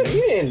 away.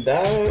 He didn't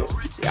die.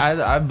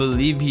 I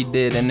believe he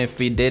did, and if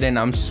he didn't,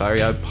 I'm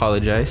sorry. I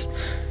apologize.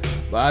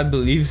 But I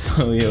believe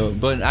so, yo.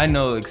 But I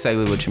know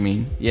exactly what you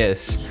mean.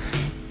 Yes.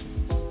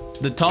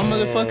 The tall Yeah.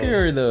 motherfucker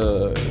or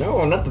the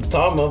No, not the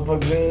tall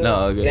motherfucker.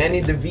 No, okay.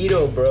 Danny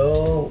DeVito,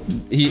 bro.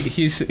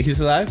 he's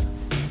alive?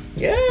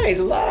 Yeah, he's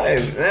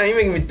alive. Man, you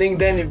making me think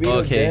Danny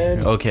DeVito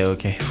dead.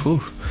 Okay.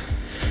 Whew.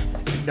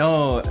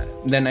 No,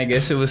 then I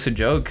guess it was a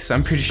joke, because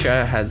I'm pretty sure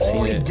I had seen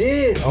Oh, he it.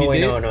 did. Oh, He wait,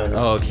 did? no.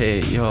 Oh, okay,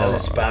 yo. That was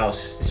his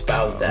spouse. His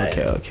spouse died.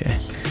 Okay.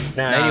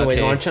 Nah, anyways,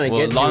 okay. what I'm trying to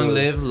Well, get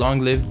long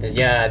live. is,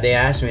 yeah, they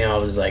asked me, I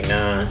was like,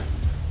 nah,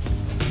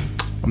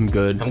 I'm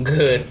good. I'm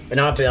good. But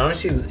no, but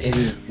honestly,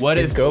 his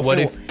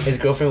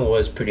girlfriend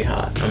was pretty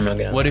hot. I'm not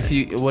gonna. What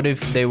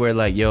if they were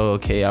like, yo,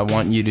 okay, I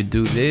want you to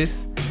do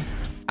this.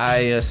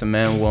 I as a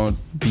man won't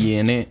be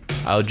in it.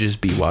 I'll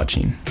just be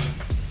watching.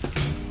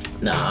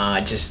 Nah, I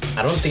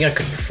don't think I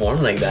could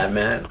perform like that,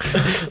 man.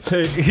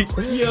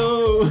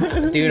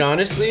 Yo. Dude,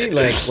 honestly,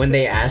 like when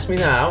they asked me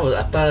that,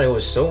 I thought it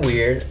was so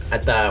weird. I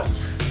thought,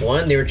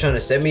 one, they were trying to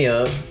set me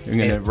up. You're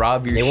gonna and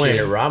rob your They shit. wanted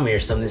to rob me or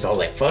something. So I was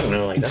like, fuck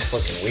no, like that's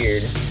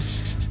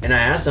fucking weird. And I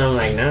asked her, I'm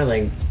like, nah,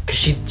 like, cause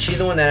she's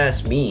the one that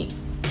asked me.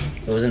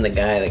 It wasn't the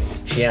guy. Like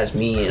she asked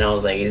me, and I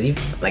was like, is he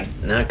like,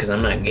 nah, cause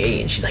I'm not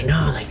gay. And she's like,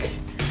 no, like,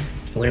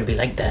 it wouldn't be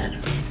like that.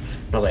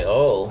 I was like,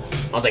 oh.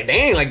 I was like,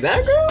 dang, like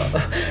that, girl?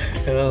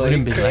 And I was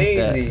Wouldn't be like, like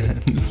that.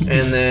 crazy.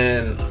 And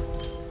then,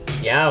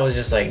 yeah, I was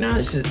just like, nah,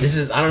 this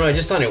is, I don't know, it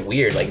just sounded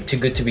weird. Like, too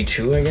good to be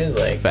true, I guess.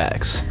 Like,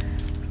 Facts.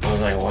 I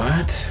was like,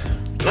 what?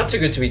 Not too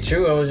good to be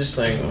true. I was just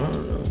like, I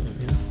don't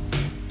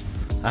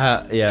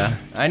know. Yeah.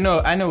 I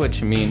know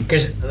what you mean.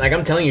 Cause, like,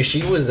 I'm telling you,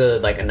 she was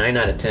like a 9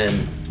 out of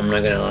 10. I'm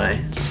not gonna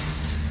lie.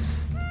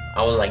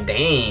 I was like,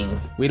 dang.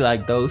 We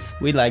like those.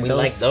 We like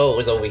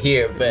those over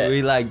here, but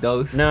We like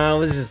those.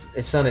 no, it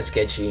sounded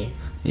sketchy.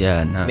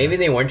 Yeah, nah. Maybe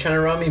they weren't trying to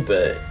rob me,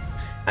 but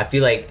I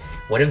feel like,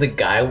 what if the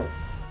guy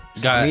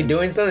saw me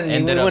doing something and he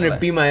ended would up want to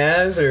like- beat my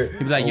ass, or He'd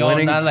be like, or yo,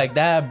 winning, not like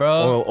that,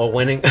 bro. or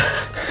winning,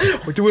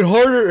 or do it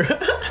harder,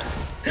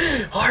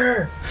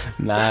 harder.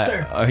 Nah,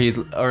 Faster.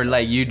 or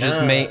like you just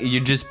Nah. you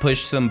just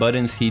push some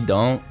buttons he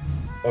don't.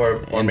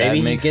 Or And maybe that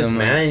he makes gets him,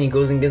 mad and he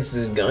goes and gets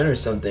his gun or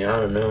something. I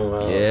don't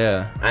know.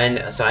 Yeah. I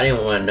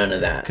didn't want none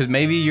of that. Cause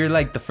maybe you're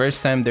like the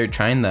first time they're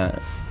trying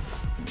that.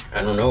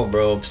 I don't know,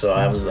 bro. So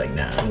I was like,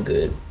 nah, I'm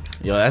good.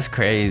 Yo, that's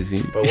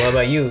crazy. But what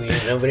about you?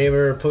 Nobody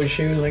ever push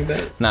you like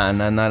that? Nah,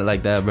 not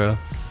like that, bro.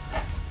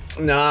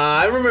 Nah,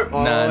 I remember.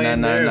 Oh, Nah, yeah,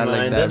 never not like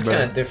mind. that, That's bro.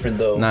 kind of different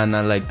though. Nah,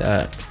 not like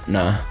that.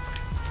 Nah.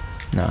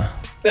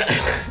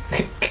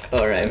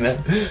 All right, man.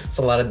 It's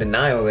a lot of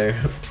denial there.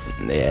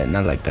 Yeah,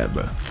 not like that,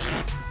 bro.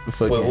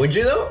 Fuck Wait, it. would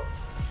you though?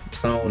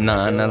 So,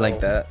 Nah, not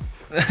like that.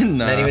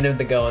 Nah. Not even if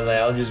the guy was like,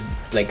 I'll just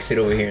like sit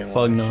over here and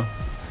Fuck no.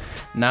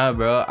 Nah,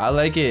 bro. I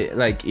like it.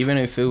 Like, even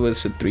if it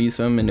was a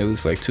threesome and it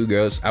was like 2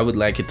 girls, I would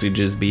like it to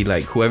just be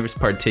like whoever's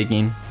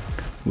partaking,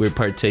 we're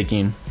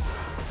partaking.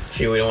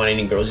 Shit, we don't want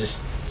any girls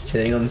just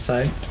sitting on the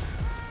side.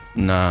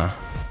 Nah.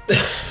 You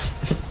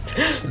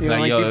don't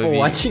like people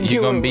watching you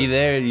You're or gonna be what?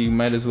 there, you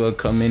might as well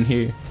come in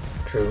here.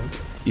 True.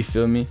 You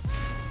feel me?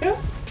 Yeah.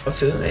 I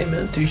feel it, hey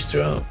man, to each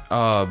their own.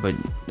 Oh, but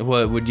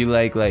what would you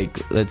like,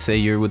 let's say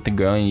you're with the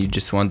girl and you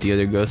just want the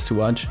other girls to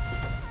watch?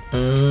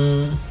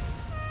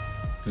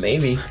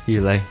 Maybe.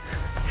 You're like,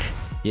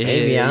 yeah.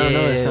 Maybe, I don't know.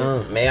 yeah. It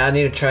sound, maybe I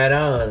need to try it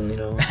out and,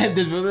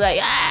 This will be like,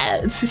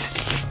 ah.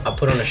 I'll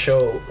put on a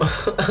show.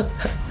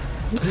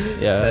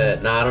 Yeah.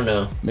 But, I don't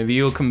know. Maybe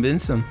you'll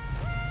convince them.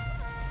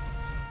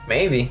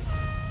 Maybe.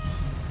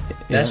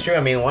 That's true.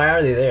 I mean, why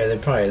are they there? They're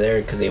probably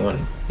there because they want,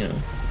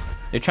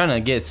 They're trying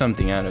to get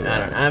something out of it. I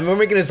don't know. We're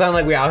making it sound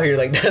like we're out here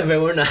like that,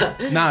 but we're not.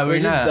 Nah, we're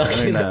just not.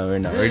 talking- We're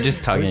not. We're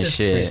just talking We're just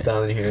shit.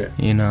 freestyling here.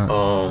 You know.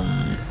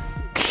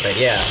 But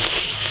yeah.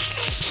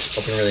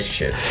 Open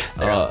relationships.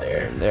 They're out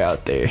there. They're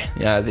out there.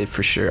 Yeah, they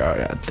for sure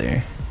are out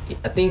there.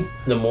 I think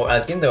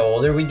the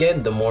older we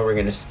get, the more we're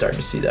gonna start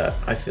to see that.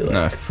 I feel like.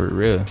 Nah, for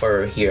real.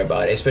 Or hear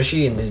about it,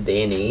 especially in this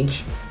day and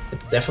age.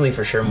 It's definitely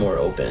for sure more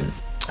open.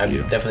 I've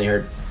Yeah. definitely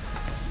heard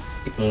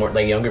more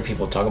like younger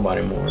people talk about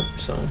it more.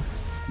 So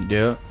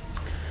Yeah.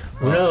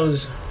 Who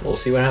knows? We'll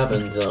see what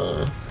happens.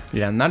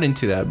 Yeah, I'm not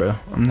into that, bro.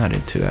 I'm not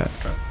into that.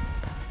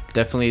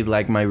 Definitely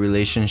like my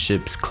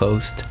relationships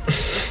closed.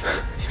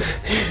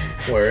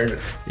 Word.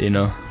 You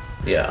know.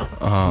 Yeah.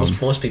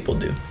 Most people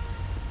do.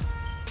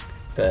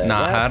 But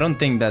I don't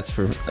think that's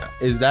for.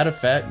 Is that a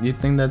fact? You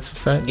think that's a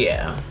fact?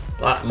 Yeah.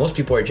 Most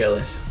people are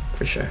jealous,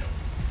 for sure.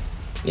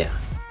 Yeah.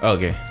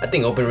 Okay. I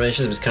think open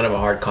relationship is kind of a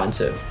hard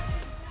concept.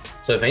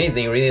 So if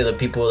anything, really, the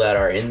people that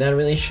are in that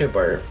relationship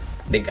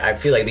I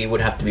feel like they would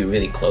have to be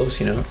really close,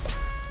 you know?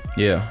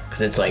 Yeah.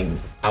 Because it's like,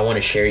 I want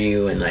to share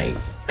you, and like,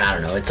 I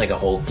don't know, it's like a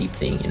whole deep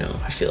thing, you know?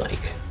 I feel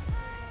like.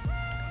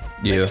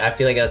 Yeah. Like, I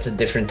feel like that's a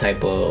different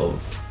type of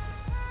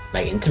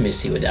like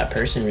intimacy with that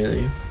person,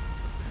 really.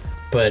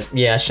 But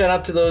yeah, shout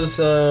out to those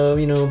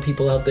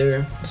people out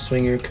there, the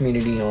swinger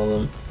community, all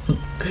of them.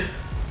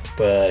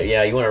 But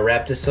yeah, you want to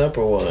wrap this up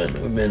or what?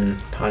 We've been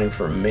pounding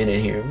for a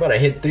minute here, but I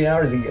hit 3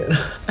 hours again.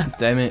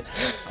 Damn it.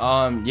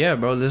 Yeah,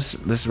 bro. Let's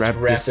wrap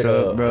this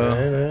up,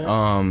 bro.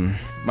 Right.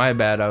 My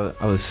bad.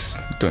 I was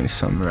doing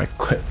something right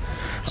quick.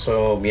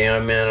 So yeah,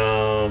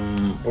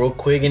 man. Real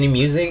quick, any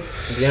music?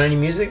 You got any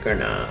music or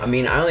not? I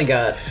mean, I only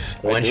got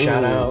one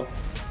shout out.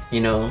 You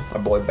know, our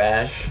boy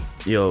Bash.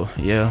 Yo,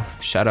 yeah.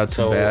 Shout out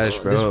to Bash,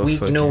 bro. This week,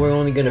 we're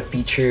only gonna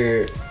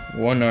feature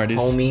one artist,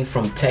 homie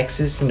from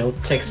Texas.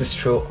 Texas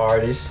Trill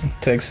artist.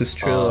 Texas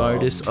Trill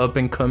artist, up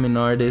and coming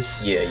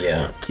artist.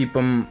 Yeah. Keep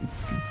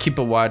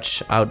a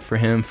watch out for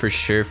him for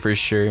sure.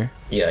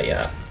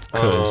 Yeah.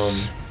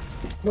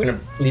 We're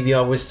gonna leave you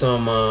off with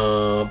some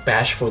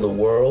Bash for the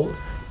World.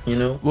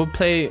 We'll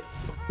play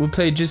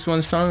just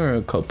one song or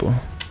a couple.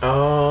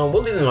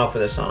 We'll leave them off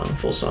with a song,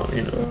 full song.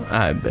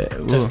 I bet.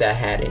 Took that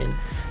hat in.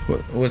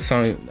 What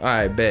song?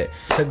 I bet.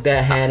 Took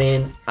that hat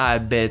in. I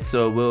bet.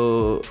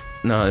 So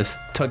it's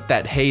Tuck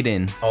That Hate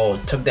In. Oh,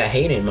 Took That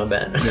Hate In. My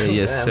bad. Yeah,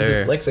 yes, I'm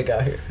sir. dyslexic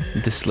out here.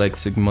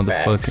 Dyslexic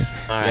motherfucker.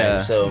 All right,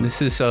 yeah. So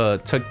this is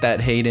Tuck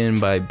That Hate In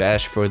by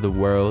Bash for the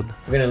World.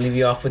 We're gonna leave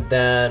you off with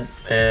that,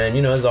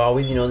 and as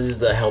always, this is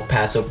the El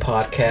Paso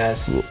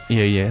podcast.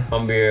 Yeah.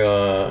 I'm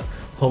your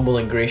humble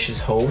and gracious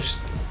host.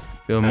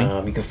 Feel me?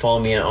 You can follow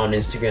me on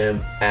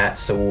Instagram at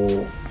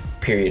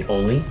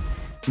Saul_only.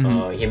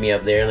 Hit me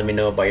up there. Let me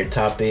know about your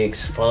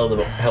topics. Follow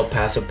the El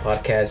Paso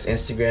podcast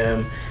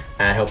Instagram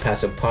at El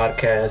Paso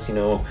podcast.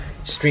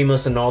 Stream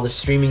us on all the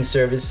streaming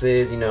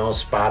services.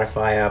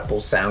 Spotify, Apple,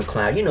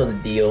 SoundCloud. You know the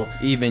deal.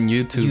 Even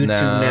YouTube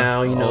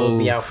now.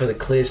 Be out for the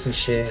clips and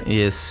shit.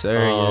 Yes, sir.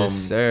 Yes,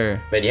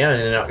 sir. But yeah,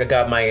 and I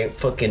got my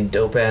fucking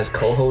dope ass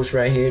co-host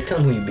right here. Tell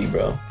him who you be,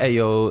 bro. Hey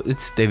yo,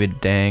 it's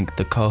David Dank,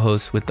 the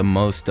co-host with the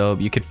most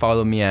dope. You could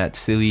follow me at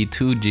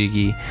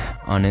Silly2Jiggy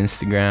on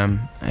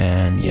Instagram.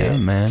 And yeah,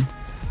 man.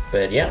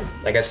 But yeah,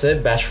 like I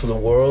said, Bash for the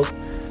World.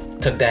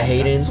 Took that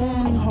hate in.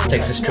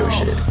 Texas Trill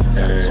shit.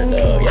 And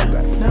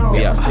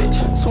we out,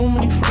 bitch. Too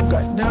many flow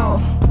got down.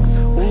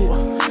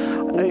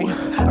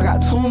 I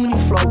got too many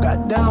flow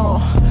got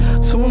down.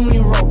 Too many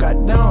roll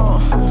got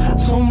down.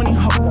 Too many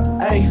hoes.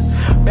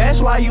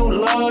 That's why you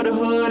love the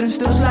hood and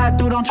still slide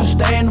through. Don't you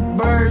stay in the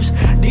birds.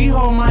 These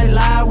hoes might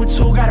lie with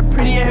you. Got a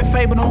pretty ass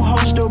face, but don't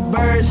host the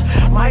birds.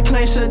 My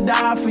claim should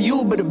die for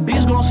you, but the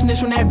bitch gon'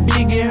 snitch when that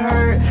bitch get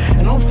hurt.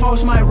 And them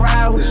folks might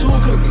ride with you,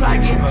 cause the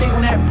plot get thick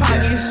when that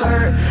pot get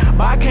served.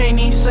 But I can't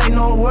even say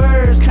no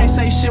words. Can't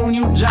say shit when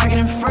you jogging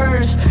in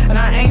first. And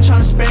I ain't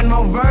tryna spend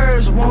no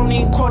verse. Won't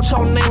even quote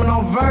your name in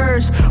no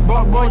verse.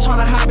 Broke boy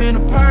tryna hop in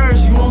the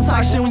purse. You won't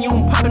talk shit when you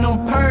ain't poppin' no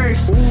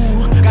purse.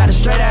 Ooh, got it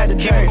straight out the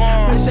dirt.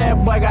 Push that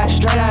boy got it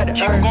straight out the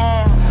earth.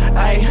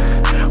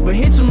 But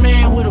hit your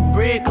man with a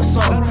brick or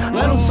something.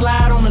 Let him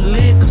slide on the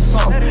lick or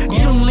something.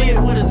 Get him lit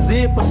with a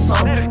zip or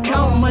something.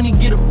 Count money,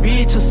 get a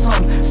bitch or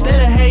something.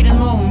 Instead of hating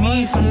on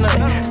me for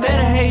nothing. Instead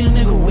of hating,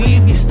 nigga, we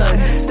be stuck.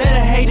 Instead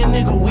of hating,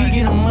 nigga, we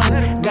get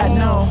money. Got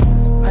no.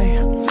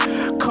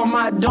 Come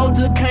my dope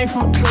just came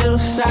from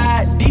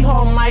Cliffside. These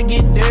hoes might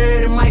get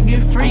dirty, might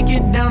get freaky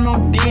down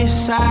on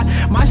this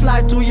side. Might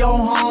slide through your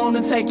home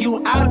and take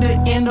you out to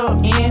end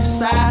up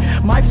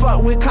inside. Might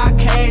fuck with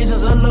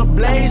Caucasians or little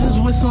blazers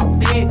with some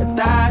thick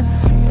thighs.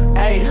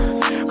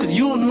 Cause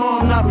you know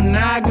I'm not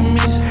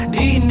monogamous.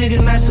 These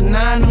niggas not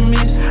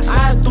synonymous.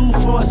 I do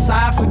for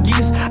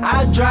esophagus.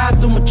 I drive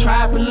through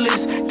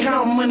Metropolis.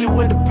 Count money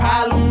what the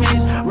problem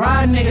is.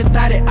 Ride nigga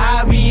thought it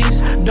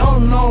obvious.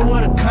 Don't know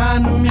what a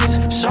condom is.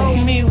 Show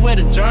me where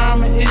the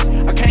drama is.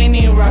 I can't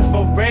even ride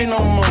for break no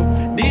more.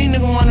 These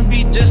niggas wanna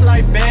be just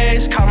like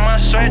Bags. Caught my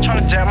shirt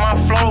tryna jack my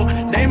flow.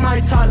 They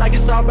might talk like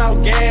it's all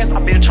about gas. I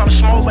been tryna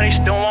smoke but they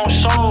still won't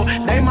show.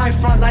 They might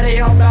front like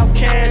they all about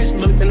cash.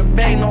 Look in the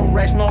bag, no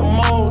racks, no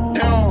more.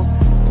 Down.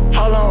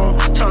 Hold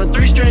on, turn a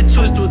 3 straight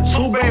twist to a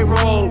 2-bay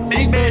roll.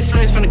 Big bad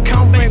flex from the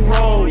count bank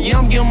roll. Yeah,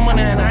 I'm getting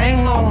money and I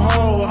ain't no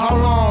hoe.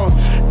 Hold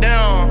on,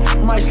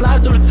 down. Might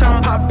slide through the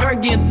town, pop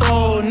perk get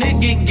throw.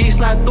 Nigga get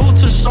slide through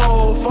to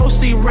soul. Folks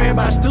see red,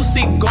 but I still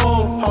see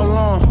gold. Hold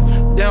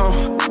on, down.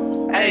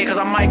 Cause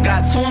I might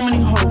got too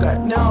many hoes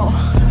got down.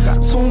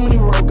 Got too many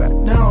roll got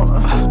down.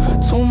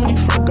 Too many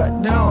flow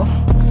got down.